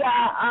 We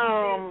got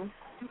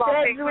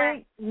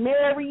Cedric,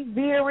 Mary,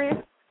 Vera,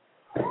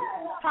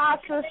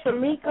 Tasha,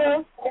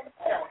 Shamika.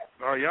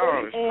 Oh,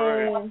 y'all is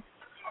crazy. And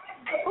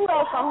who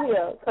else on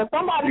here? Because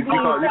somebody You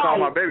call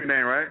my baby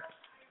name, right?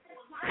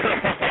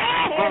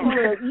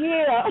 Cedric,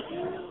 yeah.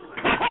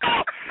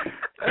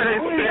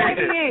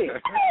 Hey.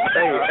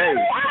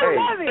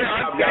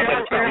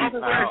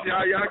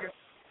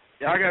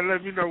 Y'all gotta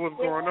let me know what's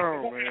going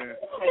on, man.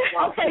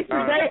 Okay,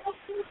 today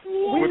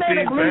we made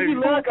a Blingy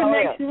Love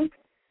connection.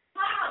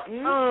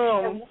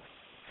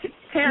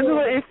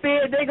 Angela and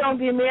Fed, they're gonna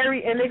get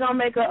married and they're gonna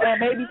make a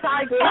baby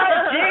tiger.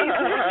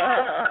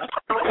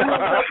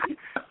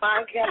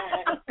 My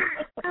God.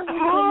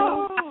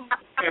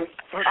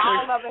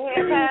 All of it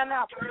here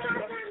pineapple.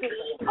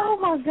 Oh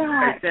my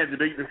God. Hey, Sandra,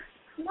 can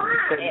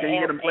you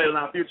get them played in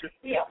our future?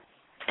 Yeah.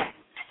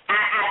 I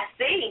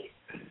see.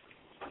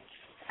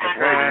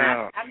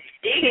 Wow. I'm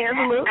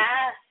digging.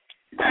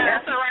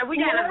 That's all right. We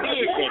got a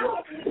vision.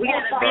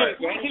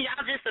 Can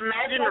y'all just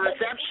imagine the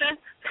reception?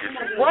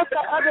 What's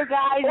the other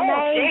guy's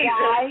name,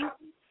 guys?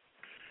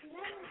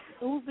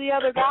 Who's the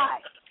other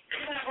guy?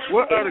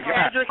 What other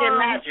guy? Cedric and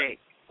Magic.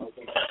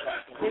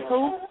 It's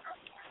who?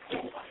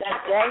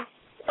 That's Jay.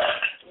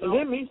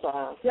 Give me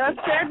some. Just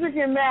Cedric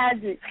and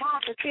Magic.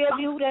 Martha, tell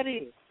me who that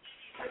is.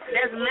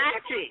 That's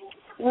Magic.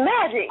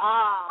 Magic.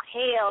 Oh,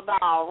 hell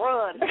no.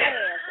 Run fast.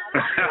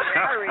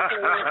 Hurry,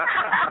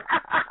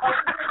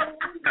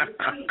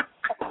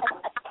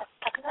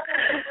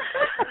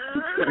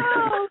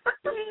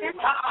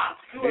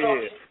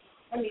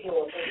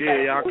 Yeah,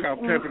 y'all come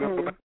pimping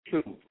up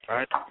too.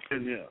 Right?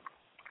 Yeah.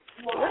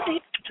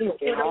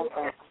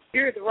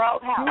 You're at the wrong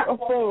house.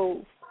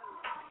 Beautiful.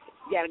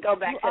 You gotta go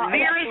back to the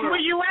Mary, where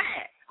you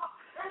at?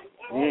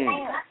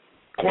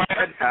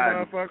 Quiet,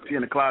 She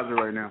in the closet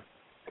right now.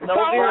 No,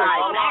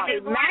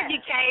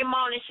 Maggie came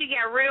on and she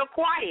got real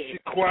quiet. She's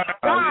quiet.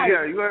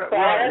 Yeah, she's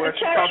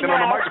talking on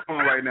the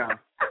microphone right now.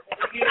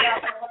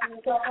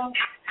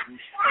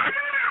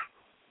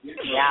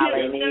 Y'all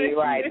ain't even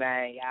right,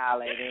 man.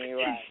 Y'all ain't even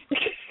right.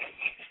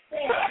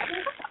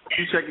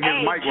 She's checking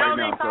his mic right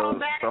now,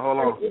 so hold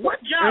on.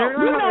 What, Joe?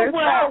 You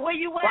know where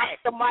you at? Watch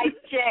the mic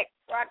check.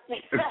 No,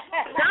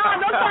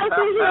 don't talk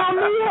to you on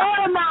me.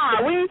 Hell no.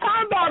 We ain't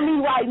talking about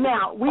me right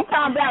now. We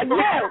talking about you.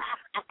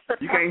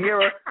 You can't hear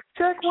her?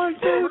 Check 1,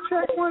 2,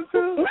 check 1,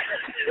 2.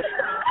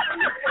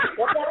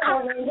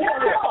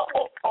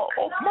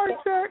 Mic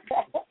check.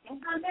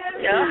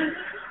 Yeah.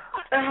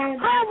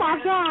 Oh my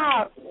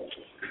God.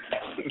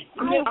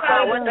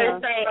 What they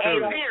say, hey,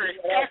 Virus,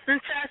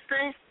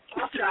 testing.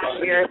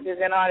 Virus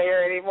isn't on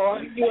here anymore.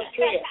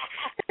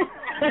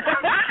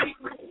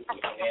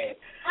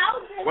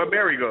 Where'd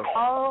Mary go?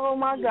 Oh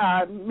my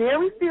God.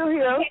 Mary's still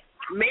here.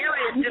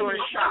 Mary is doing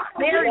shots.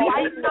 Mary,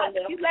 why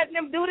you letting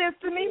them do this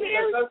to me,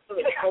 Mary?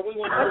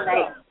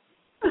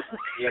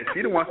 Yeah,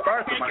 she the one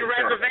started Take my your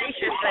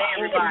reservations for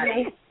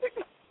everybody.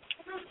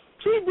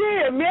 She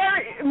did.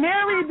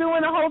 Mary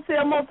doing a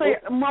motel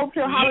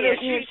holiday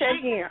inn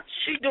check-in.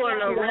 She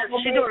doing a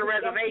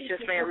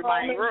reservations for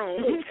everybody in the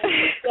room.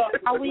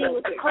 Are we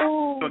with the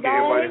cool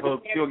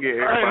She'll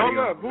get everybody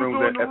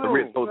rooms at the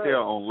Ritz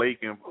Hotel on Lake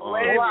and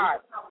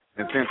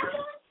Central.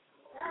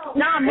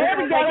 Nah,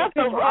 Mary got us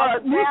the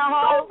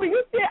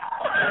you said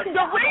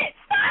the Ritz.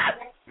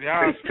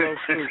 Y'all so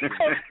stupid.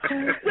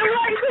 The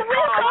Ritz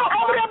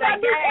over there by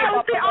this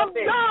house. I'm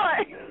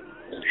done.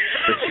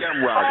 The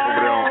Shamrock over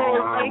there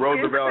on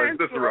Roosevelt and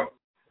Cicero.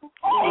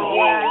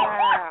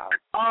 Wow.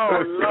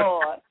 Oh,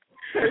 Lord.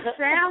 The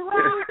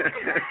Shamrock?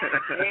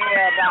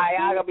 Yeah,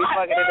 y'all gonna be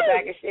fucking in the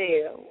back of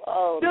shell.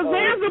 Oh, the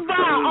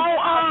Zanzibar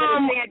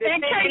in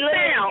Cape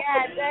Town.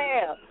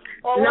 Goddamn.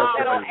 No,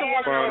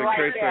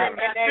 right there.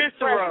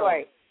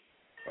 Cicero.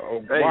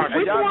 Oh, hey,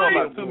 y'all know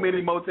about too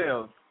many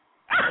motels.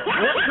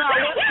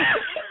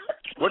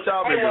 What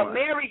y'all been doing?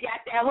 Mary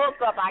got that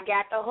hookup. I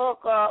got the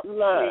hookup.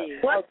 Look.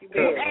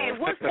 Hey,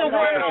 what's the one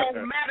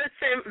on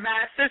Madison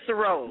by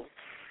Cicero?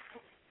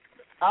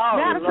 Oh,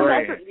 the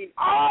Grand.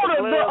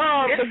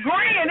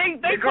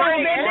 They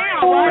closed that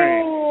down,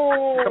 right?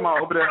 Come on,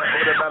 over there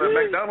by the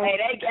McDonald's. Hey,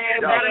 they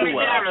came by the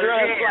McDonald's.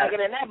 Drugs plugging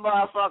in that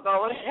motherfucker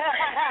over there.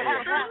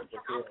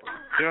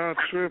 Y'all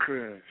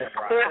tripping.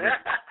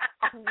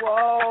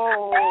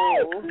 Whoa.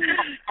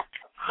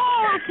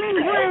 Oh, I can't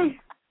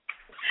breathe.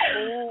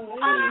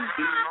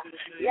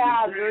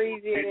 Y'all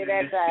greasy in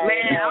that time.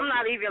 Man, I'm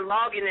not even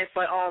logging in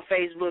on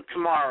Facebook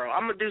tomorrow.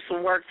 I'm gonna do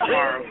some work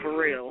tomorrow for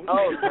real.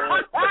 Oh,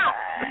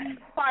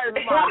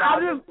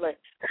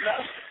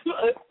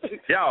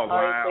 y'all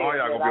lying. All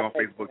y'all gonna be on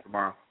Facebook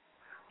tomorrow.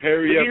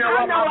 Hurry up. You know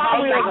what?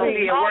 I'm gonna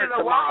be at work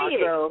tomorrow.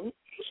 So.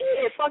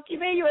 Shit, fuck you,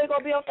 man. You ain't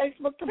gonna be on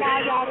Facebook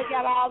tomorrow. Y'all done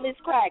got all this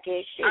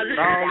cracking shit. All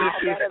this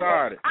shit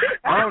started.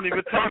 I don't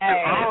even talk.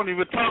 I don't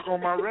even talk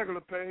on my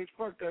regular page.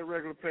 Fuck that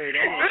regular page.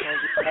 I don't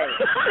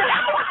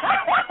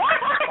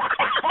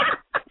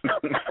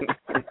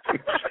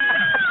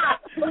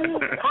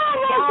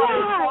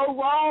so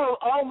wrong.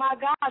 Oh my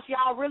gosh,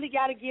 y'all really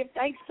gotta give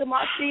thanks to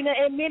Martina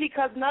and Minnie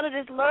because none of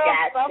this love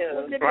stuff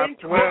wouldn't have been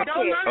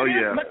Oh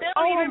yeah.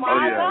 Oh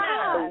my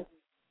God.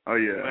 Oh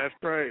yeah. That's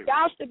crazy.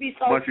 Y'all should be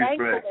so Much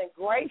thankful respect. and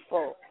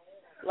grateful.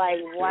 Like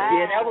wow.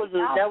 Yeah,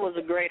 that was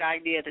a great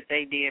idea that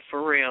they did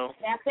for real.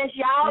 Now since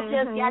y'all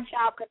just got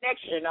y'all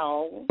connection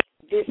on,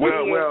 this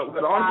well, the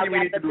only thing we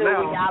need to do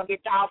now y'all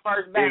get y'all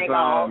first bang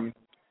on. Is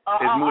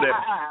move that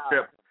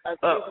trip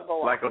up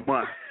like a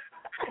month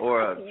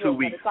or 2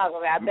 weeks. March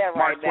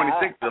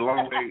 26th is a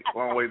long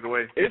ways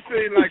away. It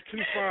seems like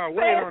too far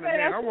away on it,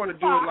 man. I want to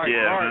do it like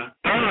March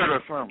 3rd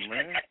or something,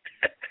 man.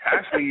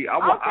 Actually,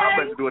 I'm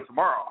going to do it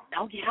tomorrow.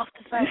 Don't get off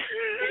the phone.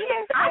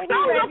 I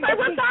know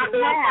what time do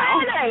on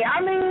Friday. I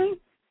mean,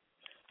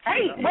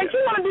 hey, what you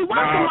want to do what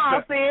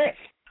tomorrow, Sid?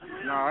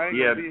 No, I ain't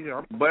gonna be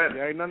here. But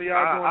ain't none of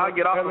y'all I'll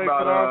get off LA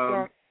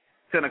about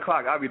 10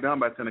 o'clock. I'll be done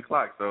by 10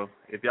 o'clock. So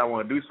if y'all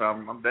want to do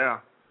something, I'm down.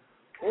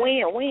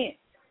 When?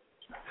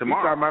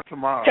 Tomorrow.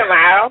 Tomorrow.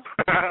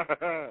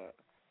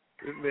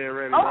 This man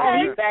ready. Oh,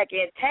 he's back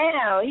in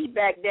town. He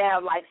back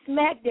down like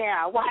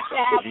SmackDown. Watch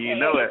out. You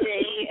know it.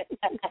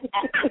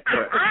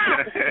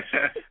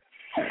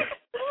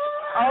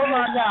 Oh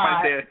my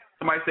God.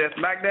 Somebody said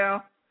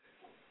SmackDown?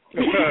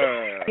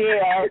 Yeah.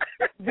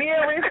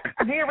 Vera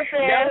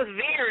said. That was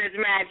Vera's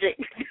magic.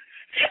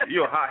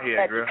 You're a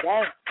hothead, girl.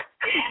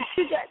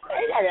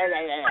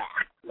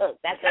 Look,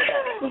 that's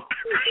it.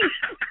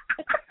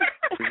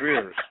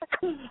 Vera.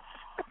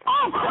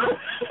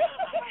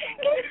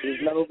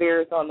 There's no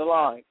Veras on the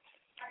line.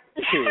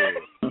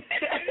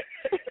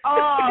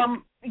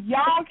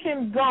 Y'all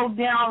can go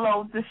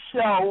download the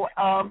show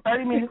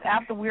 30 minutes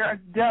after we're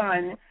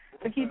done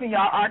to keep in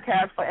y'all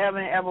archives forever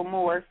and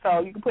evermore. So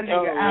you can put it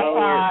in your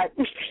iPod.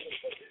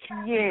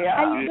 Yeah.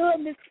 How you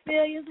doing, Miss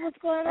Billions? What's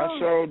going on? I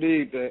sure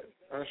did that.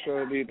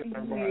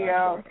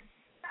 Yeah.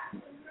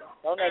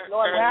 Don't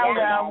ignore me.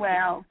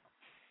 Well.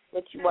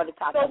 What you want to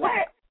talk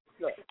about?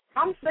 Look,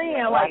 I'm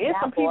saying, like, it's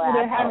some people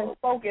that haven't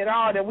spoke at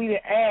all that we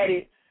done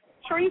added.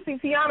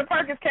 Tiana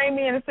Perkins came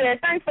in and said,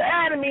 thanks for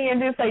adding me,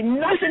 and didn't say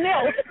nothing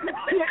else.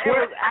 It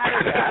was out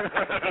of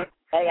there.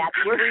 Hey, I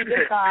can read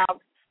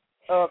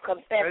the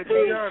confetti. Hey,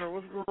 Tiana,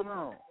 what's going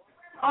on?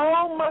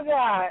 Oh, my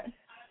God.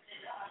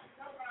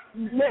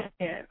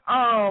 Man,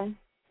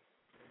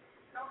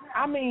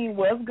 I mean,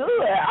 what's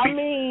good? I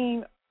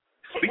mean,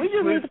 we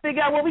just need to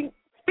figure out what we...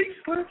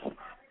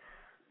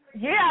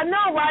 Yeah, I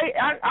know, right?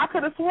 I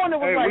could have sworn there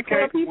was like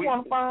 12 people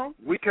on the phone.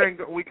 We can't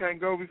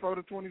go before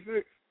the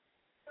 26th.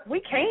 We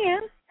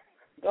can.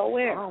 Go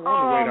where? I don't want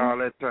to wait all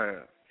that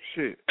time.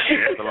 Shit.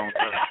 That's a long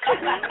time.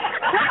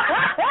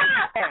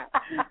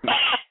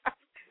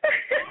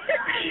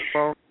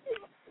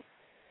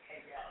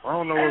 I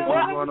don't know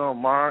what's going on,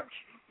 March.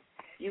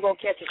 You gonna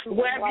catch a shoot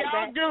Well, like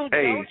y'all that? do.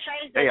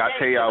 Hey, I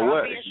tell y'all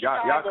what.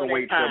 Y'all can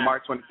wait till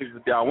March 26th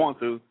if y'all want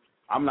to.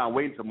 I'm not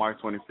waiting till March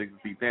 26th to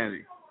see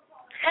Tandy.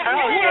 Oh,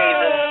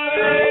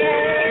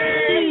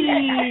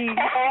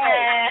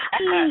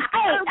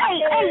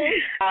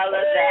 all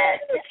of that.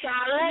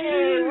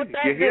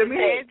 You hear me?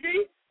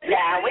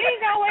 Yeah, we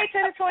ain't gonna wait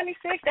till the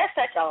 26th. That's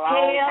such a long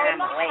time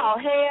to wait.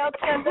 Hell to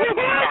the we ain't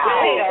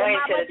gonna wait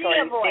till the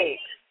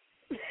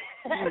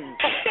 26th.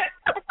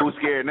 Who's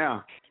scared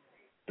now?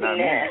 Not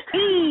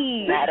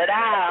me. Not at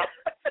all.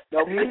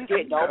 Don't be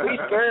scared. Don't be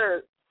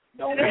scared.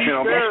 Don't be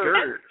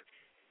scared.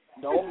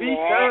 Don't be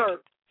scared.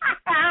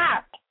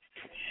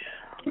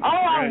 Oh,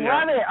 I'm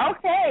running.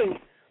 Okay.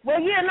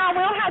 Well, yeah, no,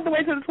 we don't have to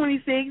wait till the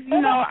 26th.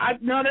 You know, I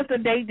know that's the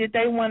date that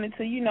they wanted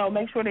to, you know,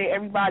 make sure that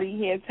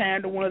everybody had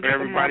time to want to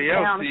everybody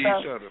else see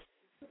each other.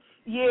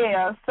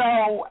 Yeah,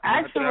 so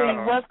actually,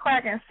 what's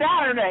cracking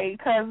Saturday?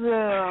 Because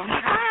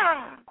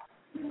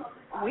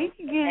we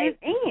can get it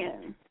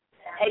in.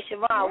 Hey,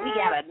 Siobhan, we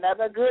got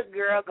another good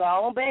girl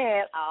gone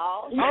bad.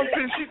 Oh,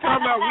 since she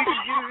talking about we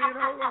can get it in,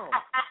 hold on.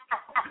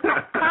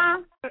 Huh?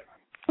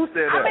 Who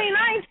said that? I mean,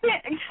 I ain't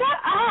shut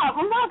up.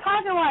 I'm not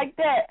talking like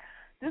that.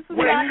 This is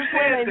Wait, not who the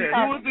said that?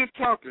 talking. Who is this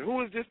talking? Who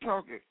is this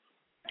talking?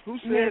 Who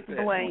said Miss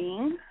that?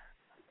 Blaine.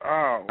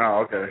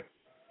 Oh, okay.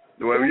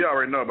 Well, you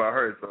already know about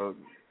her, so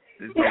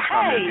there's no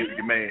comment needs to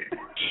be made.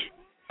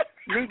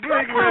 Miss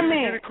Blaine ready to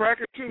get a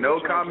cracker too. No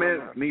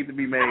comment needs to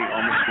be made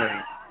on Miss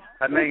Blaine.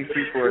 Her name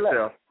speaks for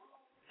herself.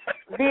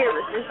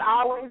 Vera, it's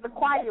always the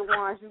quiet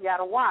ones you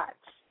gotta watch.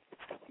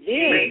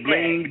 Miss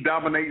Blaine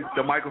dominates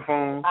the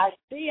microphone. I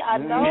see. I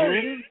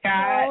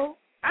know.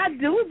 I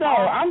do though.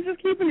 I'm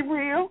just keeping it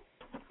real.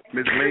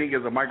 Miss Ling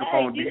is a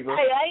microphone diva.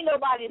 Hey, ain't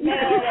nobody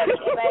mad at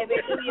you, baby.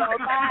 Do your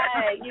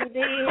thing. You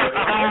did.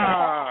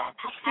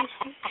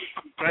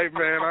 Hey,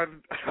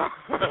 man,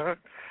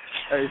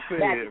 hey, say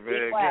it,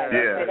 man.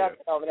 Yeah.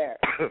 Over there.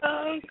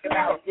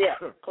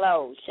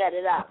 Close. Shut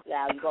it up.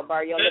 Now you gonna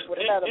burn your lip with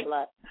another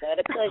blunt. Let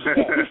it push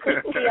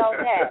that. Be on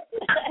that.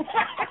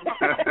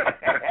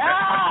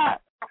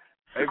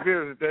 Hey,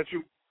 Vera, is that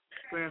you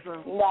saying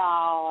something?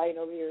 No, ain't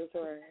no Vera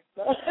saying.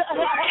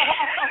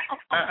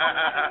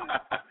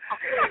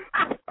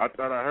 I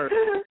thought I heard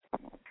it.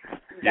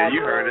 Yeah,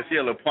 you heard it. She a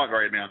little punk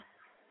right now.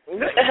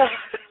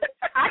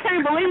 I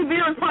can't believe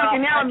Vera's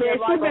punking out, man.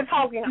 She's been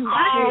talking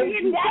all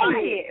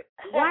day.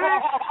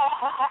 What?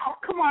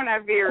 Come on now,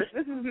 Vera.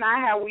 This is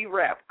not how we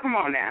rap. Come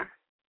on now.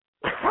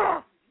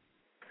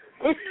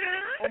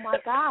 Oh my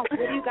gosh, what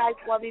do you guys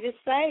want me to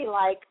say?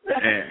 Like,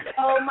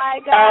 oh my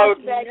gosh,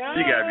 you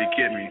gotta be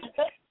kidding me.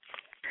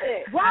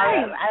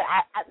 Right.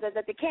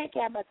 The cat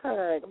got my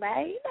tongue,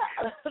 man.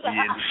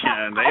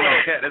 Yeah, they ain't no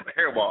cat. That's a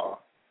hairball.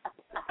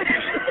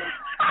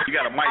 You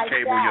got a mic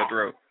cable in your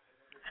throat.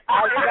 I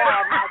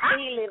got my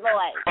feeling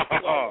voice.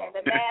 And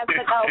the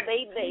master gonna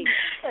beat me.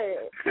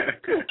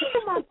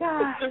 Oh my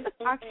God.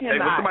 I cannot. Hey,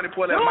 will somebody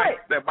pull that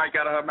mic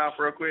out of her mouth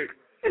real quick?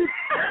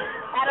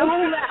 Out of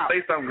who mouth?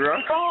 Say something, girl.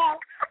 Ain't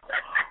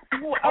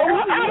no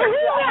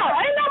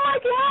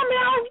mic in her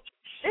mouth.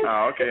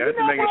 Oh, okay. I'm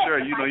just making sure.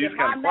 You know, you're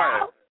kind of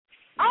quiet.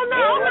 Oh, no,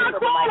 I'm not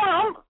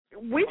quiet.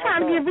 We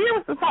trying to get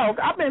viewers to talk.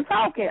 I've been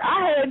talking.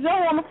 I had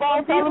Joe on the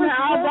phone telling me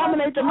I'll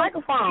dominate the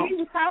microphone. He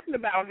was talking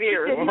about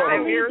Vera. He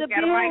said Vera's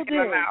got a mic in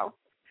her mouth.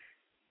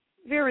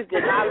 Vera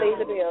did not leave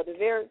the building.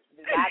 Vera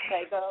did not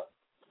take a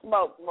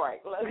smoke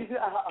break.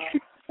 Smoking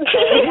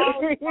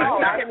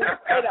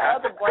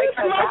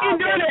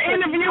during the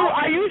interview?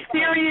 Are you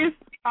serious?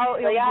 Oh,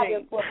 so y'all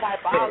just put pipe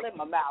all in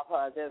my mouth,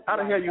 huh? How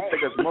the hell you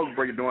take a smoke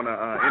break during an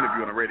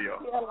interview on the radio?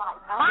 Yeah, like,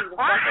 I don't even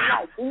fucking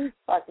like these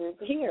fuckers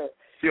here.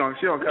 She don't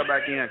come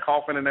back in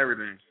coughing and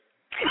everything.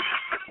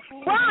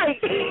 Right.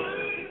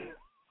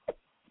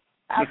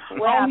 I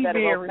swear I better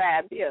go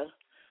grab you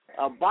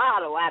a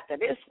bottle after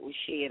this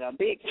shit, a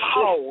big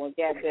hole and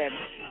get that.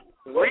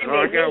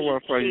 I got one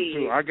for you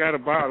too. I got a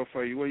bottle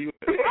for you. Where you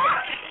at?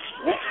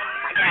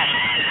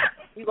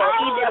 You gonna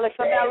email it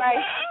from LA?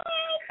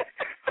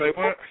 Say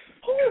what?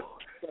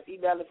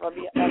 Email it from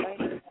LA?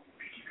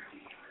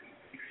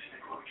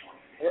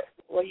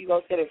 Where you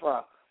gonna send it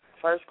from?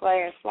 First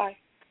class flight?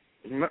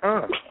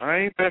 Nuh-uh. I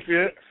ain't left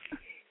yet.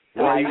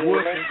 Why you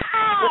working?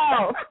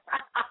 Oh.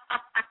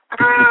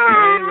 I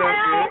ain't left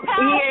yet.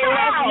 He ain't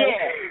left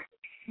yet.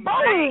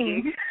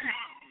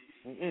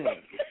 Boom.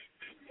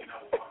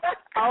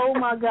 Oh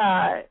my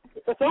God.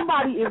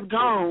 Somebody is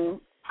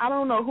gone. I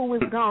don't know who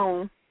is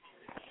gone.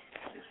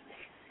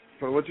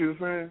 So what you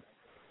saying?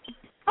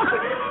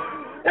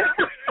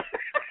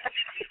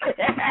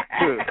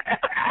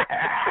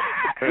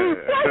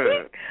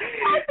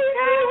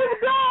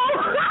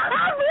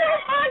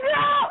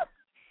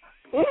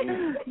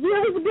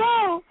 Years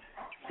ago,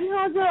 she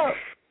hung up.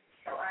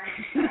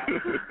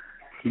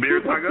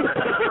 Beer hung up?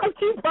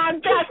 She hung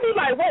up. She's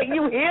like, wait,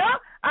 you here?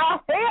 I'll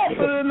say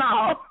it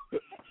now.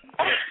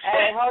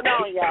 Hey, hold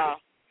on, y'all.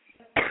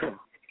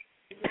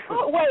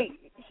 Oh, wait,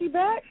 she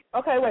back?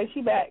 Okay, wait,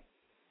 she back.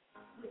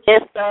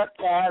 It's the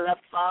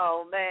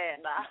telephone,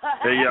 man.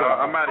 Hey, y'all,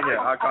 I'm out of here.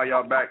 I'll call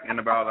y'all back in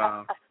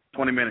about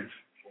 20 minutes.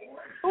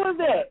 Who is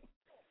that?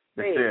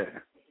 That's it.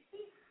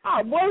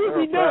 Oh, boy, what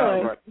he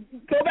doing?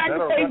 Go back to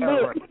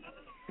Facebook.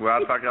 Well,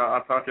 I'll talk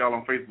to y'all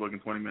on Facebook in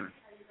 20 minutes.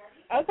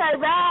 Okay,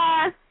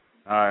 bye.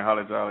 All right,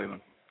 holla at y'all later.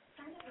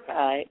 All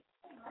right.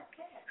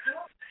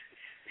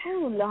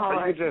 Oh,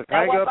 Lord. You just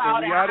hang up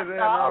and be out of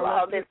there.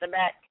 Oh, this the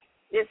back.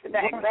 This the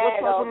back.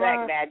 Bag on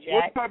back now,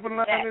 Jack. What type of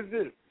line is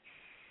this?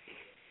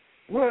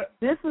 What?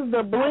 This is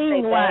the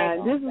Bling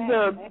line. This is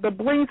the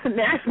Bling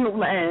International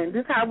line.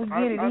 This is how we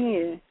get it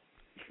in.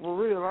 For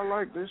real, I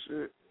like this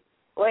shit.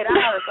 Wait, I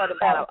heard something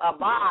about a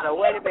bottle.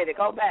 Wait a minute,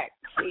 go back.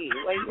 See,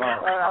 where you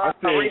rehearse?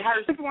 Where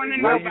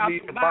you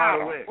need the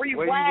bottle at? Where you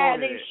buying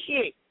this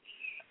shit?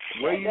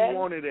 Where you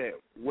want it at?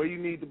 Where you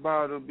need the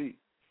bottle to be?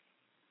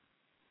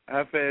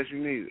 How fast you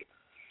need it?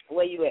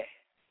 Where you at?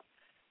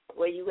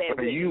 Where you at?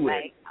 Where you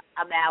at?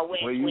 I'm out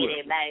with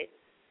it, man.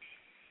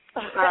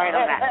 All right,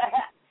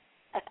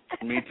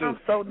 okay. Me too. I'm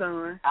so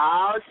done.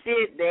 Oh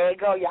shit, there you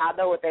go. Y'all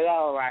know what they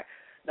are, right?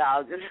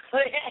 No, just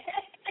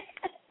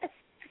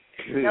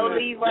don't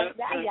leave us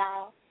now,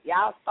 y'all.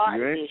 Y'all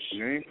started this shit.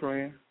 You ain't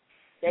playing.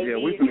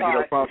 We finna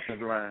get up off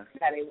this line.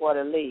 Now they want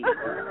to leave.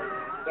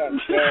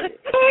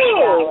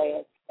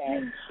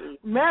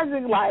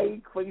 Magic,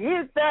 like,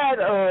 forget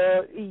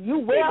that. You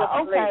well,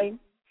 okay.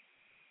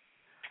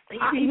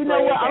 You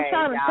know what? I'm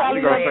trying to tell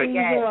you.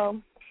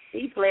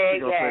 He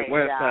playing games.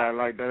 West Side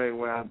like that ain't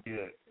where I be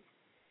at.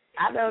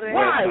 I know that.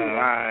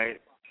 Right.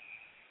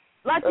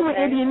 Like you in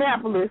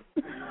Indianapolis.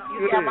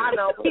 You got my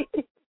number.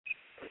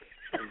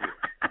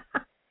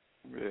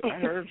 I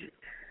heard you.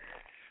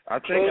 I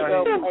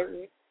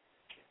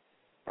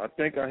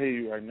think I hear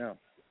you right now.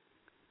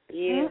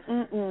 Yeah.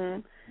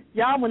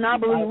 Y'all will not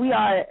believe we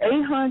are at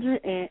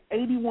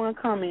 881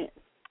 comments.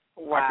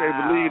 Wow. I can't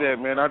believe that,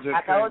 man. I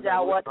told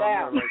y'all what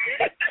down.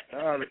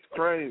 Oh, it's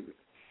crazy.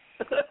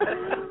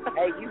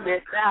 Hey, you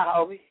missed out,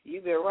 homie.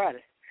 You been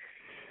running.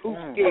 Who's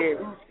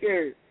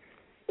scared?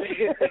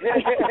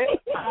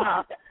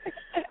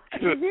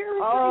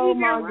 Oh,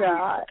 my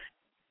God.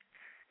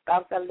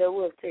 I'm selling the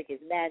wolf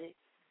tickets, Maddie.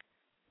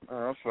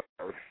 I'm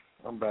sorry.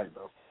 I'm back,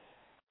 though.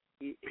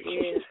 Yeah.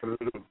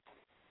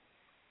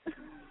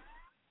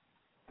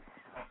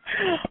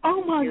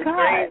 Oh, my you God.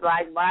 crazy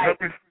like Mike.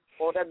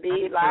 Wanna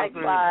be like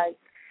Mike.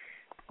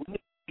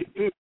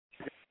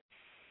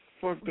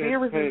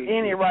 Vera's is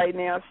in it right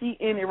now. She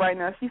in it right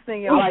now. She's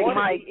singing like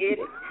Mike.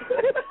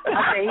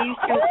 I said he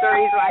shoots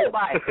threes like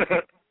Mike.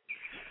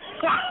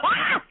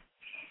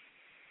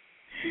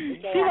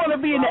 She want to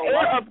be in the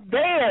air up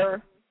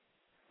there.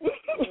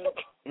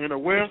 In the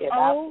where?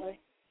 Oh.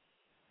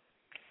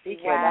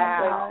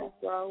 Wow.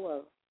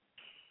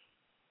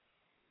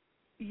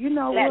 You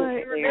know what?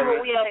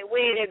 Remember we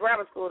in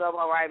grammar school though,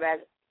 all right, man?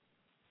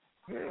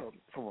 Hell,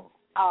 come on.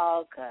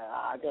 Oh, okay.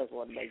 I just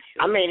want to make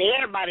sure. I mean,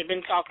 everybody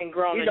been talking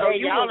grown you know,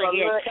 today. Y'all are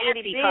hear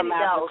Kathy come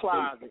out the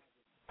closet.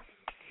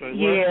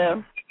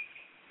 Yeah.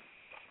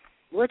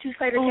 What you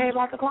say that came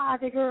out the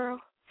closet, girl?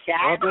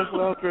 I just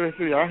love to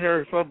see. I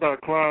heard something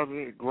about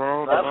closet,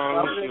 grown, and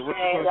all that shit. What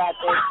you got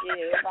that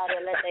shit. Everybody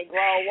let that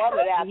grown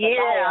woman out.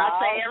 Yeah, I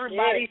say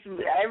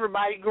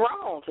everybody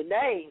grown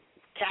today.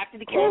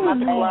 Kathy came out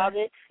the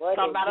closet,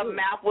 talking about her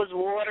mouth was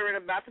watering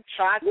about the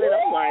chocolate.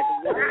 I'm like,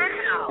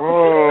 wow.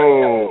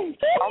 Whoa.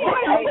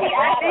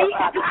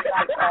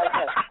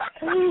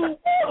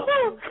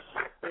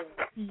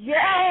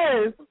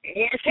 Yes.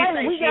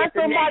 And we got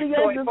somebody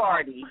toy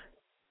party.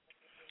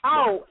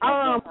 Oh,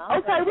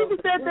 okay, we can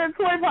set that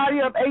toy party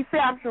up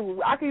ASAP.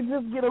 I can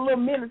just get a little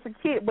miniature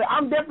kit, but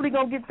I'm definitely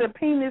going to get the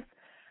penis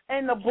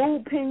and the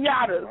boob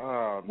pinatas.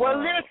 Oh, well,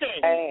 no.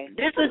 listen,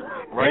 this is...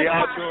 Well,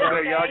 y'all doing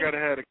that, y'all got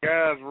to have the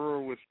guys'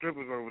 room with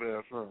strippers over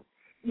there or something.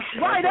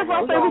 Right, that's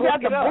why I say we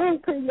got the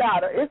boob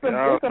pinata. It's a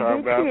big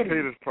about kitty.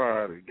 Peter's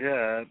party.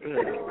 God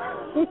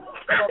damn.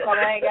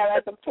 I ain't got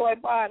at the toy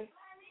party.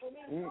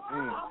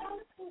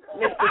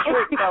 Mr.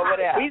 Trick over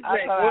there. He's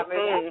like,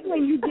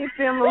 when you get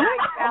them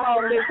links out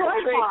of the toy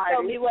party.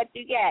 Tell me what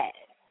you got.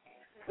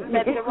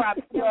 Let the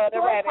rabbit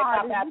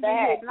pop out the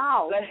hat.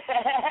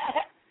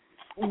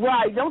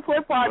 Right, don't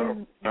toy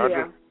parties.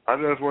 I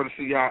just want to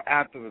see y'all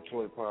after the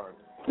toy party.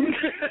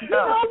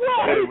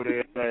 Over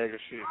there, bag of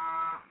shit.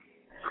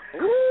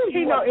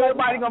 You know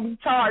everybody gonna be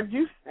charged.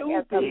 You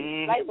stupid.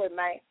 Play with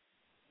me.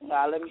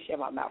 Let me share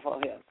my mouth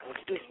on here.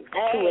 Too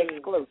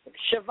exclusive.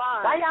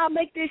 Siobhan, why y'all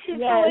make this shit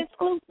so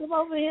exclusive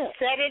over here?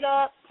 Set it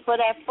up for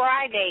that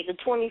Friday, the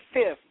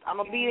 25th. I'm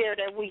gonna be there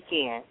that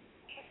weekend.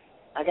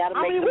 I gotta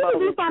make we can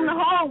do something the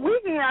whole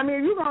weekend. I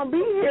mean, you're gonna be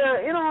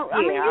here. You know.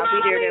 I'll be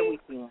there that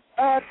weekend.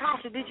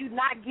 Tasha, did you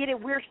not get it?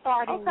 We're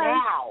starting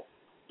now.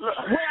 Well, I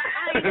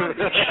ain't gonna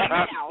do that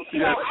now. So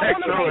I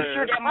want to make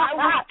sure that my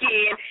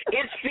weekend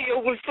is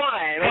filled with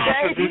fun.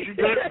 Okay?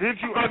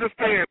 Did you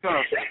understand,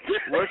 Tasha?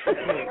 What you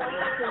saying?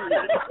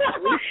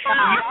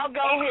 Y'all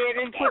go ahead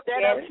and put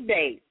that up to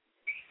date.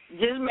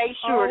 Just make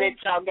sure that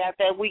y'all got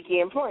that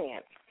weekend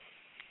planned.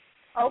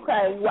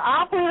 Okay, well,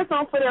 I'll plan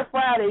some for that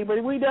Friday,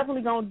 but we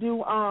definitely gonna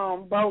do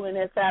bowling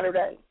that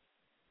Saturday.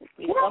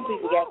 Some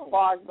people got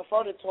bars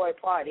before the toy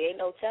party. Ain't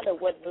no telling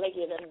what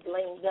Blingin and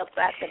blings up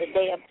after the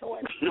damn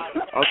toy party.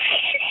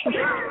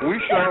 We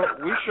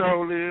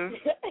show live.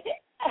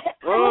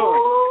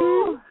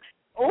 Ooh,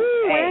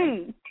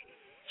 wait.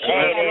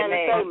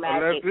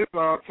 Let this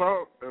all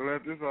talk.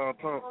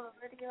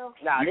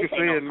 Nah, you can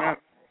see it now.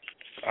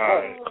 All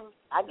right.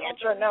 I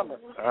got your number.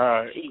 All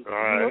right.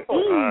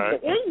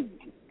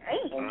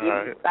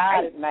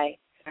 Started, man.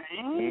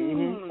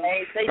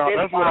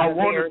 That's what I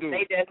want to do.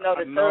 They just know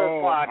the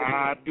third party.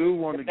 I do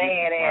want to get you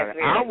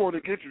started. I want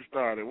to get you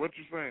started. What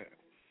you saying?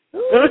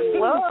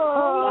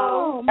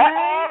 Whoa.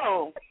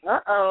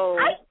 Uh-oh.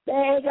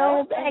 There you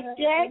go, back,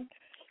 Jack.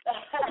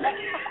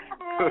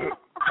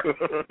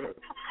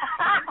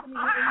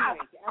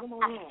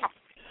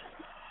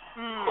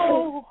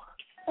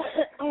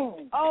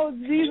 Oh,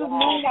 Jesus,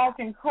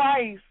 moonwalking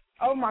Christ.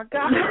 Oh, my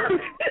God.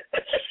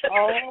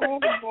 Oh,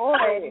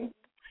 boy.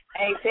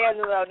 Hey,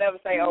 Taylor will never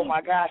say, oh,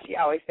 my gosh. She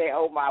always say,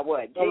 oh, my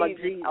what?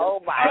 Jesus. Oh,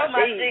 my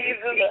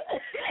Jesus.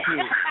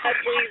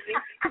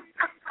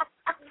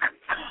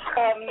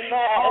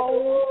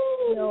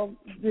 Oh,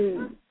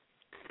 dude.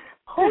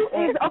 Who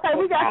is, okay,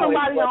 we got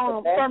somebody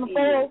on from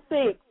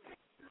 406.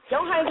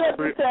 Don't hang up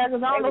the tag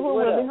because I don't know who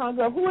will be hung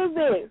up. Who is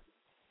this?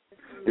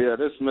 Yeah,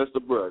 this is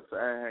Mr. Brooks. I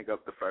ain't hang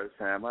up the first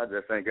time. I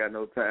just ain't got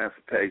no time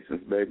for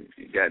patience, baby.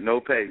 You got no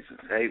patience.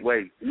 Hey,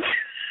 wait.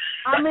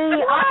 I mean,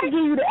 I can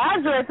give you the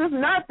address. It's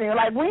nothing.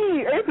 Like,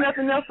 it's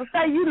nothing else to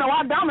say. You know,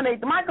 I dominate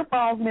the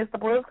microphones, Mr.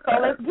 Brooks, so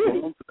let's get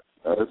it.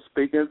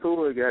 Speaking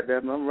to it,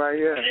 goddamn, I'm right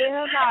here.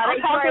 Yeah, I'm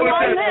talking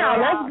right now.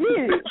 Let's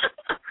get it.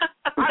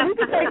 We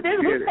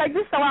can take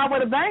this show out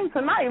with a bang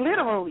tonight,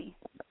 literally.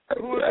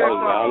 All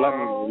I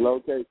need is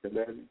location,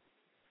 baby.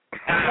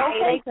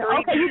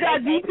 Okay, you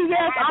got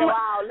GPS.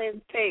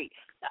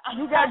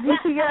 You got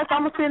GPS.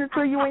 I'm gonna send it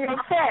to you in your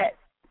chat.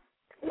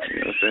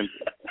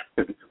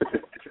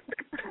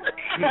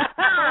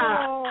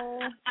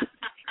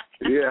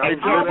 Yeah,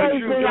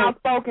 always be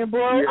outspoken,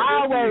 boy.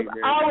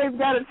 Yeah, always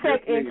got to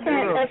check and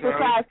can't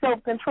exercise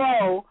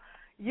self-control.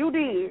 You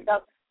did.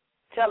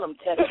 Tell them,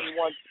 Teddy,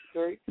 1, 2,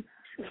 3.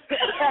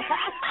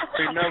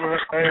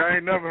 I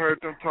ain't never heard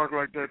them talk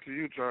like that to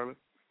you, Charlie.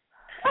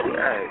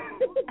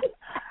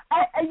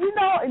 You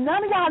know,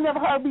 none of y'all never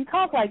heard me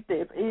talk like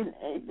this.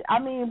 I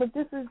mean, but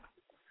this is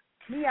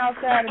me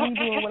outside and me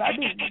doing what I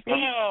do.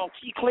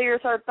 She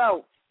clears her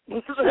throat.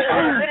 Ain't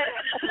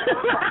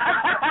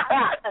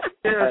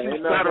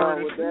nothing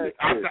wrong with that.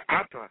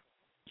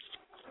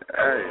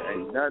 Hey,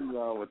 ain't nothing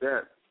wrong with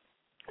that.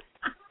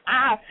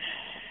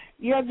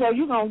 Yeah, Joe,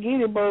 you gonna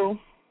get it, boo.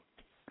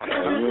 You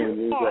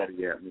ain't ready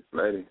yet, Miss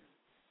Lady.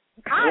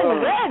 I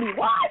ain't ready.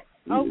 What?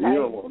 Okay. You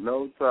don't want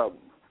no trouble.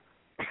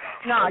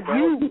 Nah,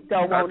 you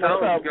don't want no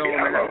trouble.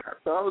 I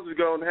told you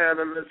going to have a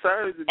little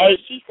surgery. Hey,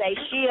 she say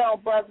she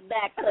don't bust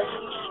back because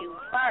she shoot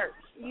first.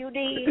 You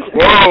did.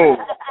 Whoa.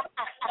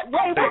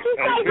 Wait, what you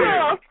say,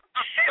 girl?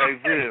 Hey,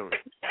 Bill.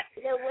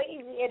 We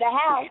in the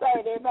house,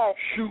 ain't it, man?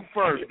 Shoot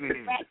first,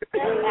 then.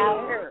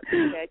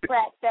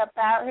 Cracked up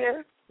out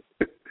here.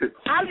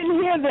 I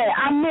didn't hear that.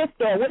 I missed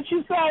that. What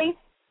you say?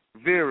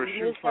 Vera,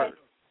 shoot first.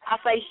 I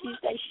say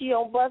she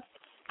don't bust.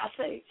 I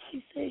say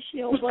she said she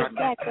don't bust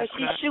back because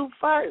she shoot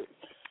first.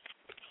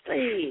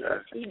 See,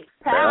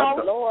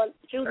 Lord,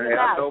 shoot it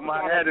out. I throw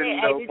my head in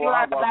though. Did you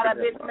hear about a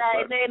bitch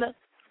named Nina?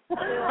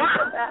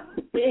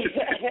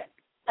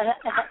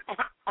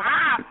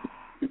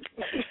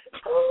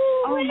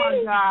 Oh my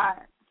God,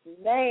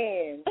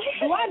 man!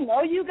 Do I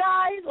know you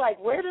guys? Like,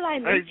 where did I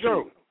meet you? Hey,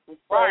 Joe.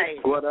 Right.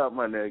 What up,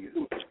 my nigga?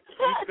 You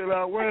still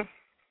out west?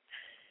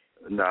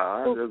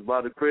 Nah, I just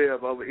bought a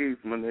crib over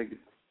east, my nigga.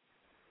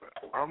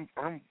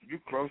 You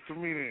close to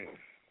me then.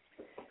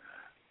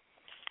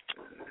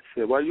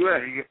 Shit, where you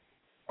at?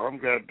 I'm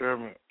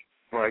goddamn it.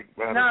 Like,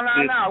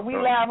 no. We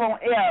live on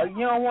air.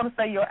 You don't want to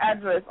say your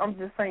address. I'm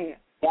just saying.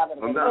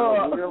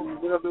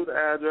 We'll do the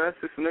address,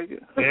 this nigga.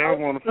 They don't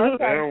want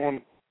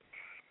to.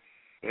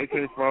 They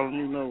can't follow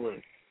me no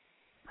way.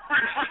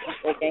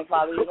 They can't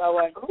follow you no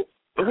way.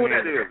 Who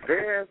that is?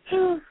 Bear?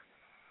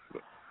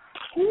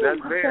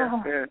 That's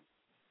Bear.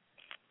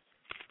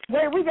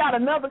 Wait, we got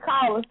another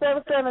caller,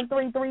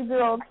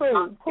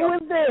 773-302. Who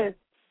is this?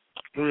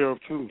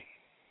 302.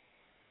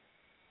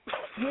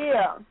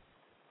 Yeah.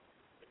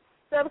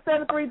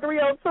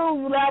 773-302.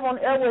 You live on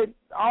air with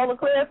all the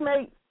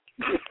classmates?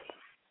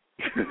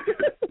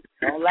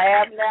 Don't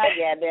laugh now,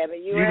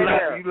 goddammit. You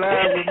live with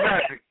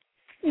Magic.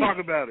 Talk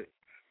about it.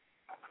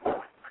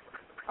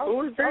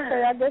 Who is that?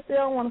 Okay, I guess they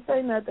don't want to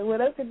say nothing. Well,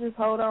 they could just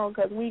hold on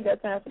because we ain't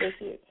got time for this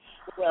shit.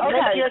 Well,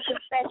 make your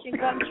confession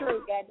come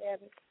true,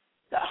 goddammit.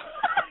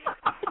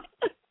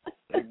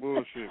 Hey,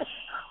 bullshit.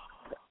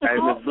 Hey,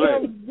 Miss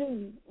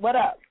Blake. What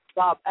up?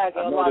 Stop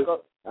acting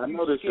I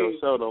know this your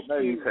show, though.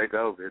 Maybe you take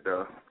over it,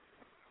 though.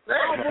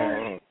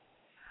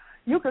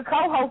 You could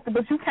co-host it,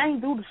 but you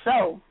can't do the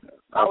show.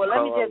 Oh, well,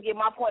 let me just get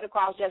my point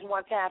across just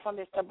one time for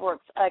Mr.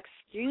 Brooks.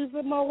 Excuse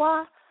me,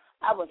 Moa.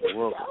 I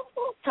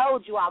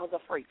told you I was a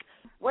freak.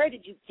 Where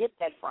did you get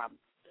that from?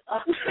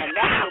 And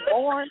that was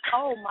born?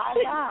 Oh, my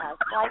gosh.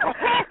 Like,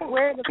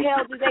 where the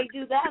hell do they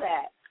do that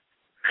at?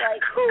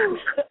 Like, who?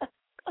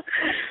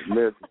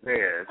 Miss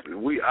Paris,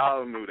 we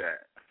all knew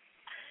that.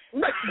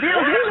 Bill,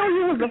 you knew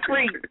you was a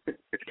freak.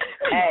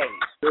 Hey.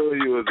 Knew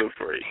you was a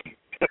freak.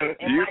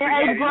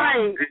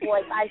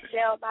 Boys, I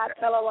shall not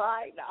tell a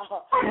lie.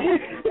 No.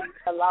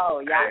 Hello,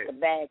 y'all can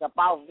bag up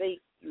off me.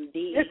 You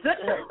did.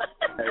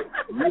 Hey,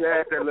 you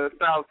had that little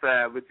south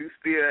side, but you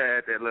still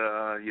had that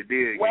little, you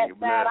did get west your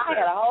blood. I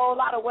had a whole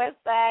lot of west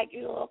side.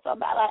 You know what I'm talking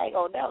about? I ain't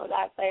gonna never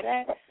not say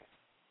that.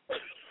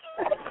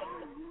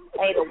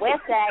 Hey, the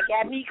west side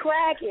got me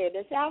cracking.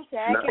 The south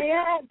side can't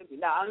have me.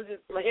 No, I'm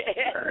just playing.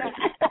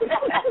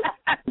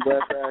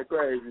 West side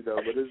crazy,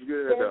 though, but it's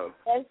good, though.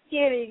 That's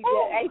kidding.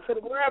 Hey, to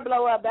the world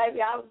blow up,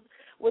 baby. I was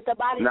with the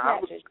body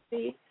snatchers,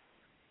 see?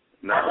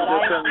 I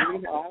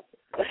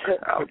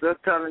was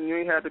just telling you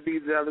ain't have to be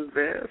jealous,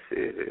 man.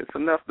 It's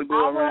enough to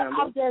go around.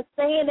 I'm just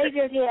saying they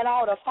just had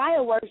all the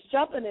fireworks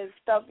jumping and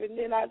stuff, and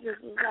then I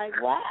just was like,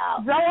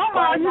 wow. Joe, I'm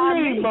all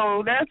you need,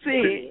 boo. That's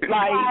it.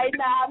 Like, why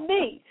not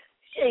me?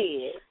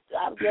 Shit.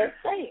 I'm just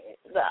saying.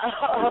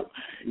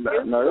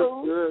 No,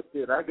 it's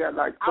good. Shit. I got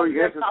like 3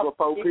 inches for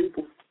 4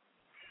 people.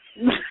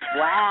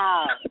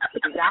 Wow.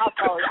 Y'all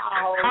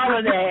all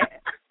of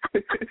that.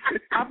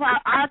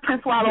 I can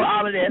swallow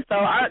all of that, so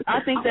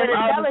I think that's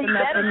all that's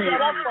enough for me.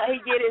 Shut up before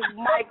he get his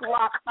mic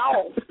locked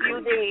off.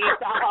 You did.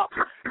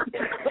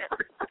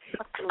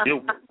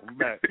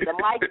 The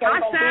mic I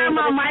shine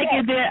my mic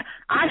and then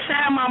I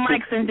shine my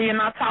mics and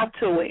then I talk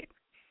to it.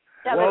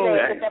 Tell him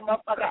that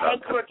motherfucker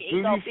ain't crooked.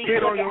 He's gonna be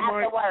crooked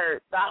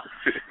afterwards.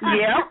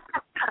 Yeah.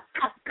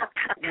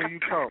 When you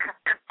talk.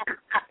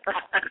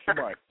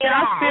 Yeah,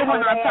 I spit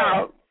when I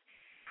talk.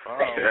 Oh,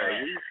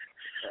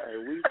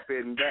 we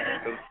spitting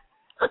back.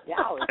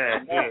 Y'all is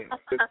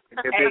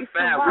If it's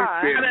fine, we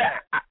spend that.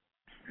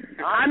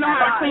 I know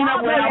how to clean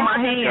up without my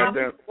hands.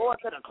 Going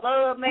to the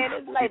club, man.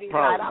 This ladies'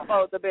 night. I'm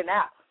supposed to have been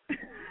out.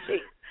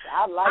 Shit,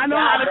 I know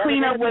how to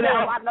clean up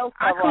without.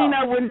 I clean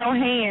up with no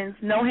hands.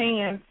 No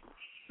hands.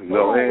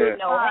 No hands.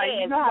 No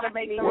hands. You know how to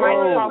make the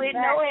right with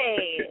no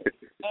hands.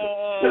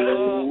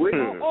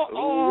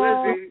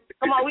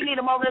 Come on, we need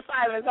a moment of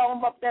silence.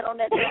 Hold up that on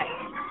that track.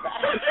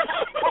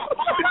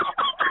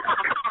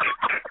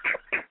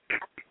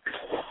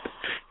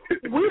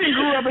 We done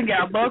grew up and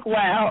got buck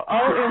wild,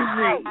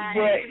 OMG,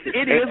 but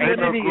it is what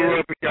it is. Grew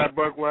up and got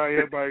buck wild.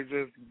 Everybody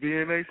just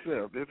being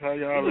themselves. That's how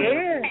y'all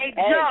live. Hey,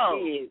 Joe.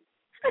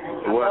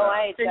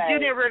 What? Since you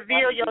didn't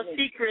reveal your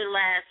secret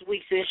last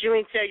week, since you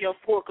didn't tell your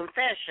full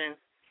confession,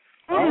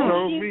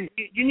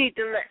 you need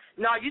to let.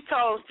 No, you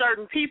told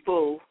certain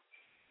people.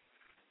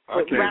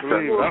 I can't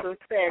believe it.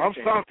 I'm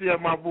salty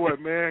at my boy,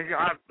 man.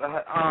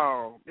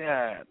 Oh,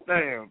 God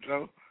damn,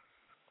 Joe.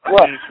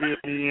 What? I didn't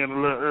fit me in a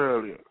little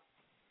earlier.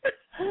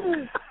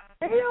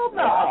 Hell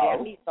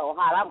no. He's so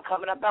hot. I'm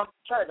coming up out the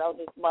church on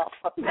this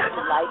motherfucker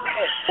like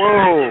that.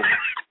 Whoa.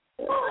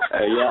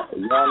 Hey,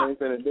 y'all ain't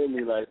finna do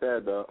me like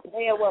that, though.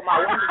 Hell, well, my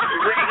windows is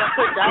ready to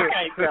put that.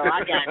 Okay, so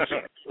I got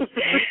you.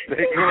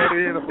 They going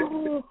in.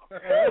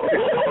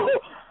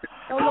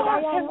 Don't know why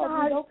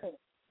y'all have open.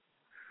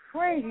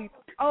 Crazy.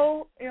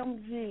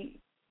 OMG.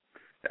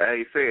 Hey,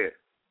 said.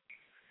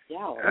 I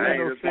ain't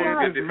no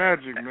said this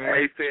magic, man.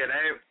 Hey, said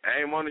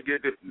I ain't want to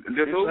get this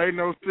ain't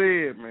no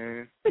said,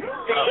 man.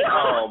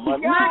 Oh, my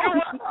nigga.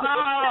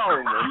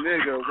 Oh, my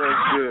nigga,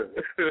 what's good?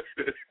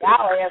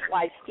 Y'all ass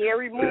like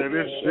scary movies. Yeah,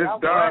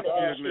 this dark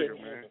skin nigga,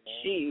 man.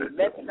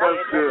 That's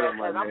good,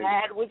 my nigga. I'm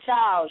mad with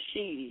y'all.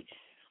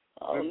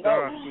 Oh, this no.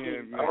 Dark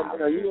skin, man.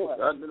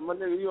 My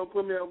nigga, you gonna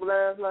put me on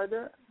blast like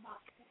that?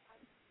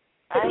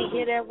 I didn't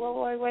hear that.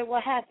 Wait,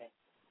 what happened?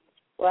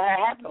 What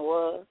happened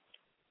was.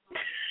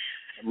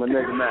 My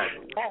nigga Mac.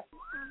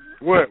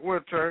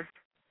 What, Trey?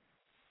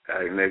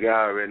 Hey, nigga,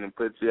 I already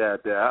put you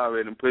out there. I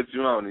already put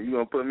you on it. You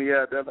gonna put me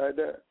out there like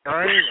that?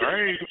 I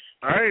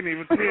ain't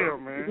even tell,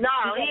 man.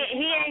 No,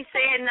 he ain't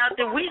saying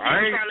nothing. We just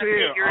trying to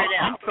figure it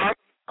out.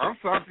 I'm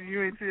sorry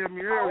you ain't tell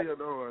me earlier,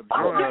 though.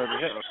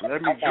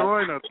 Let me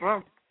join or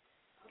something.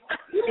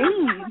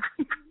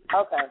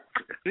 Okay.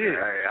 Yeah.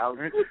 Hey, I was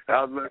a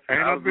little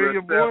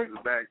selfish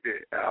back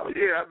then. I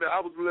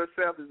was a little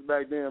selfish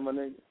back then, my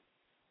nigga.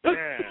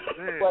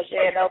 Yeah. What, she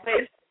had no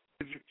face?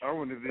 I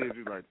wouldn't have did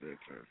you like that,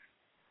 Trey.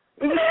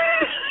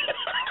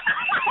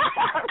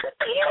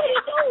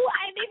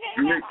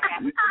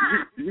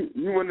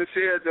 You wouldn't have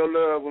shared your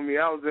love with me.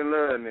 I was in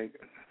love, nigga.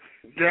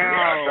 No,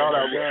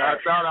 I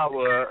thought I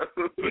was.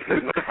 Who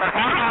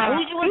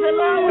you was in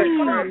love with?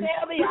 Come on,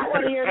 tell me. I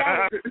want to hear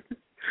that.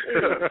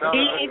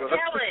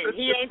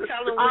 He ain't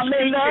telling. I'm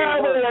in love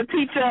with a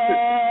teacher.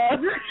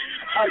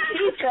 A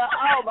teacher?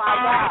 Oh, my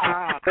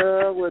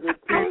God. With a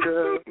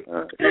teacher.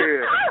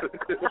 Yeah.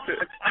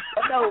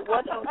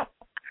 What?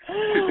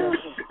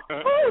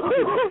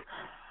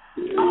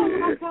 Oh,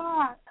 my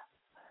God.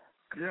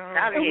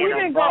 If we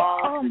didn't go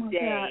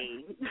today.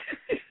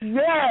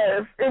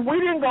 Yes. If we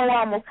didn't go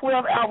almost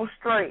 12 hours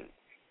straight.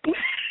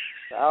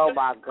 Oh,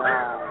 my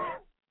God.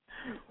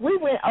 We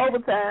went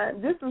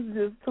overtime. This was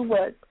just too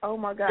much. Oh,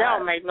 my God. That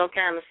don't make no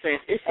kind of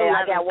sense. It's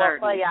I got one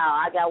for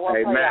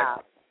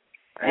y'all.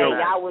 Hey,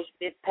 y'all was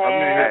this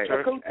past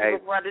the coochie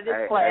was running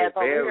this class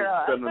over here.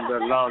 Was feeling a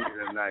little lonely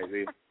tonight,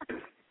 B.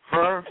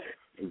 Huh?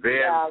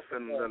 Bear was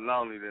feeling a little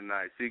lonely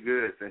tonight. She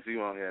good since she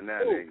on here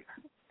now, nigga.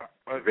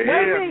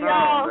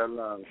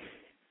 Y'all.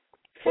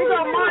 She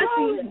got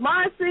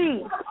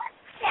Marcy.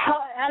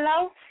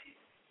 Hello?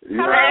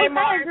 Hey,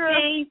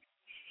 Marcy.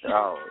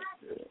 Oh,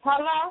 shit.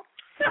 Hello?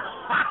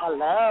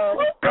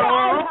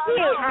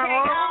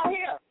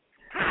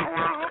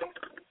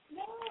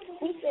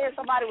 He said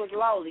somebody was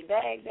lonely.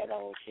 Bag that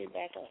old shit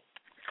back up.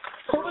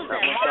 Who was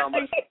that,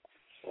 Marcy?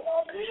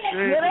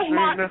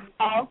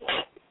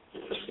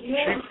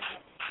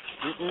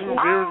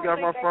 Bill's got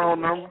my phone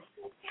number.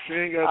 She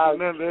ain't got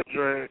none of that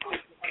drag.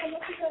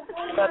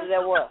 None of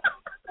that what?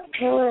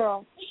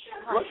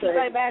 What's the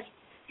say, Badger?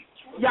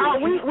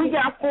 Y'all, we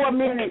got 4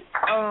 minutes.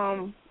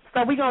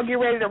 So we gonna get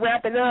ready to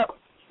wrap it up.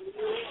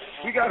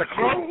 We gotta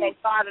close. They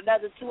start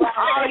another 2 hours.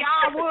 Oh,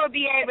 y'all will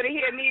be able to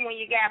hear me when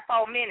you got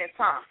 4 minutes,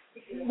 huh?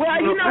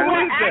 Well, you know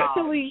what?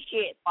 Actually,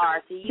 shit,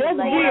 Marcy. That's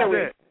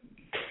weird.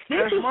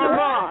 This is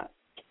Siobhan.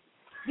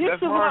 This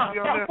is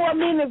Siobhan. 4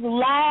 minutes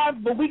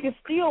live, but we can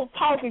still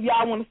talk if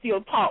y'all want to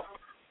still talk.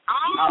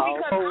 Oh,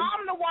 because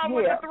I'm the one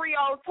with the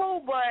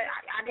 302, but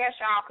I guess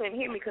y'all couldn't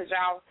hear me because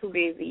y'all was too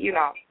busy, you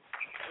know.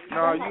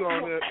 No, you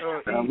on there.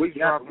 We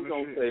gonna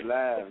stay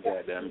live,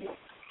 goddamn it.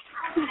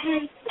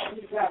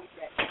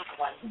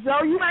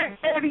 Joe, you ain't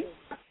ready.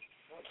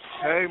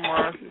 Hey,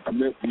 Marcy.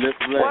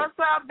 What's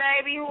up,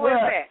 baby? Who is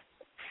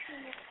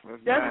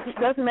that?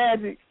 That's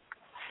Magic.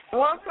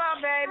 What's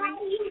up, baby?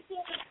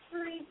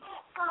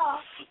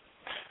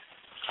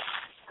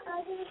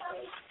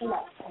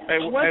 Hey,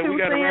 we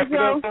gotta wrap it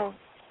up.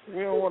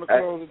 We don't want to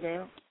close it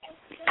down.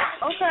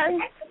 Okay.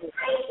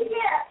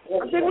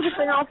 I think we can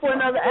stay on for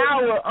another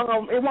hour.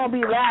 It won't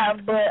be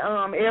live, but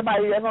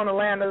everybody that's on the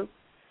line will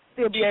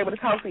still be able to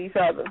talk to each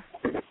other.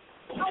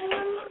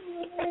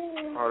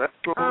 Oh, that's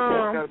cool.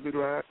 Gotta be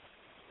live.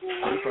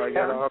 We probably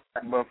got all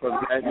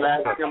motherfuckers.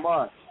 Last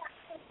tomorrow.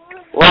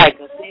 Right,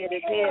 because Ted they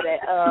came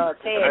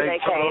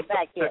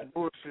back yet.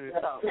 Bullshit.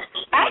 I'm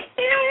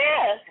still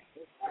here.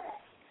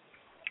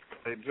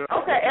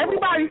 Okay,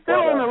 everybody's still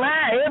on the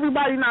line.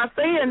 Everybody not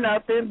saying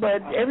nothing,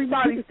 but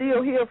everybody's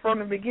still here from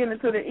the beginning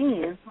to the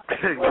end.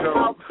 What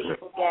up,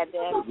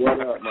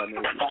 my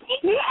nigga?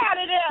 He out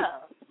of there.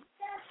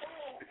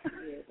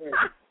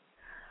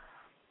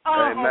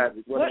 Hey,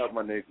 Magic, what up,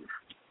 my nigga?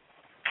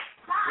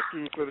 What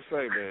you was going to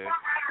say, man?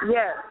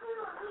 Yeah.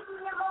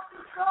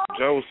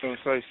 Joe was going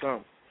to say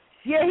something.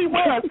 Yeah, he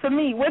was to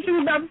me. What you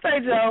was about to say,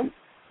 Joe?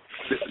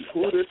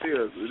 Who this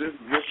is? Is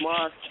this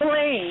Mars?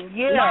 Clean,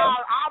 yeah. No,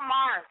 I'm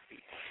Mars.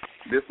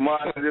 This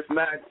Mars, this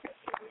Magic.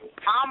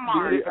 I'm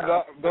Mars.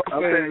 Don't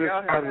say this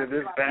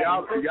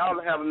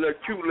y'all have a little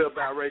cute little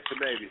biracial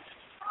baby.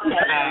 Who will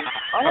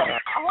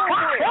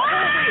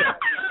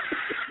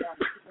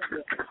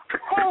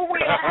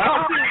have a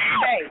cute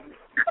baby?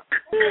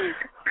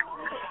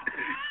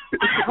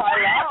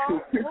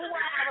 Hello? Who will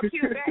have a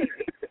cute baby?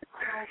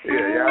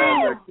 Yeah, y'all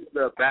have a cute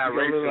little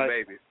biracial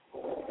baby.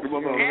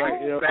 Spanish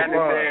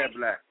and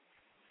black.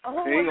 He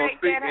ain't gonna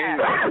speak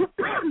English.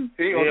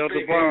 He ain't gonna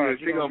speak English.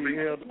 He gonna be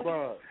held the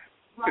bar.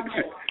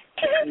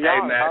 Hey,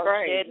 Matt.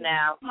 Shit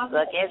now.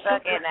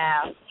 Suck it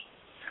now.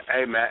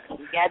 Hey, Matt.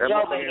 You got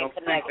Joe being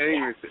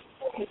connected.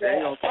 They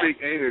ain't gonna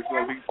speak English.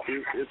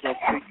 It's gonna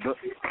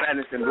speak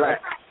Spanish and black.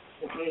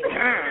 He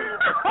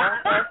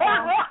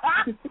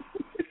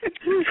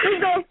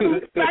gonna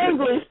speak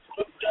English.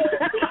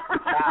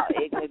 Wow,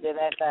 ignorant to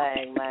that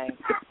thing, man.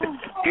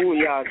 Who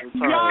y'all retarded?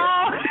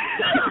 Y'all.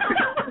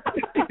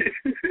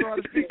 You know how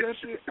to speak that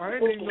shit? I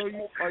didn't even know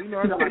you. You know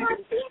how to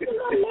speak it?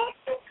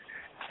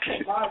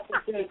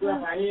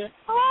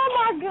 Oh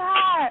my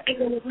God! Oh yeah,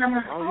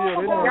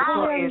 they know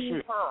how to speak that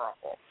shit.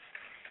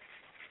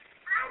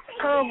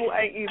 Terrible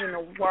ain't even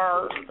a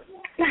word.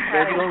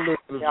 Baby, don't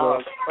listen to this. I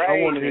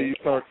want to hear you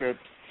talk that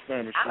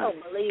Spanish. I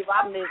don't believe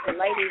I missed the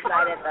ladies'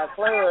 night at the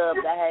club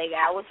to hang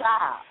out with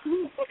y'all.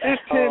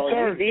 It's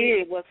 10:30. You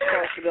did what's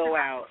supposed to go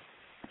out.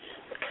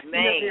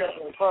 Man,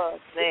 fuck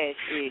that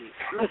shit.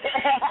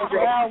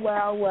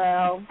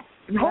 Well.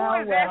 Who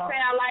does that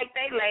sound like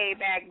they laid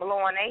back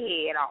blowing their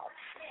head off?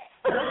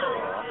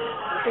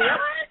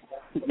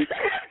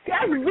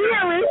 That's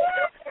weird.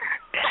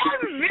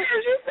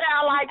 You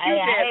sound like you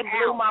I ain't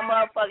blew my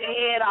motherfucking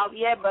head off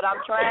yet, but I'm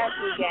trying to,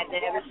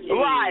 goddamn it.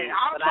 Right,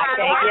 I'm trying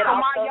to wait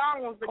for my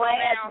young ones to go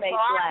down so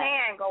I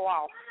can go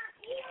off.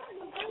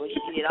 Well,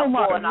 shit, I'm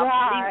going off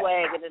the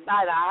D-Wagon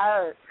tonight, I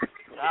heard.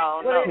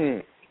 Oh,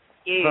 no.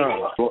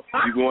 Yeah.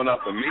 You going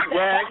off the meat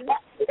wagon?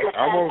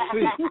 I won't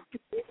see.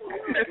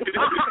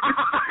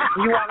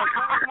 You want to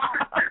come?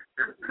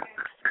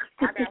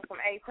 I got some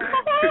 18.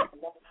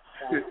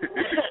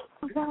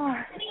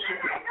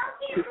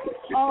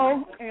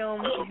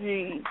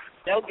 OMG.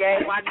 Don't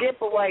gave my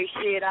dip away,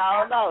 shit.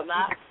 I don't know,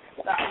 nah.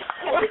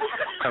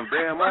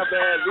 Damn, my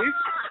bad, bitch.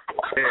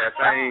 Yeah,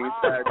 I ain't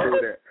trying to do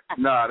that.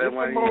 Nah, that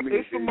wasn't even me.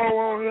 There's some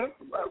more on here.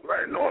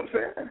 Right, know what I'm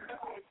saying?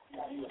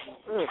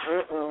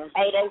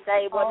 Hey, they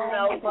say what's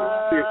no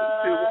fun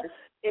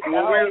if the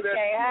hoes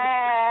can't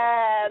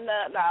have no.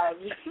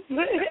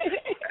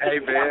 Hey,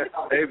 man.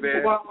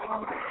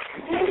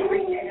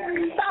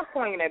 Stop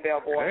swinging that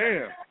bell, boy.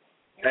 Damn.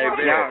 Hey,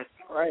 man.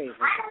 Crazy.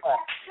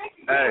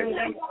 Hey.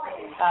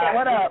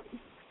 What up?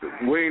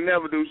 We ain't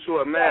never do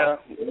short math.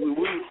 We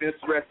was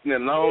interested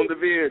in long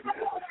division.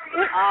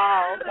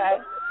 Oh, okay.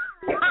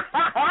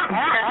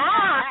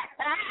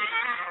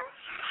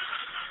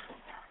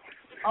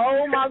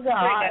 Oh my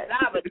God!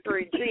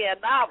 Geometry.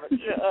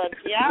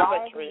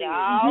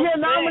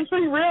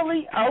 Geometry,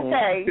 really?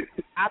 Okay.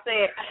 I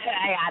said,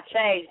 hey, I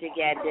changed it,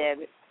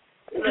 goddammit.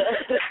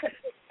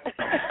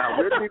 I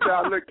really need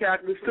y'all look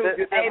calculus too.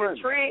 Get that money.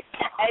 The trick,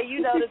 hey, you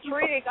know the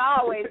trick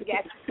always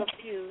got you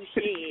confused.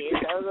 Shit,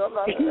 don't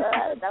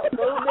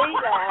do me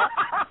now,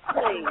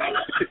 please.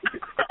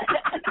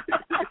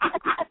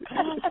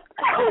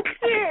 Oh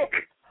shit!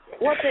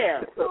 What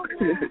there?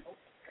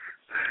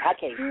 I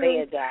can't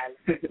stand guys.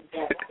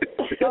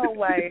 No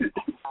way.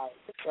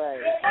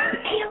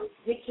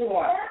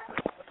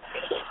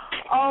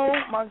 Oh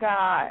my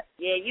God.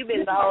 Yeah, you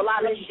been the whole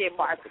lot of shit,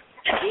 Martha.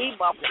 He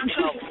bumping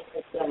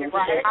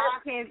right, I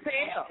can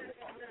tell.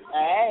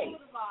 Hey.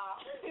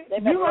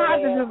 You gonna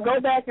have to just go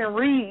back and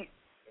read.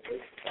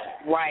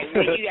 Right,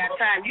 man, you got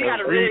time. You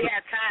gotta really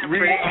have time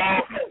for it.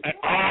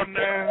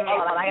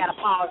 Hold on, I gotta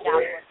pause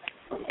y'all.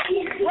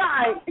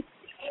 Right.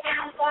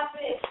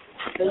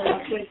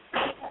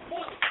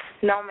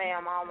 No,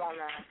 ma'am, I don't want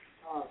that.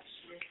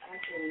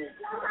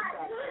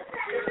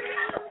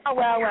 Oh,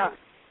 well.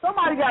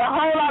 Somebody got a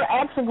whole lot of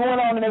action going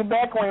on in their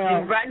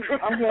background.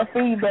 I'm getting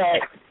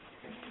feedback.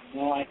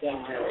 No, I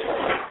don't.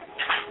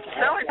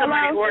 Sound like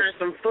somebody ordered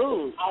some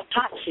food.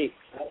 Hot shit.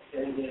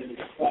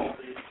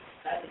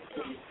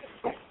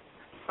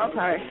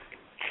 Okay.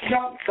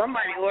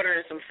 Somebody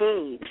ordering some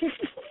food.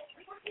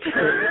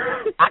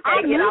 I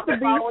can't get off the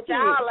phone with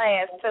y'all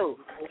last too.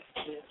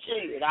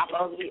 Shit, I'm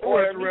supposed to be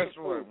ordering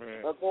restaurant,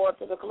 man. or going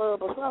to the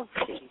club or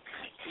something.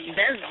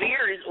 That's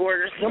Vera's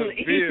orders for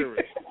me.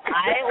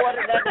 I ain't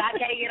ordered nothing. I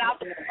can't get off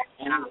the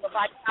phone. If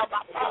I get off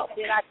my phone,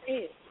 then I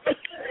did.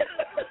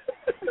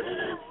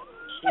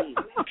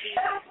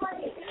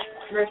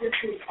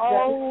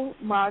 Oh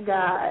my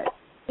God.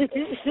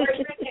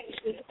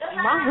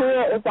 My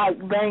head is like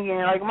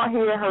banging. Like my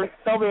head hurts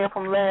so bad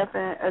from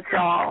laughing at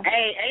y'all.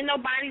 Hey, ain't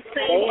nobody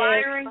seen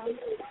Byron?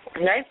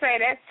 They say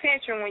that's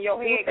tension when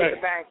your head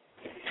gets back.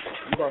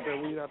 You brought that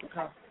weed out the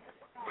car?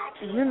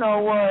 You know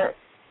what?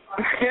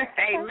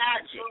 Hey,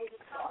 Magic.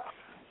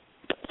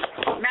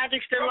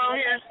 Magic still on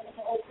here?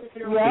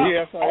 Yeah.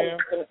 Yes, I am.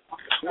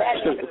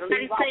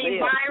 Anybody seen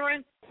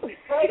Byron?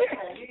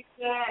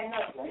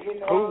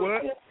 Who,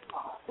 what?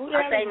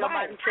 I say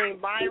nobody seen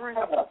Byron.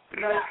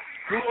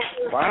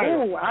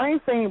 Byron? Oh, I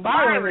ain't seen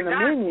Byron in a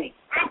minute.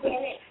 I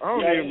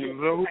don't even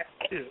know who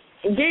it is.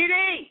 DD.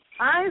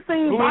 I ain't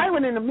seen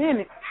Byron in a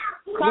minute.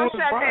 Come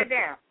shut that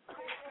down.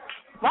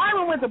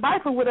 Byron went to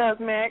Bicycle with us,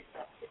 Mac.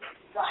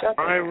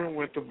 Byron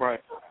went to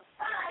bike.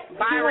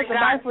 Byron went to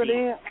Bicycle with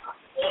them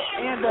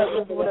and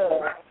Douglas with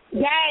us.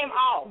 Game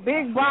off.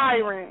 Big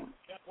Byron.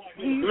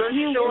 He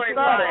short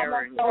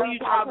Byron. Who you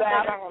talking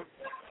about?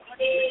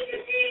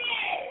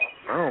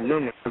 I don't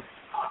remember.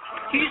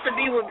 He used to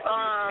be with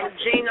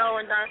Gino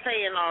and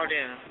Dante and all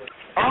them.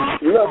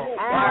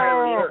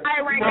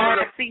 Byron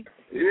Gossy.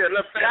 Yeah,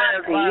 little fat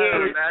ass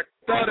Byron.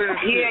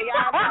 Yeah,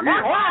 y'all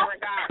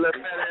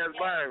little fat ass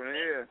Byron,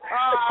 yeah.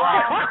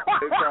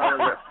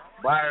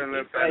 Byron,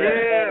 little fat ass.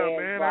 Yeah,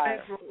 man.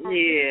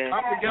 Yeah. I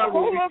forgot what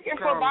Who we looking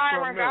for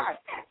Byron Gossy?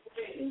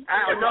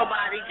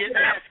 Nobody just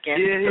asking.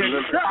 Yeah.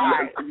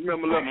 You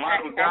remember little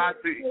Michael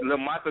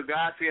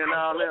Gotti and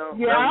all them?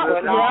 Yeah.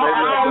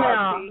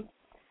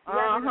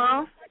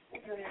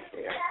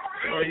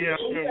 Oh, yeah, I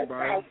remember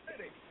Byron.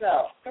 I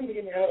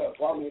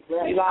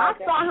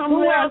saw him who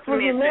else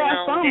was in there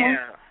summer.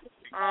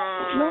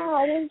 No,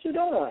 what you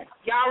doing?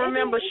 Y'all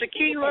remember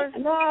Shakila?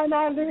 No, I'm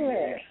not doing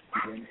that.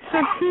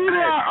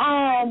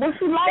 Shakila, was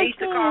she like They used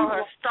to call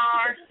her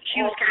Star. She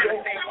was kind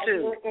of fat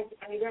too.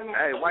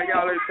 Hey, why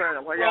y'all trying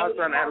to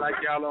act like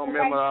y'all don't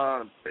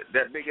remember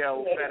that big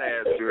old fat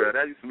ass girl?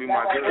 That used to be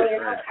my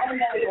girlfriend.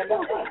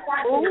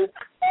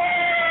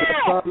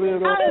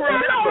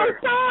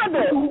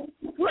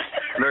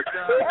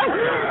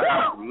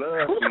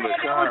 Love Who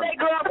that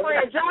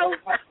girlfriend, Joe?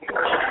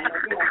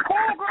 Who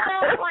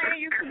girlfriend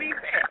used to be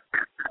fat?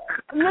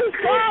 Miss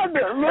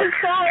Williams,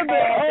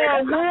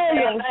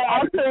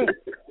 I think.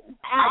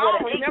 I would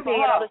have remember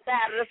her on the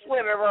side of the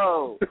swimming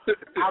room.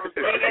 I was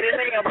scared in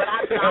there, but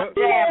I jabbed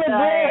her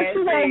ass.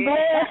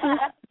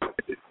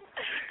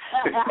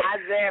 I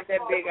jabbed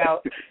that big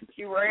out.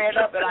 She ran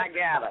up and I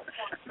got her.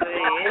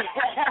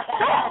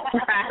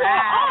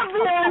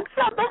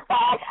 Shut the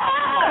fuck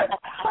up.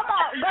 Come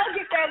on, go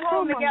get that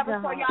room together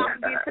so y'all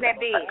can get to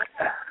that bed.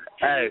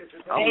 Hey,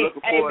 I'm looking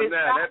for it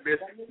now.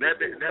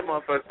 That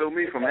motherfucker threw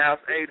me from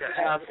house A to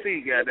house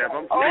C, goddamn.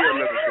 I'm still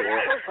looking for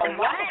it.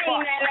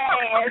 Bang that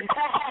ass.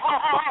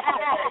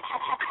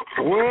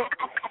 What?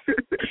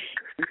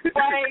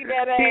 Bang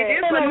that ass. See,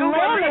 this a new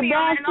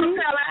millennial, and I'm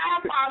telling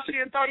Alpha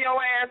she'll throw your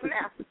ass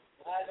now.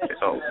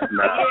 Oh,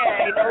 nah.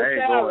 Yeah, ain't no I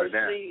ain't going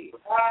down.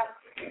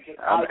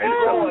 I'm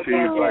telling you,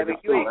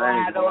 you ain't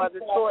gonna have no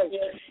other choice.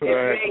 If you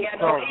ain't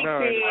got no ink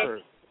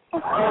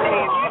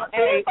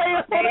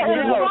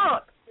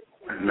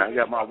I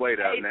got my weight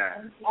up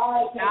now.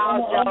 No,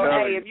 Joe,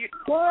 hey, if you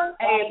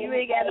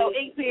ain't got no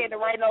ink pen to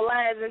write no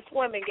lines in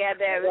swimming,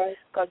 goddammit,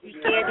 because you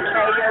scared to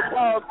change your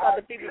clothes,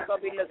 other people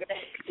gonna be looking at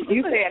you.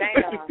 You said,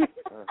 ain't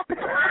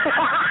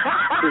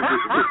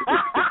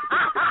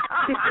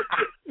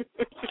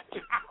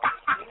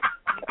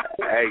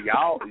Hey,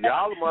 y'all the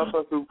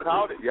motherfuckers who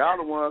caught it. Y'all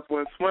the ones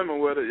went swimming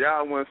with her.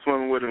 Y'all went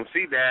swimming with him.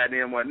 She died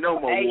and wasn't no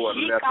more water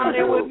left in the pool. She caught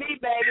it with me,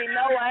 baby.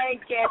 No, I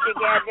ain't catching,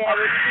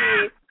 goddammit,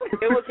 shit.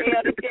 It was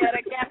hell to tell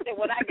the captain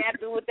when I got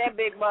through with that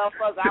big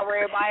motherfucker. I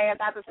ran my ass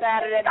out the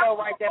side of that door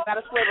right there by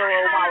the swimming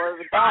room. I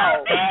was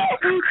gone.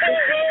 He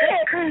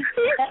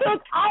took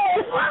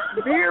off.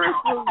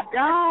 Beerus was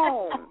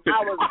gone. I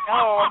was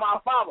gone, my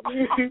mama.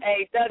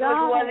 Hey,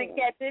 Douglas wasn't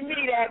catching me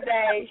that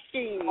day.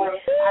 Shit. I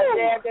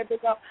jabbed that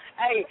bitch up.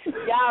 Hey,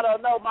 y'all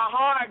don't know. My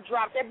heart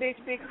dropped. That big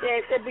bitch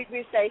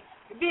say,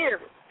 Beerus,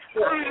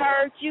 I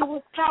heard you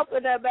was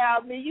talking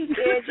about me. You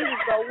said you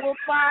was going to whoop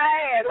my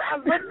ass. I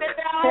looked at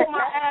that hole,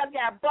 my ass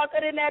got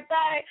bucketed in that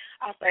thing.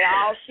 I say,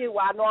 oh, shit,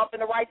 well, I know I'm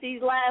finna write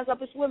these lines up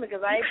in swimming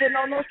because I ain't putting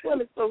on no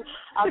swimming suit.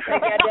 I say,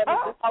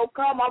 goddamn, oh,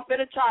 come, I'm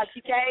finna charge.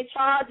 She can't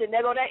charge, and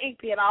there go that ink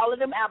pen, all of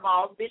them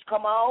eyeballs. Bitch,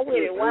 come on with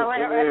it.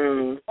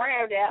 Ram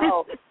that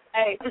hole.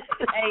 Hey,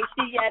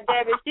 she got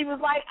Debbie. She was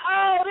like,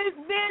 oh, this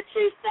bitch,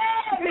 she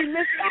stabbed me.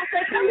 Miss, I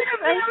said, come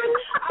here, baby.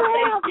 I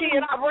said,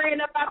 shit, I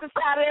ran up out the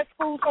side of that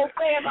school so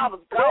fast, I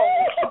was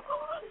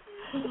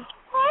gone.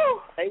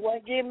 They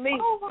wasn't getting me.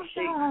 Oh,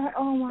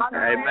 my God.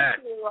 Hey,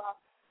 Matt.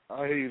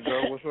 I hear you,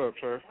 Joe. What's up,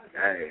 sir?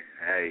 Hey,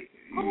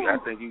 I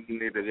think you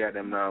need to get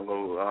them now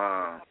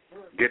go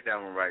get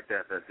that one right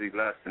there, cause he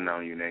lusting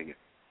on you, nigga.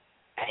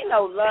 Ain't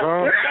no lust.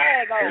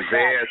 And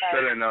Zed's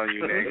feeling on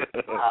you, nigga.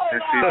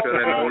 And she's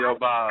feeling on your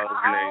balls,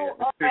 nigga.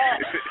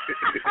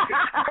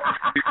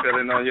 She's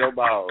feeling on your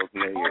balls,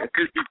 nigga.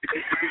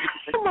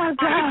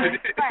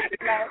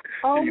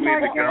 Oh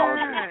my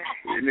God.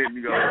 You need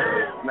to go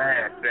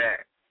smash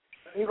that.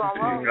 You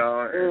gonna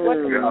go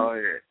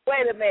ahead.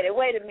 Wait a minute,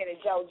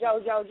 Joe.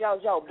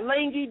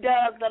 Blingy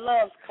does the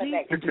love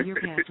connection. Enter your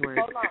password,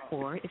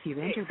 or if you've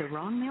entered the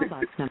wrong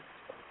mailbox number.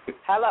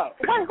 Hello.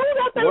 Wait, who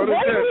got the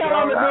voicemail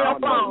on the real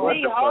phone?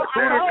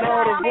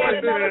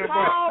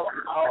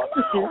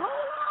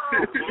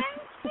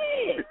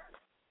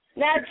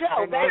 Now,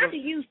 Joe, back to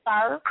you,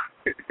 sir.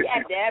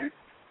 God damn it.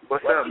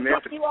 What's up, man?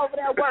 You over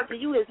there working.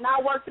 You is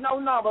not working no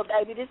number,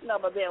 baby. This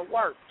number been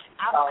worked.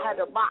 I don't have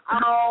to my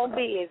own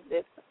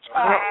business.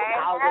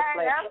 Hold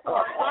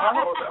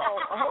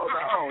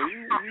on.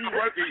 You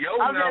working your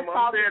number.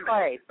 I'm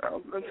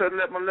going to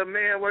let my little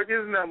man work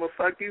his number.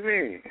 Fuck you,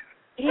 mean?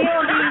 He don't need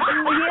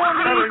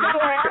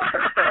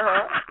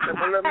let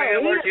my little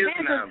man work his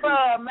number.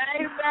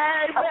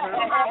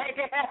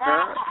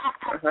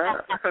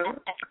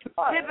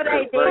 If it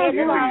ain't dead,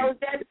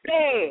 that's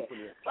dead.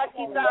 What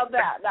you talking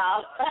about,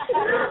 dog?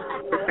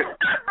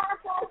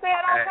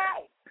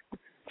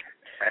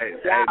 Hey,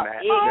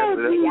 man.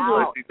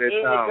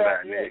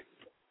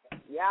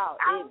 Y'all,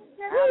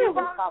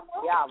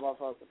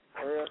 motherfuckers.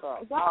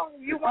 Oh,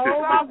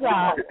 my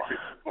God.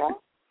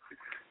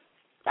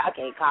 I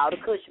can't call the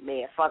cushion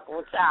man fucking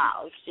with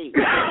y'all. Shit.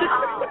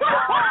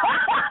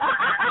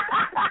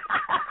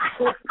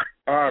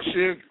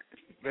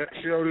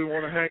 She don't even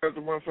want to hang up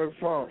the motherfucking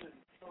phone.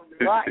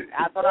 Right,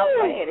 that's what I'm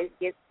saying. It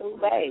gets too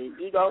bad.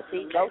 You go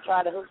see, don't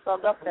try to hook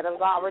something up that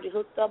was already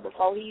hooked up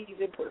before he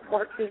even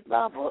worked his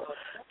number.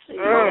 It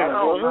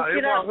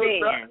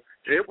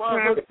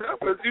wasn't hooked up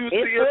because you was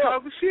still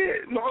talking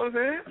shit. You know what I'm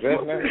saying?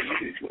 That's nice.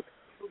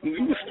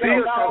 You was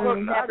still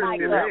talking shit.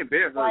 It ain't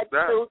been hooked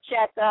up.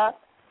 Check up.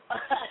 You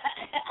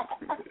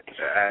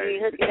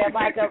hooking that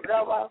mic up,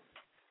 Robo?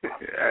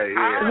 Hey,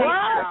 yeah.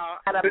 What?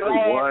 Got a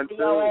blast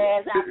your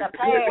ass out the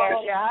pass.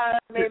 You heard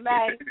me,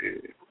 man?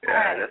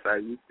 Yeah, that's how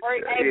you.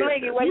 Hey,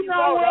 Blingin, where you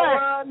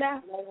going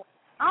now?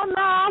 Oh no,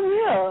 I'm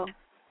here.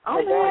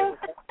 I'm here.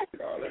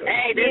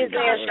 Hey, this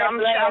is I'm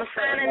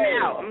signing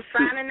out.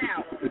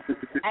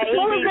 Hey,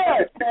 who is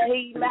that?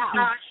 He's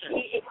out.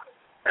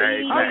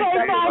 Hey, okay,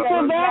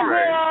 Tasha, bye,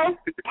 girl.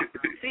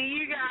 See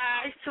you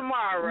guys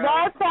tomorrow.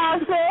 Bye,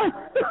 Tasha.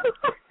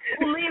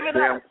 We'll leave it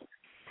up.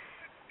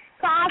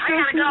 Tasha, I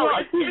gotta go.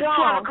 It's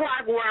 12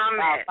 o'clock where I'm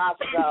at.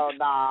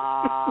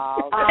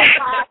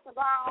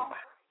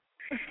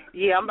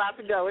 Yeah, I'm about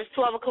to go. It's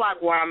 12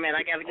 o'clock where I'm at.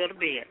 I gotta go to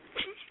bed.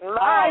 All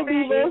right,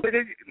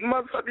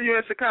 motherfucker, you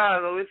in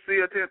Chicago. It's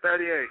still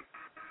 10:38.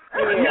 No,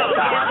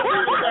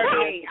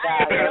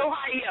 I'm in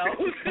Ohio.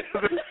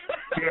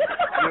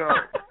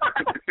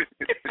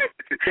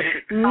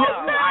 No,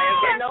 I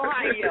am in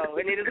Ohio,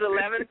 and it is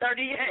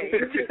 11:38.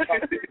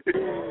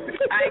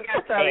 I ain't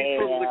got time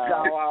to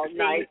go all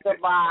night.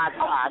 Goodbye,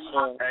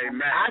 Tasha. Hey,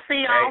 Matt. I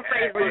see y'all on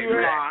Facebook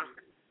tomorrow.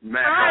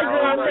 Matt,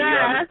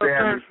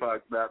 you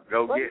fucked up.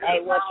 Go get it. Hey,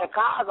 well,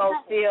 Chicago's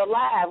still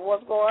live.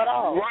 What's going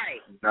on?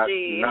 Right.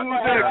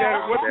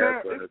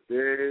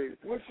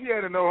 What's she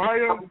at in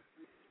Ohio?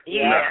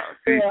 Yeah.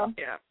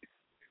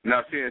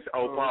 No, she in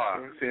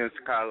Opar. She in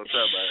Chicago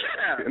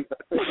suburbs.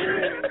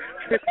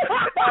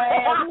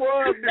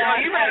 No,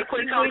 you better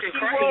quit talking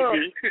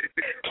crazy.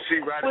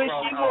 She right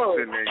across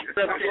Austin, nigga.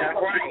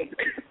 Right.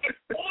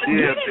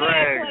 Yeah,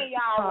 drag.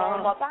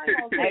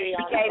 Hey,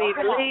 you can't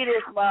even leave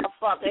this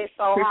motherfucker. It's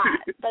so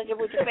hot. Touch it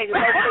with your fingers.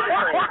 I'm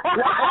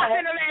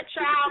gonna let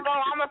y'all go.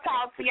 I'm gonna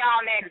talk to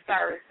y'all next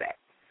Thursday.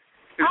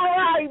 All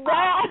right,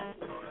 bye.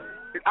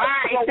 All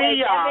right,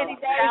 see y'all.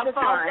 Have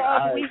fun.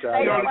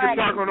 Y'all can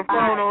talk on the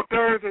phone on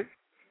Thursday.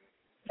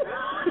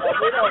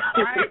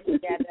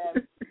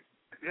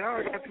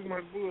 Y'all got too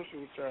much bullshit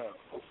with y'all.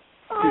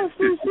 Oh,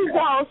 she's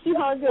gone. She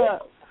hung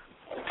up.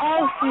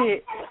 Oh,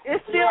 shit.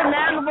 It's still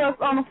 9 of us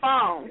on the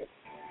phone.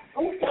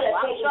 I'm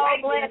so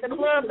glad the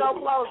club don't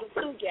close at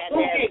 2,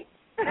 goddamn.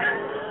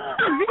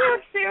 You're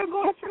still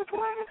going to the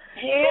club?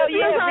 Hell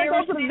yeah,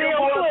 we're still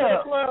going to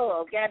the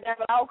club. Goddamn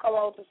it, I'll come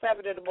on to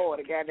 7 in the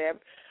morning, goddamn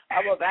it.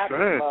 I'm about to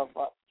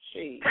motherfucker.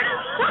 Shit.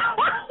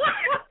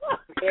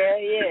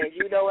 Yeah.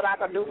 You know what I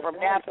can do from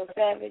now to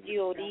 7? You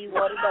don't even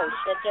want to know.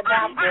 Shut your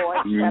mouth, boy.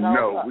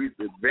 No, we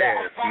the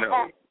best. No.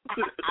 I'm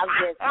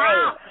just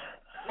saying.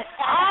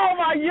 Oh,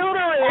 my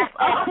uterus.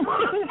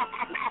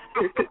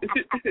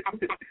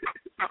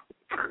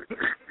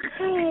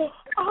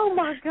 Oh,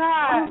 my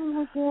God. Oh,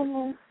 my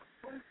goodness.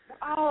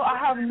 Oh, I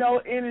have no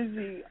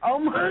energy. Oh,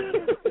 my.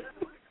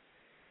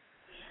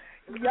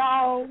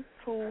 Y'all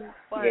too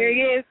funny. Here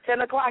it is,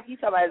 10 o'clock. You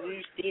talking about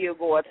you still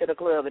going to the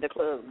club and the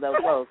club's no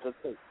closer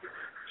too.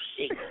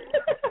 Shit.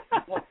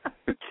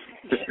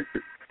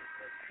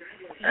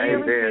 Hey,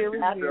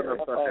 man, you're a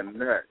fucking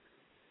nut.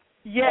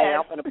 Hey,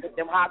 I'm gonna put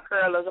them hot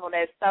curlers on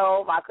that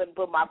stove. I couldn't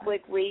put my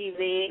quick weave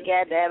in.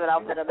 God damn it,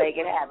 I'm gonna make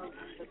it happen.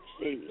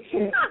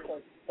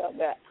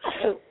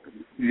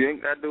 You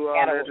ain't gotta do all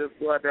that. Just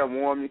go out there,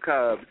 warm your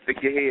car,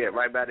 stick your head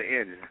right by the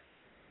engine.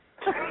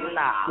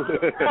 Nah. I'm too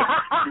good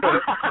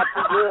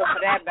for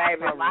that,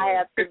 baby. My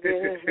hair's too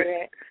good for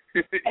that.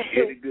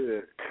 Really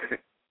good.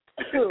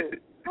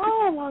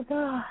 Oh my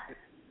God.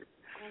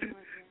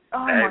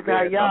 Oh hey, my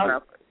God,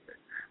 y'all.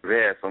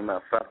 I'm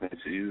not fucking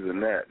with you using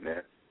that,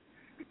 man.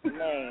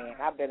 Man,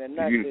 I've been a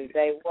nut since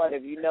day one.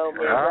 If you know me,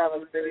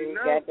 brother, you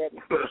got that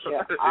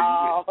picture.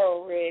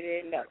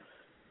 Already know.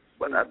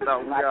 But I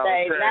thought we all now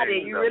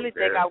that you really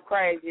think I'm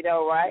crazy,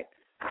 though, right?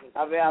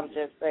 I mean, I'm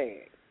just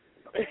saying.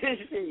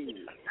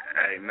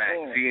 Hey, Mac,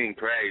 she ain't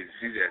crazy.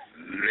 She just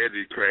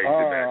literally crazy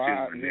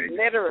about you.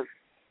 Literally.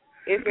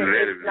 It's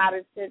not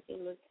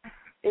intentional.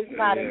 It's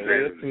not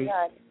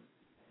intentional.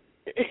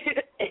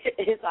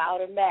 It's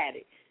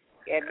automatic.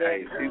 And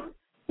then,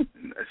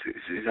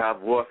 her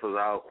voice was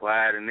all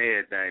quiet and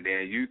everything.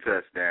 Then you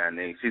touched down,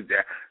 then she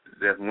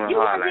just went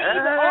hard like.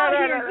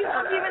 You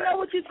don't even know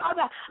what you're talking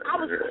about. I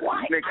was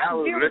quiet. I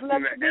was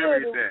listening to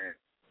everything.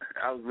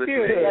 I was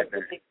listening to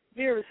everything.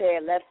 Beerus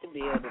had left the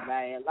building,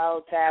 man.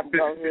 Long time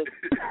ago.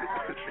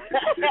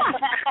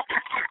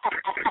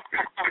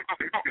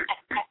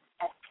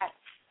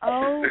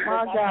 Oh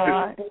my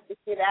God.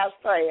 Get out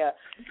there.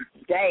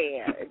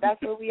 Damn.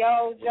 That's what we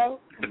own, Joe?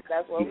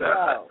 That's what we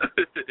own.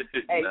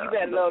 Hey, you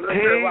better know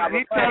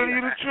He telling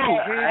you the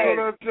truth. He ain't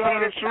gonna tell you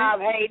the truth. Stop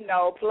hating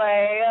on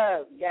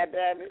players.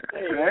 Goddamn it. I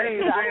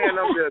ain't saying,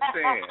 I'm just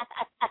saying.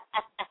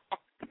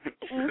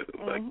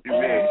 Fuck you,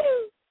 man.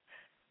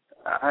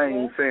 I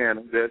ain't saying,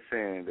 I'm just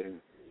saying, baby.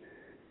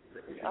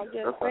 I'm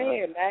just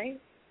saying, man.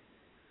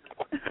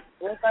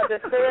 What's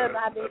understood,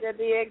 I need to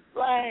be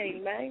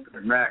explained, man.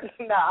 Mac,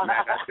 no.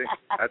 Mac,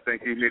 I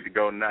think you need to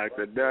go knock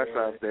the dust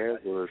off there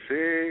for a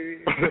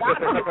see. You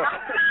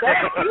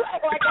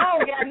act like I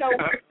don't got no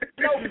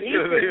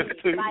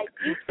beef. Like,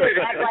 you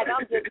act like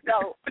I'm just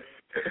so.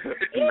 I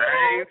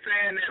ain't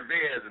saying that,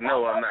 Bez.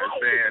 No, I'm not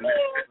saying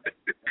that.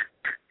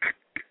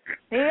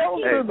 Hell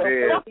to the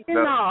fucking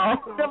no.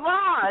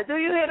 Devon, do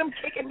you hear them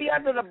kicking me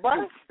under the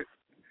bus?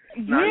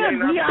 Yeah,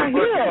 we are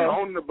here.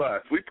 On the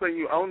bus. We putting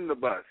you on the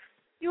bus.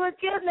 You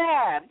couldn't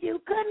have. You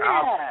couldn't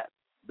have.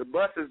 The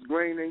bus is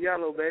green and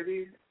yellow,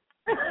 baby.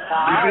 Hey,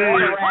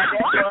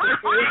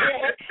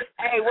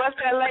 what's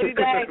that lady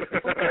name?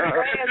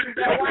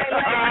 That white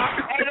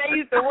lady. Hey, they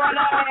used to run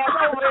our ass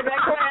over in that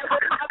class.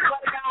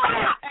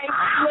 Hey,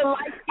 little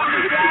light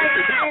skinny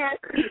guy.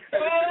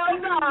 Hell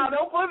no,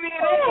 don't put me in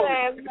that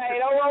class,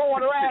 man. I don't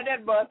want to ride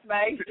that bus,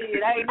 man.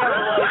 Shit, I ain't never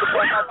wanted to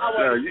fuck up. I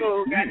went to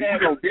school.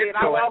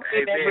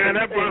 Man,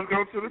 that bus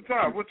go to the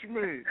top. What you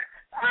mean?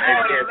 Hey,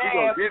 you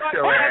gonna get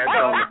your ass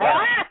on the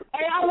bus.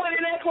 Hey, I went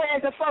in that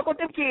class and fuck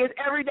with them kids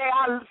every day.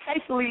 I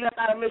faithfully left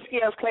out of Miss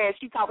Scales' class.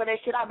 She talking that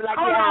shit. I be like,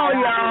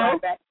 y'all.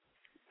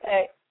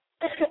 Hey.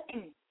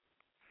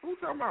 Who's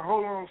talking about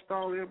hold on,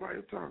 stall,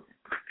 everybody talking?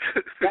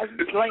 That's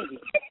Blingin.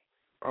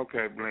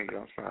 Okay, Blingin,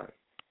 I'm sorry.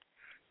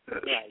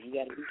 Yeah, you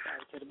gotta be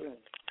sorry to the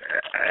Blingin.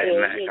 Hey,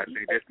 man, I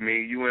think that's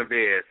me, you and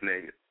Bez,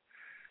 nigga.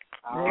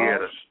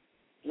 Get us.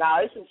 No,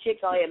 there's some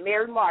chicks on here.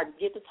 Mary Martin,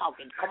 get to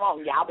talking. Come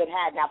on, y'all been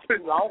hiding out for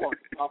too long on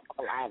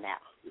the line now.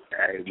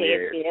 Hey,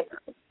 man.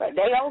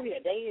 They over here.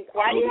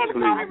 Why do you have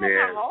to call them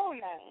my whole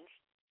name?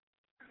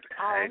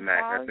 Hey,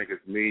 Mac, I think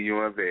it's me,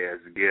 you, and Bez.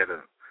 Get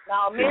her.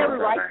 No, Mary,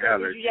 right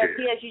there.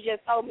 You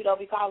just told me don't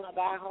be calling her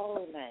by her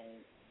whole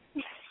name.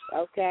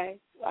 Okay,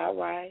 all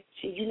right.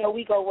 You know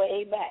we go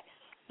way back.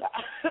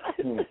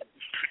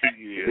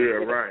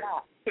 Yeah, right.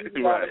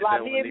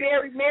 Like me and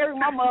Mary,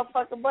 my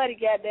motherfucking buddy,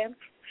 goddamn.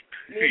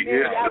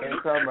 Yeah, we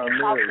talking about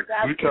Mary.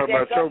 We talking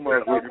about your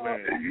motherfucking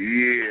name.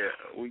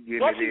 Yeah, we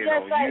getting it in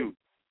on you.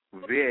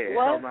 We're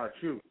talking about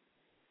you.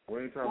 We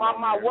ain't talking about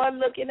my one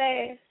looking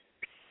ass.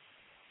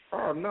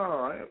 Oh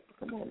no,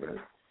 come on, man.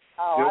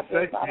 Oh, I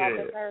just thought I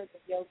heard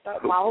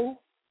my who?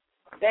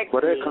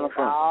 Where that come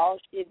from? Oh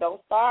shit!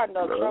 Don't start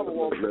no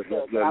trouble.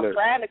 I'm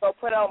trying to go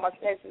put on my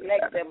sexy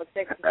next and my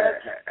sexy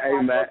dress.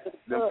 Hey man,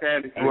 the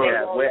panties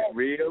got wet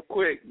real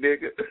quick,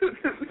 nigga.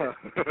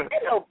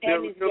 Ain't no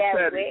panties got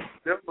wet.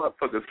 Them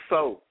motherfuckers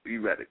soap.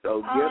 You better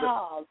go get it.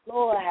 Oh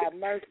Lord have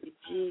mercy,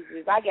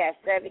 Jesus! I got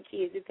 7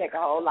 kids. It take a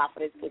whole lot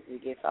for this pussy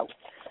to get soaked.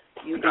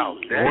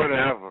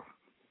 Whatever.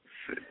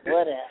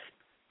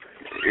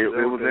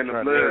 It was in the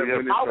blood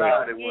when it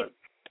started.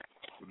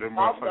 Them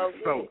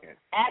motherfuckers soaking.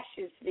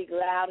 Actions speak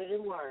louder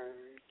than words.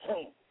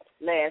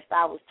 Last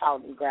I was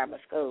taught in grammar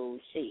school,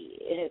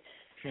 shit.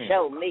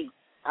 Show me.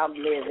 I'm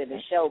living in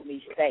a show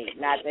me state,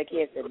 not the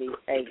kissing me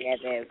state.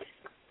 Goddamn.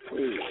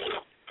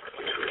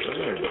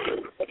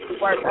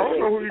 I don't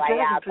know who you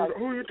talking to.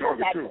 Who you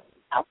talking to?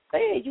 I'm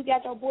saying you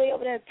got your boy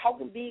over there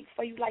talking big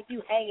for you like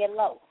you hanging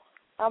low.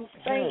 I'm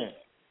saying.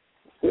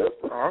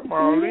 I'm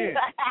all in.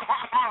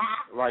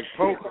 Like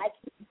poker.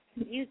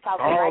 You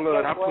talking all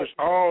like of it. I push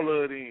all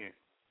of it in.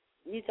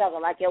 You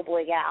talking like your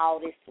boy got all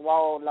this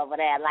swole over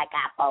there like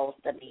I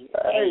supposed to be.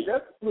 Hey,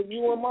 that's what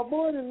you want my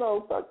boy to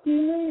know. Fuck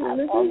you, man.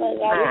 She gonna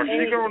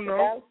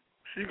know.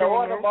 She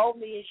gonna know. Them over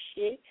me and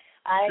shit.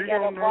 I ain't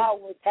got no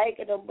problem with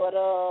taking them, but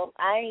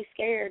I ain't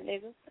scared,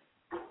 nigga.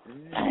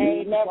 I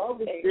ain't never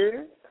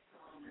scared.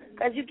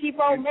 Because you keep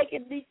on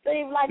making these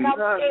things like I'm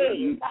scared.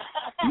 You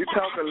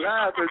talking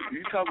loud because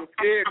you talking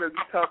scared because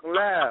you talking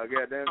loud,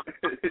 goddamn.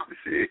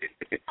 Shit.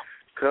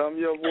 Calm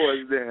your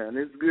voice down.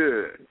 It's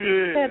good.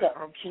 Yeah,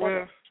 I'm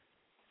swearing.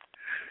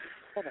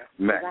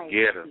 Matt,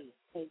 get him.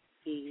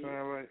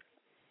 Sound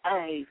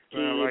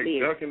like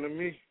ducking to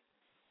me.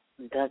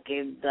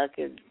 Ducking.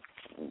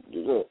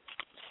 Look,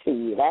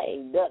 see, that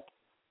ain't ducking.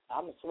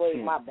 I'm going to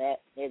swing my back,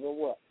 nigga,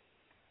 what?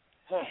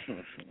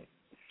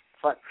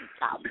 Fuck you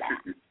talking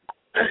about.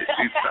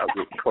 She's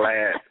talking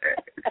class.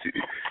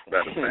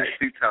 Matter of fact,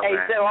 she's talking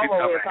house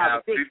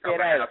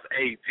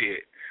A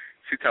shit.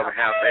 She talking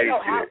house A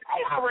shit.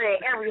 I read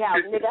every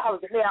house, nigga. I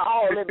was there,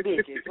 all them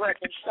bitches,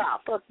 wrecking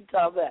shop. Fuck you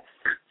talking about.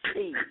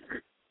 See.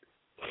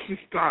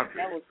 Stop it.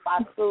 That was my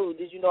school.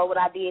 Did you know what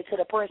I did to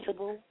the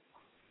principal?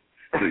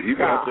 You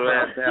got your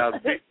ass down.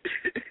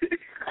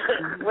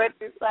 What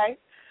you say?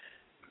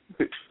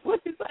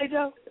 What you say,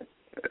 Joe?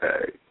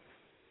 Hey.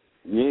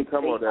 You ain't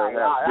come on there and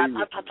have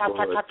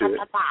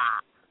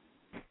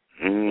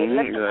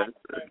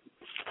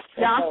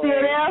Y'all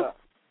still there?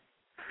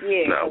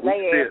 Yeah, no, they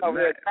ain't over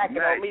here cracking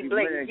on me.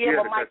 Blingin, give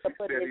a mic to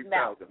put in his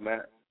mouth.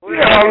 All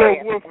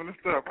that whooping and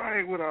stuff. I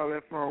ain't with all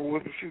that phone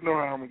whooping. She know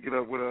how I'm going to get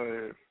up with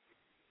her ass.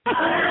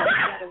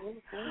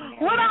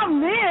 What I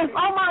missed?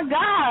 Oh, my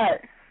God.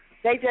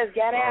 They just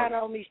got out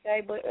on me,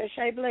 Shay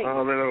Blingin.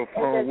 All that old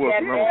phone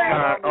whooping.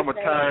 I'm a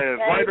tired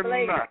ass right in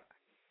the knot.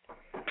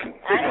 I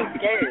ain't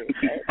scared.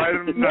 Right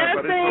in the knot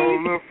by this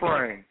old little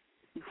frame.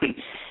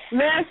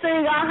 Last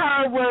thing I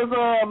heard was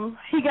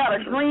he got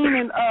a green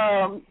and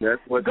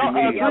that's what green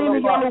and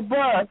yellow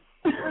bus.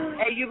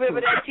 Hey, you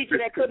remember that teacher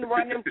that couldn't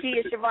run them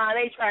kids, Siobhan?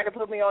 They tried to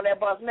put me on that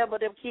bus. Remember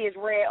them kids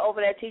ran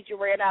over that teacher,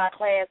 ran out of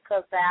class,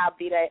 cussed out,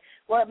 be that.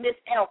 Well, Miss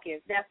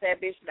Elkins, that's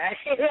that bitch name.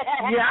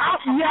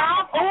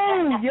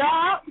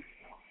 Yup.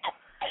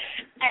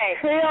 Hey,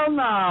 hell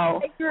no.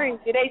 They threw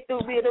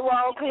me in the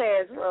wrong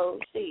classroom.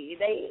 See,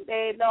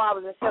 they know I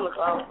was in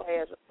Silicon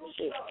classroom.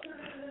 Shit.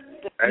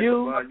 Hey,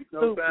 you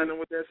co-signing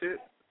with that shit?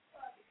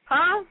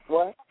 Huh?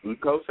 What? You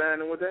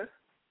co-signing with that?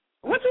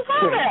 What you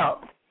talking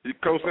about? You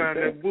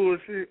co-signing that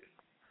bullshit?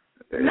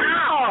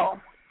 No.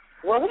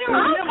 Well, I'm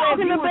talking about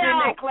in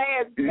that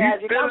class. You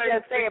still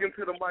ain't speaking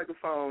to the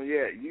microphone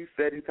yet. You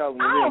said he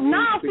talking to me. Oh,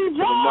 no, see,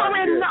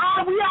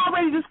 Joe we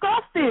already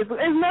discussed this.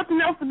 There's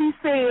nothing else to be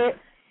said.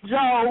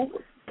 Joe,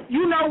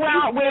 you know where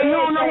you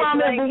don't know where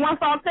I'm at, but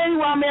once I tell you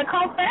where I'm at,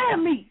 come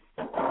find me.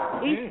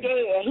 He's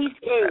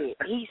scared.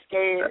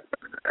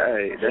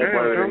 Hey, that's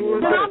one of them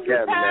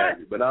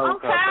vocabulary, but I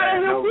don't come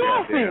find no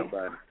goddamn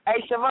body.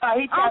 Hey, Siobhan,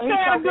 he told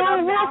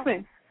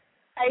me.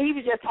 Hey, he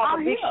was just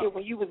talking big shit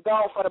when you was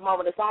gone for the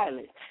moment of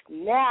silence.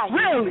 Now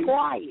he's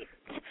quiet.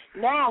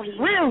 Now he's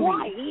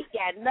quiet. He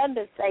got nothing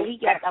to say. He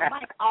got the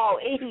mic all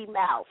in his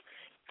mouth.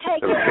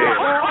 Take it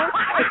out.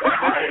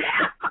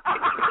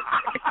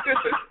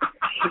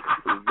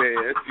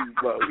 Man, she's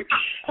bogus.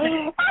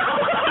 You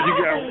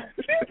got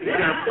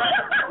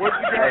what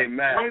you got? Hey,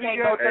 Matt. I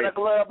can't go to the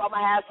club. I'm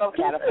going to have some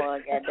kind of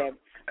fun, goddamn.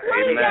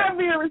 What he got,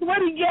 Virus?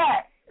 What he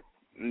got?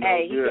 No,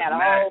 hey, he got a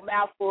Matt. whole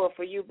mouthful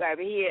for you,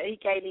 baby. He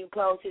can't even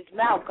close his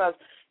mouth because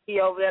he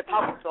over there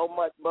talking so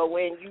much. But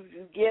when you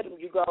get him,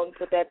 you go and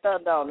put that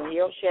thunder on him. He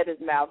don't shut his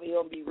mouth. He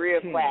don't be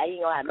real quiet. He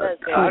don't have nothing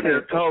to say. I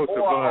just told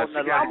Siobhan she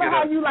got to get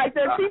how you like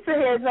that teacher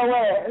head your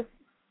ass.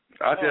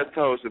 I just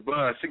told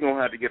Siobhan she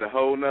gonna have to get a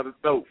whole nother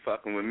throat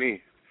fucking with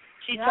me.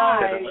 She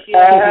told me.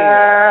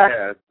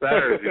 Yeah,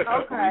 Thursday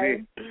fucking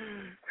with me.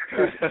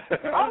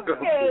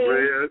 Okay.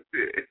 Real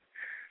shit.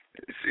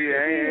 She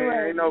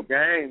ain't no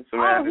game.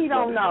 Oh, he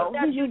don't know.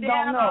 You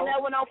don't know.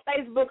 That one on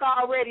Facebook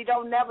already.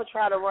 Don't never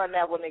try to run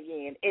that one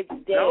again. It's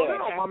dead.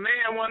 No, my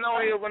man wasn't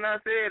on here when I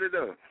said it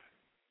though.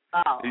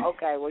 Oh,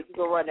 okay. Well, you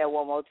can run that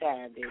one more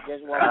time, then.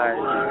 Just one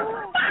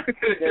more time.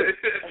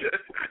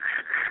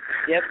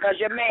 Just because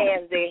your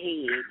man's their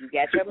head. You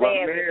got your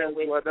man's there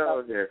with you.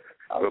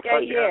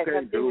 Okay, yeah.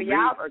 Because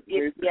y'all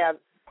get together.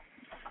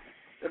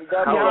 Hold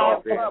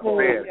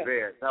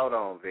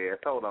on, Vez.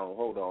 Hold on.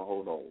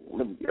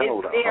 It's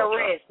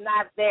theirs,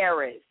 not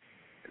theirs.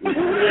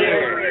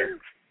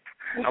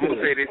 I'm going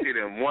to say this shit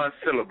in one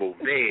syllable,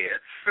 Vez.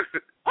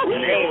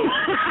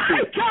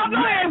 Come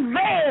on,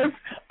 Vez.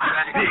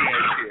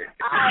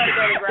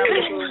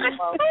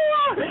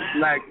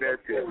 Like that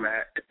shit,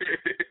 man.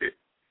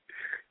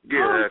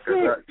 Yeah,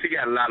 because she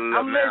got a lot of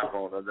love mouth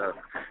on her, though.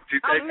 She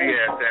thinks she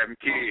has having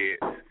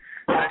kids.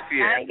 She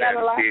has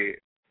having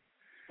kids.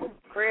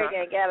 Craig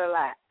ain't got a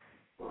lot.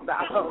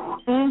 No.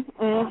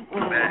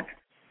 Man.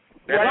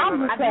 Well, I'm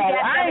just saying,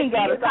 I ain't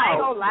got a talk. I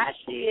ain't gonna lie,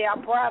 shit.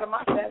 I'm proud of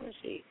my 7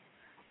 shit.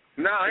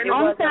 No,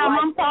 only time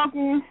I'm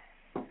talking is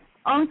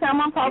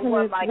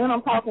when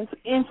I'm talking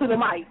into the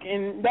mic,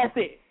 and that's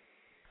it.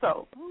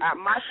 So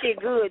my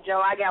shit good,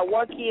 Joe. I got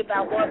one kid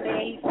by one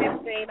man. He's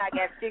 15. I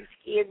got 6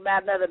 kids by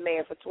another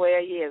man for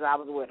 12 years. I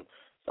was with him.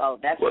 So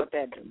that's what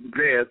that do.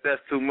 Yeah,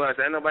 that's too much.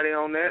 Ain't nobody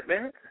on that,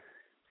 man.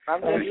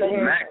 I'm just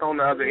saying. Mac on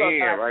the other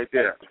end right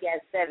there. He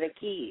got 7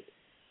 kids.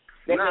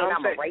 That mean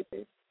I'm a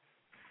rapist?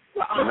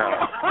 No.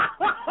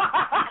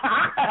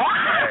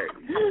 Hey,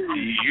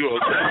 you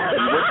what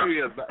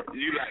you about?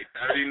 You like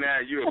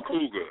 39? You a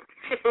cougar?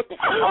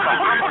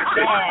 I'm a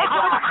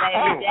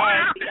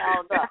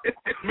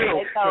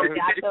They told me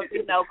I couldn't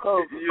be no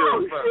cougar. You a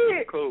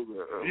fucking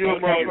cougar. You a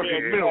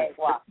motherfucking milk.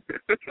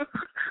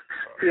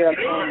 Yeah.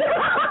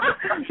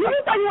 You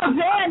think you're a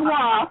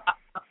jaguar?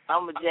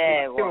 I'm a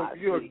jaguar.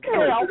 You're a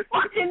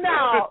fucking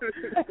dog.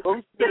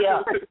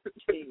 Yeah.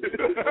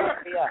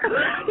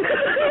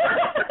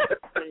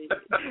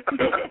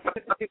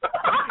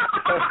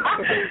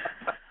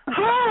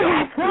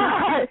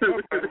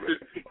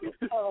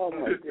 Oh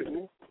my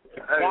goodness.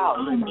 Y'all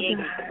was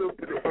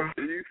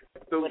ignorant.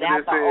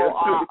 Without the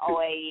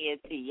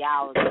O-R-O-A-N-T,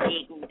 y'all was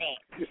ignorant.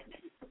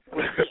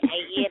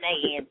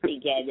 A-N-A-N-T,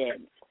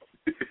 goddamn.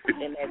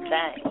 In that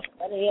thing.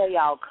 Where the hell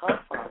y'all come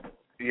from?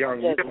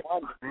 Y'all just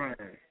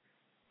wondering.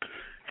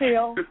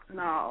 Hell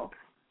no.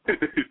 I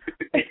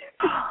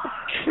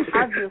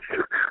just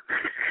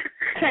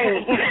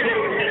can't.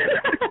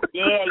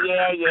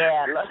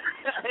 Yeah. Look.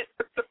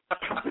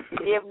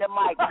 Give him the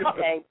mic,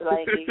 okay,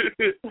 Blingin.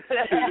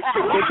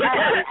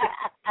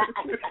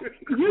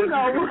 You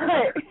know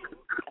what?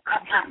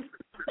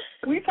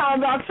 We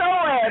talking about your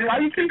ass. Why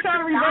you keep trying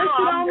to reverse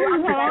it on me,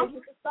 huh?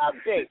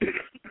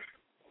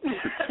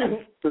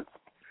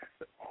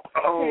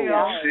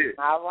 Oh, shit.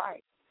 All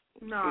right.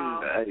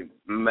 No. Hey,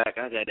 Mac,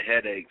 I got a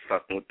headache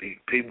fucking with these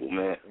people,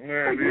 man.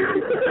 Man, this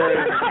is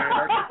crazy,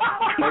 man.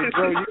 Hey,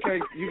 bro,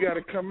 you got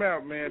to come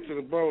out, man, to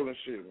the bowling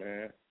shit,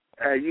 man.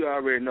 Hey, you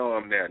already know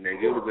I'm there,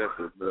 nigga. It was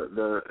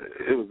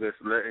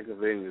just the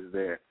inconvenience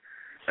there.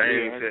 I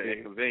ain't even said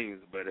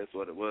inconvenience, but that's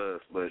what it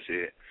was. But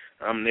shit,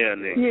 I'm there,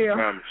 nigga. Yeah. I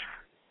promise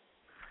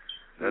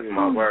you. That's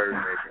my word,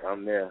 nigga.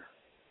 I'm there.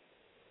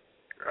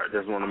 I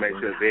just want to make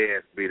sure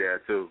Zed be there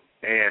too,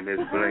 and Miss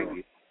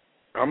Blingin.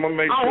 I'm gonna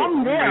make sure.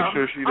 I'm there. Make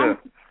sure she there.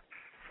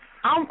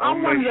 I'm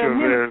one of the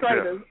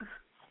administrators.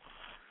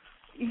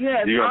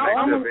 Yes, you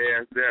gonna make sure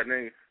Zed's there,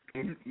 nigga?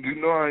 You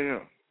know I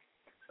am.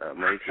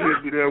 Make sure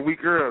she'll be there a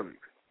week early.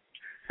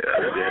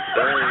 Yes,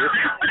 sir.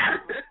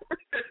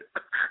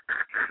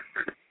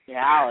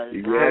 Yeah, I was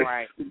all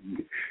right.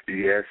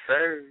 Yes,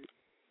 sir.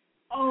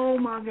 Oh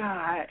my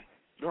God.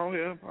 Oh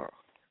yeah.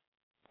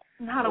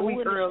 Not a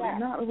week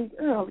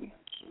early.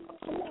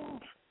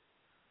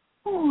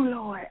 Oh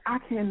Lord, I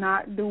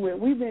cannot do it.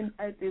 We've been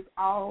at this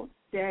all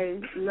day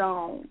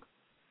long.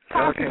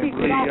 How can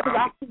people know because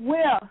I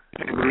swear.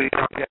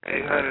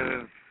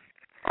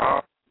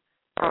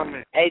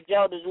 Hey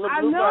Joe, this little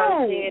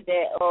bluebird said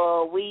that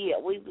we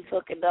was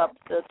hooking up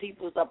the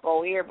peoples up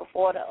on here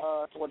before the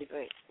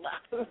 25th.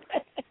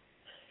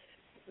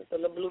 The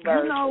little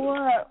bluebird. You know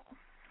what?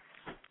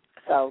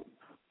 So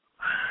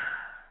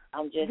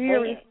I'm just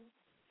saying,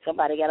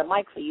 somebody got a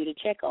mic for you to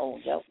check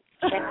on, Joe.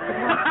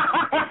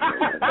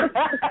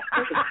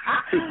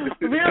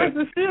 Vera's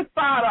the shit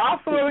starter, I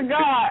swear to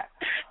God.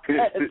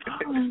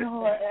 Oh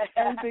Lord,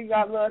 everything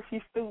I love,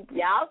 she's stupid.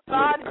 Y'all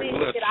started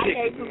this shit. I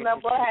can't do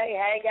nothing but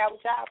hang out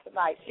with y'all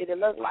tonight. Shit, it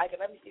looks like it.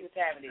 Let me see what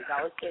time it is.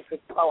 Oh, it's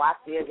 6:54. I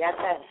still got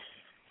time.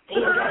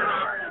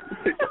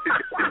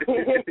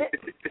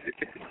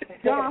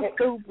 Y'all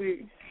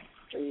stupid.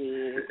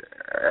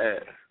 Yeah.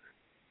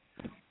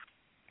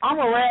 I'm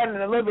gonna rant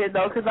in a little bit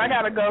though, cause I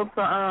gotta go to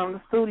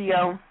the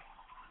studio.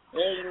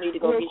 Yeah, you need to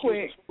go real get quick.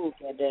 You some food,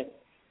 goddamn.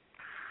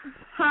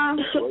 Huh?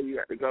 Where you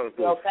got to go to?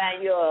 Go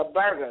find you a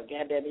burger,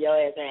 goddamn. Your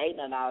ass ain't ate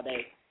nothing all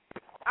day.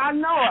 I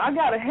know. I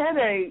got a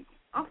headache.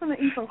 I'm finna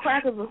eat some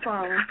crackers or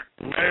something.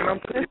 Man, I'm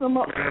finna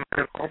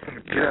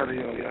get out of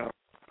here, y'all.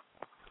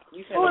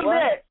 You Who is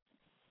that?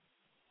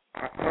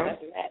 That's Mac.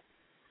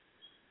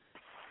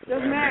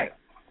 That's Mac.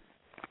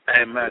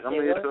 Hey, Mac, I'm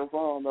gonna hit your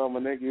phone though, my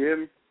nigga. You hear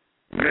me?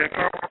 Man,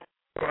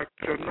 call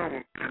your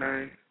number,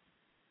 man.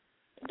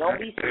 Don't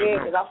be scared,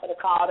 because I'm going to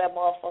call that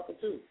motherfucker,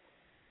 too.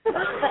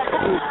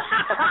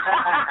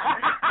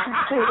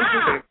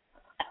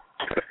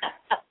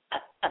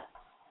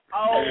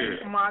 Oh,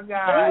 my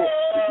God.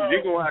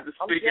 You're going to have to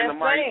speak in the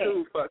mic,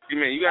 too. Fuck you,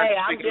 man. You got to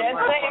speak in the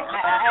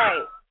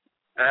microphone.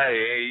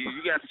 Hey,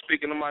 you got to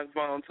speak in the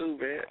microphone, too,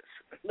 man.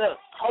 Look,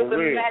 hoping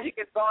the magic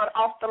is going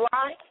off the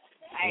line.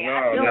 Hey, no, I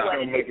know that's what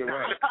going to make it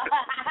right.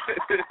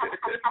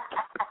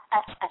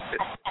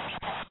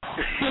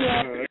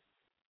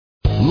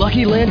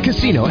 Lucky Land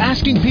Casino,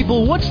 asking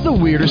people, what's the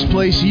weirdest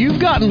place you've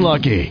gotten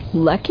lucky?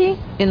 Lucky?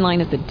 In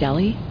line at the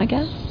deli, I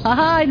guess?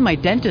 Aha, in my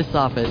dentist's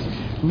office.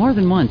 More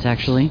than once,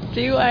 actually.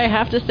 Do I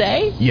have to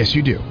say? Yes,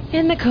 you do.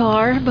 In the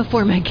car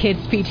before my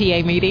kids'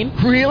 PTA meeting.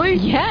 Really?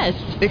 Yes.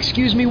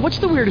 Excuse me, what's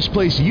the weirdest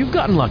place you've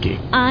gotten lucky?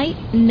 I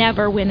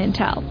never win and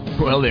tell.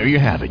 Well, there you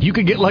have it. You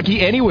can get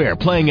lucky anywhere,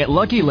 playing at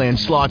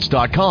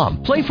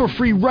LuckyLandSlots.com. Play for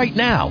free right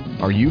now.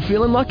 Are you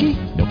feeling lucky?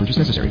 No purchase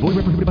necessary. Void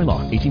where prohibited by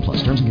law.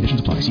 18+. Terms and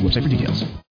conditions apply. See website for details.